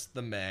 Jaws,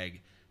 The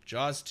Meg,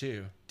 Jaws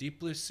 2, Deep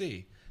Blue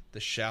Sea, The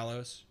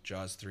Shallows,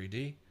 Jaws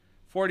 3D,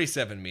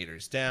 47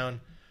 Meters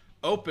Down,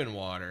 Open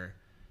Water,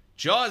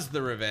 Jaws: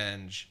 The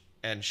Revenge,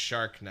 and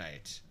Shark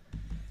Night.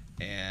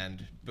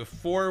 And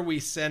before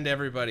we send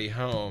everybody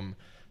home,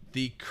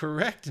 the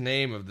correct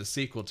name of the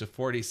sequel to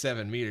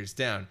 47 Meters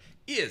Down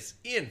is,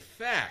 in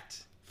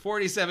fact,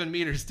 47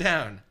 Meters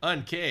Down,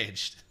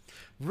 Uncaged.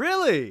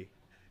 Really?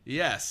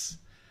 Yes.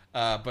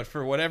 But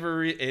for whatever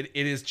reason, it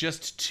is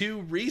just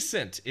too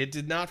recent. It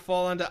did not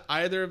fall onto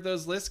either of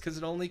those lists because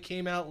it only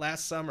came out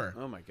last summer.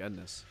 Oh, my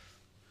goodness.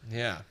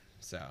 Yeah,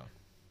 so.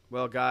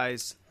 Well,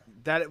 guys,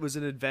 that was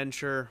an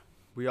adventure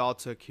we all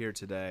took here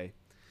today.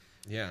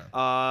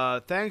 Yeah.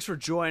 Thanks for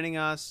joining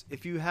us.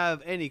 If you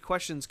have any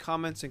questions,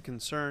 comments, and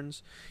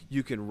concerns,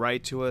 you can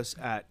write to us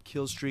at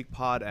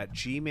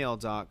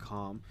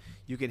killstreakpod@gmail.com.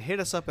 You can hit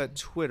us up at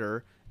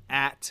Twitter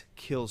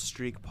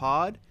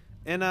 @killstreakpod.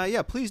 And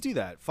yeah, please do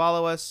that.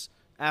 Follow us,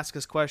 ask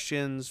us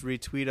questions,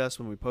 retweet us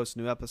when we post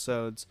new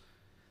episodes.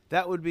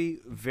 That would be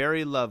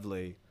very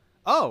lovely.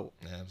 Oh,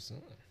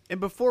 Absolutely. and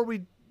before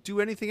we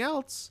do anything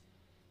else,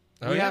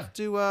 we have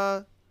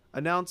to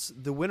announce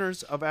the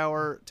winners of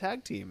our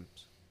tag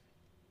teams.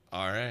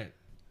 All right.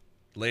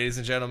 Ladies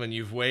and gentlemen,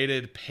 you've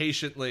waited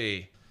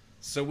patiently.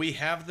 So we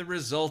have the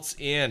results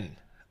in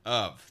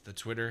of the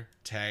Twitter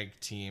tag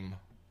team,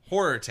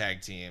 horror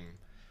tag team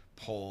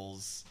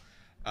polls.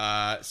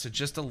 So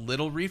just a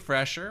little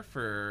refresher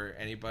for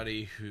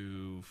anybody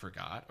who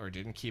forgot or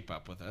didn't keep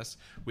up with us.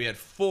 We had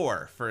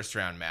 4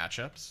 first-round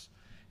matchups.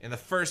 In the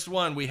first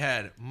one, we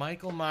had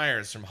Michael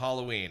Myers from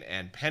Halloween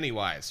and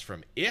Pennywise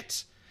from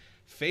It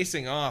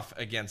facing off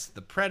against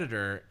The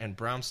Predator and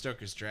Bram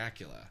Stoker's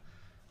Dracula.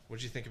 What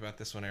did you think about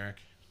this one,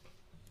 Eric?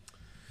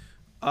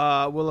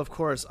 Well, of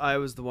course, I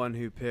was the one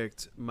who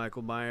picked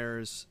Michael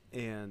Myers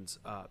and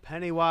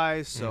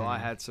Pennywise, so I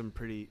had some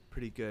pretty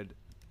good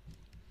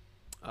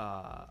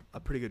a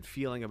pretty good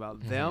feeling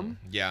about them.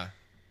 Yeah.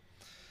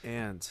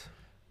 And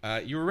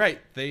you were right.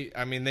 They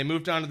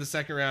moved on to the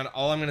second round.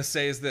 All I'm going to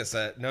say is this: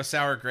 no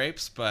sour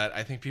grapes, but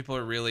I think people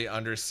are really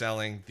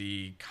underselling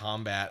the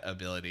combat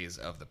abilities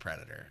of the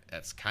Predator.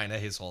 That's kind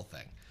of his whole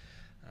thing.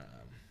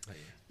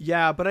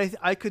 yeah, but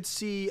I could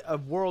see a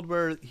world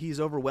where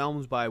he's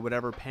overwhelmed by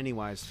whatever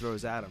Pennywise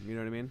throws at him. You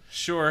know what I mean?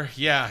 Sure.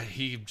 Yeah.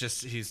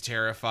 He's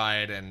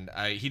terrified, and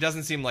he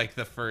doesn't seem like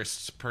the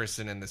first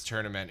person in this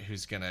tournament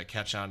who's going to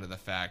catch on to the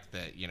fact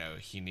that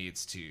he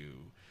needs to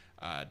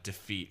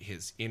defeat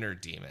his inner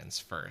demons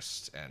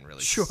first and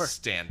really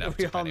stand up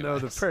We to all know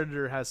the Pennywise.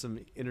 Predator has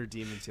some inner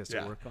demons he has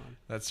to work on.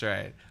 That's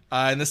right.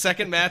 In the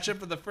second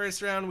matchup of the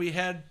first round, we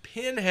had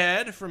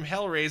Pinhead from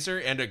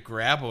Hellraiser and a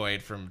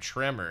Graboid from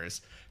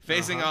Tremors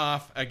facing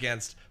off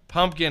against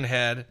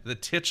Pumpkinhead, the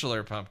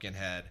titular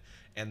Pumpkinhead,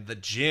 and the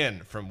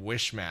Djinn from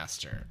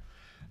Wishmaster.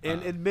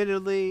 And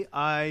admittedly,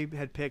 I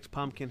had picked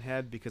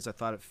Pumpkinhead because I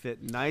thought it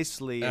fit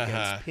nicely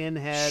against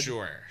Pinhead.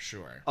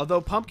 Sure. Although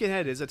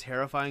Pumpkinhead is a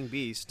terrifying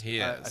beast,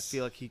 He I is.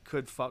 feel like he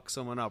could fuck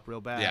someone up real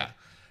bad.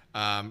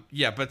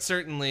 Yeah. But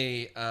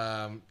certainly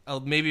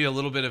maybe a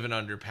little bit of an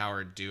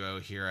underpowered duo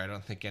here. I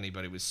don't think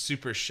anybody was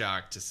super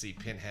shocked to see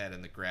Pinhead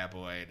and the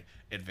Graboid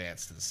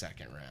advance to the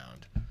second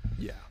round.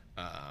 Yeah.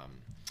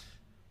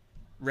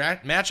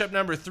 Matchup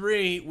number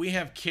 3, we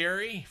have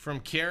Carrie from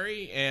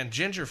Carrie and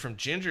Ginger from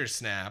Ginger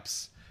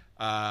Snaps.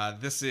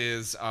 This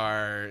is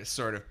our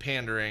sort of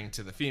pandering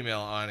to the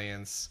female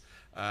audience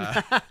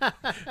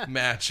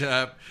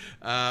matchup,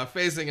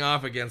 facing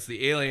off against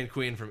the Alien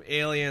Queen from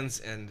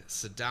Aliens and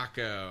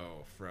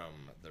Sadako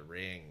from The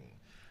Ring.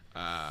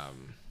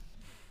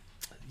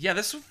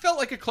 This felt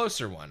like a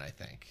closer one, I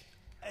think.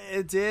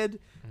 It did.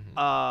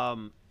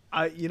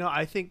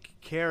 I think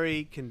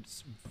Carrie can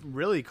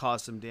really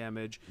cause some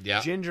damage. Yeah.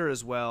 Ginger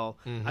as well.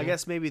 I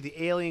guess maybe the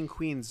Alien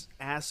Queen's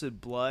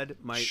acid blood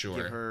might give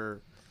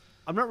her.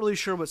 I'm not really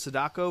sure what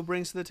Sadako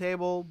brings to the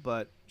table,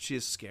 but she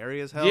is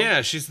scary as hell.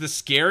 Yeah, she's the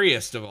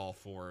scariest of all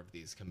 4 of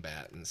these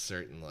combatants,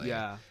 certainly.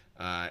 Yeah.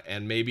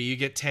 And maybe you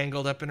get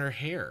tangled up in her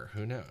hair.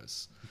 Who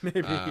knows?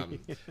 Maybe.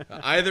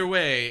 Either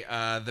way,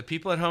 the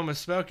people at home have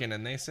spoken,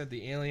 and they said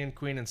the Alien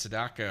Queen and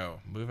Sadako.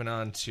 Moving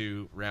on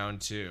to round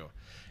 2.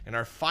 In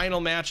our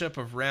final matchup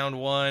of round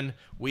 1,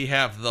 we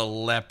have the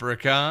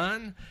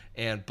Leprechaun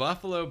and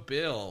Buffalo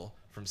Bill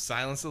from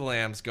Silence of the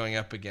Lambs going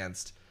up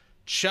against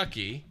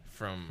Chucky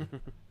from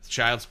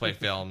Child's Play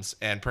films,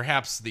 and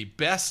perhaps the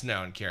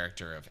best-known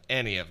character of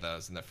any of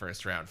those in the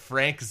first round,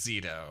 Frank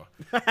Zito,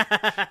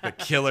 the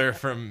killer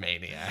from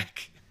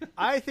Maniac.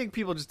 I think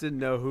people just didn't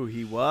know who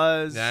he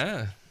was.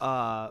 Yeah.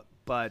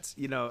 But,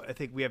 I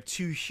think we have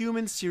 2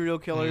 human serial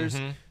killers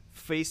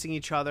facing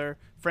each other.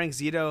 Frank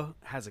Zito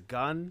has a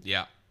gun.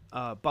 Yeah.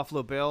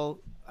 Buffalo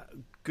Bill,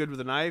 good with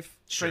a knife.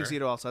 Sure. Frank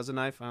Zito also has a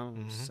knife.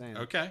 I'm just saying.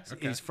 Okay.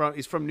 He's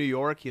from New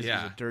York. He's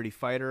a dirty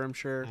fighter, I'm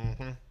sure.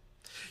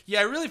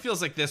 Yeah, it really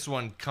feels like this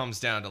one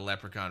comes down to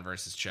Leprechaun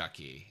versus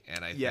Chucky,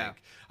 and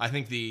I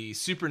think the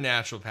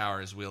supernatural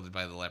powers wielded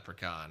by the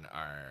Leprechaun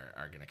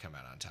are going to come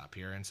out on top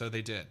here, and so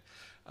they did.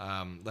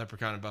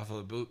 Leprechaun and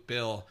Buffalo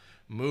Bill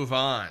move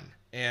on,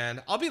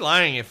 and I'll be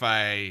lying if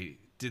I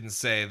didn't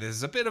say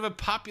there's a bit of a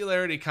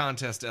popularity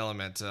contest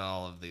element to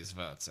all of these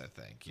votes. I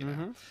think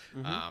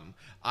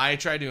I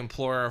tried to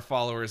implore our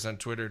followers on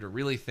Twitter to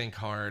really think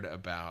hard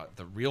about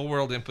the real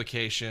world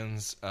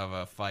implications of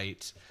a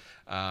fight.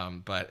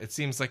 But it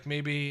seems like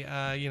maybe,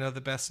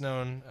 the best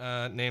known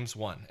names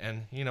won.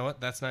 And you know what?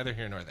 That's neither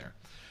here nor there.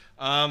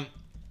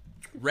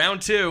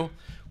 Round 2,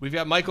 we've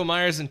got Michael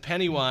Myers and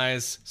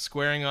Pennywise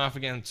squaring off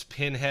against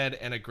Pinhead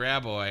and a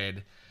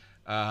Graboid.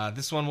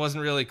 This one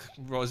wasn't really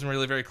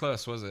very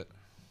close, was it?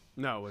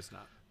 No, it was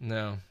not.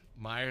 No.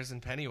 Myers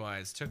and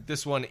Pennywise took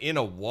this one in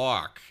a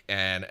walk.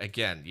 And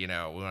again, we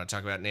want to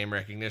talk about name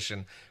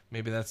recognition.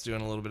 Maybe that's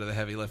doing a little bit of the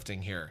heavy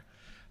lifting here.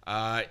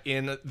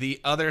 In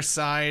the other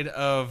side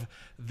of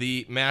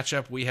the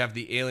matchup, we have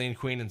the Alien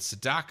Queen and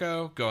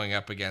Sadako going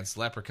up against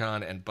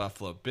Leprechaun and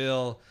Buffalo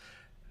Bill.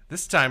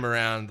 This time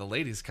around, the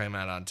ladies came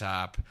out on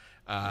top.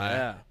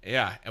 Yeah,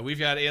 and we've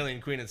got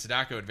Alien Queen and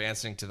Sadako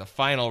advancing to the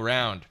final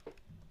round.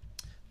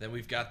 Then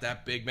we've got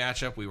that big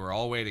matchup we were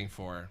all waiting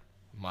for.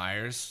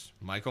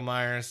 Michael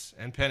Myers,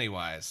 and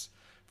Pennywise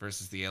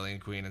versus the Alien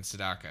Queen and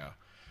Sadako.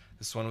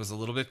 This one was a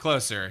little bit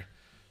closer,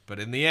 but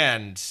in the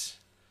end,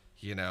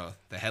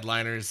 the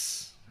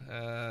headliners,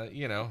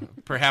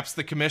 perhaps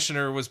the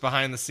commissioner was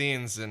behind the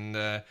scenes and,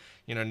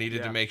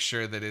 needed to make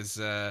sure that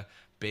his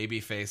baby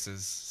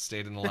faces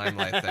stayed in the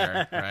limelight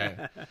there,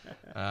 right?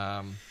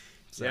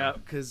 Yeah,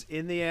 because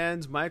in the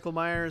end, Michael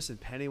Myers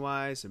and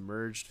Pennywise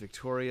emerged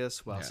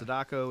victorious, while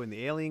Sadako and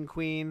the Alien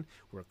Queen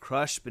were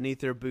crushed beneath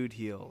their boot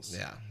heels.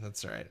 Yeah,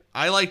 that's right.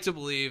 I like to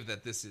believe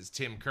that this is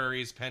Tim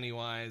Curry's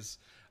Pennywise.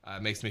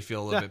 It makes me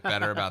feel a little bit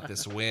better about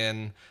this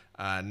win.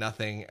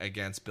 Nothing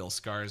against Bill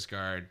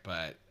Skarsgård,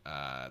 but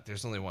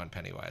there's only one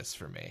Pennywise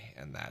for me,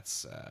 and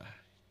that's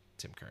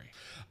Tim Curry.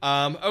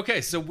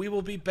 Okay, so we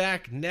will be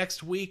back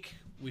next week.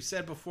 We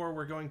said before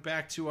we're going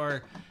back to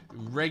our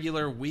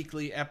regular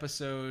weekly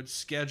episode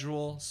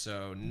schedule.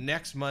 So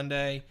next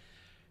Monday,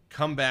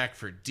 come back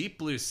for Deep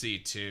Blue Sea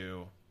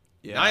 2.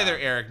 Yeah. Neither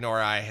Eric nor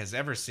I has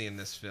ever seen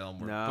this film.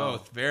 We're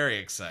both very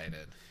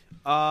excited.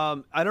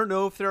 I don't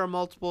know if there are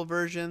multiple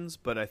versions,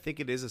 but I think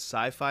it is a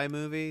sci-fi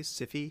movie,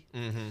 sci-fi.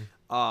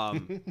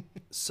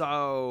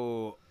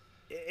 So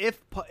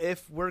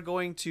if we're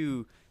going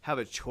to have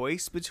a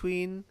choice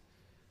between,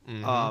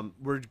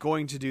 we're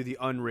going to do the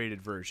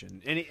unrated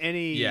version.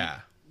 Any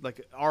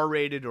like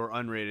R-rated or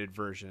unrated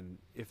version,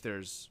 if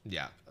there's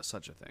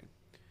such a thing.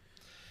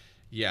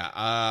 Yeah,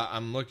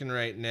 I'm looking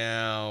right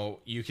now.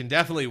 You can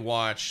definitely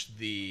watch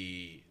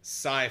the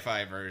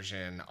sci-fi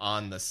version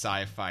on the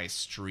sci-fi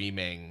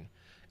streaming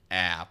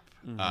app.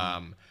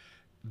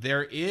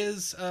 There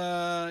is,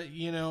 a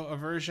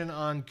version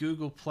on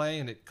Google Play,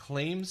 and it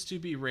claims to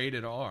be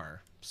rated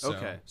R. So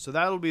okay, so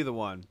that'll be the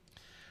one.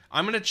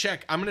 I'm gonna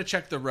check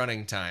the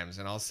running times,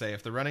 and I'll say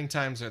if the running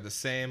times are the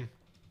same,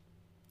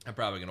 I'm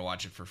probably gonna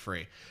watch it for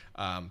free.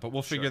 But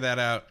we'll figure that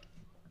out.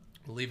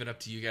 We'll leave it up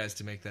to you guys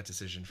to make that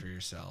decision for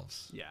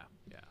yourselves. Yeah.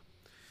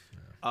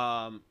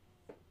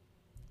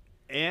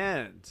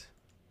 And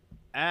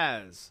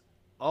as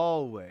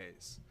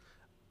always,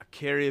 I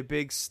carry a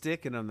big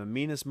stick and I'm the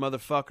meanest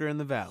motherfucker in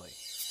the valley.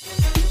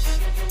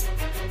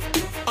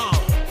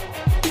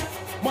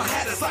 My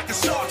hat is like a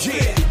shark's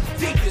fin.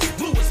 Deepest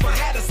blue is my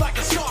hat is like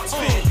a shark's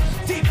fin.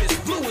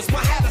 Deepest blue is my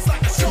hat is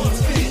like a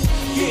shark's fin.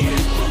 Yeah,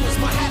 blue is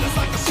my hat is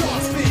like a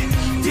shark's fin.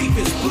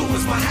 Deepest blue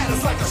is my hat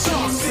is like a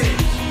shark's fin.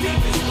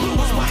 Deepest blue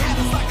is my hat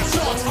is like a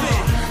shark's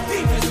fin.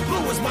 Deepest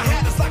blue is my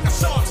hat is like a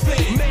shark's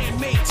fin.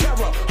 Man-made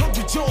terror,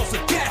 100 jaws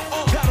of death.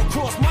 Battle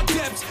cross my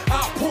depths,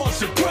 I'll pause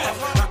your breath.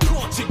 I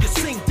caught you, you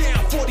sink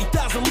down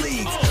 40,000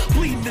 leagues.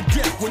 Bleeding to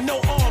death with no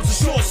arms and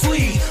short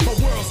sleeves. My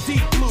world's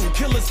deep blue,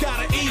 killers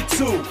gotta eat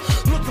too.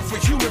 Looking for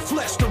human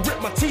flesh to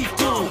rip my teeth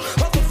through.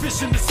 Other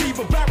fish in the sea,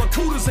 but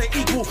barracudas ain't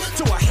equal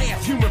to a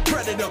half-human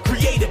predator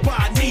created by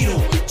a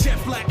needle. Jet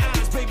black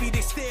eyes, baby,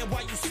 they stare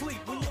while you sleep.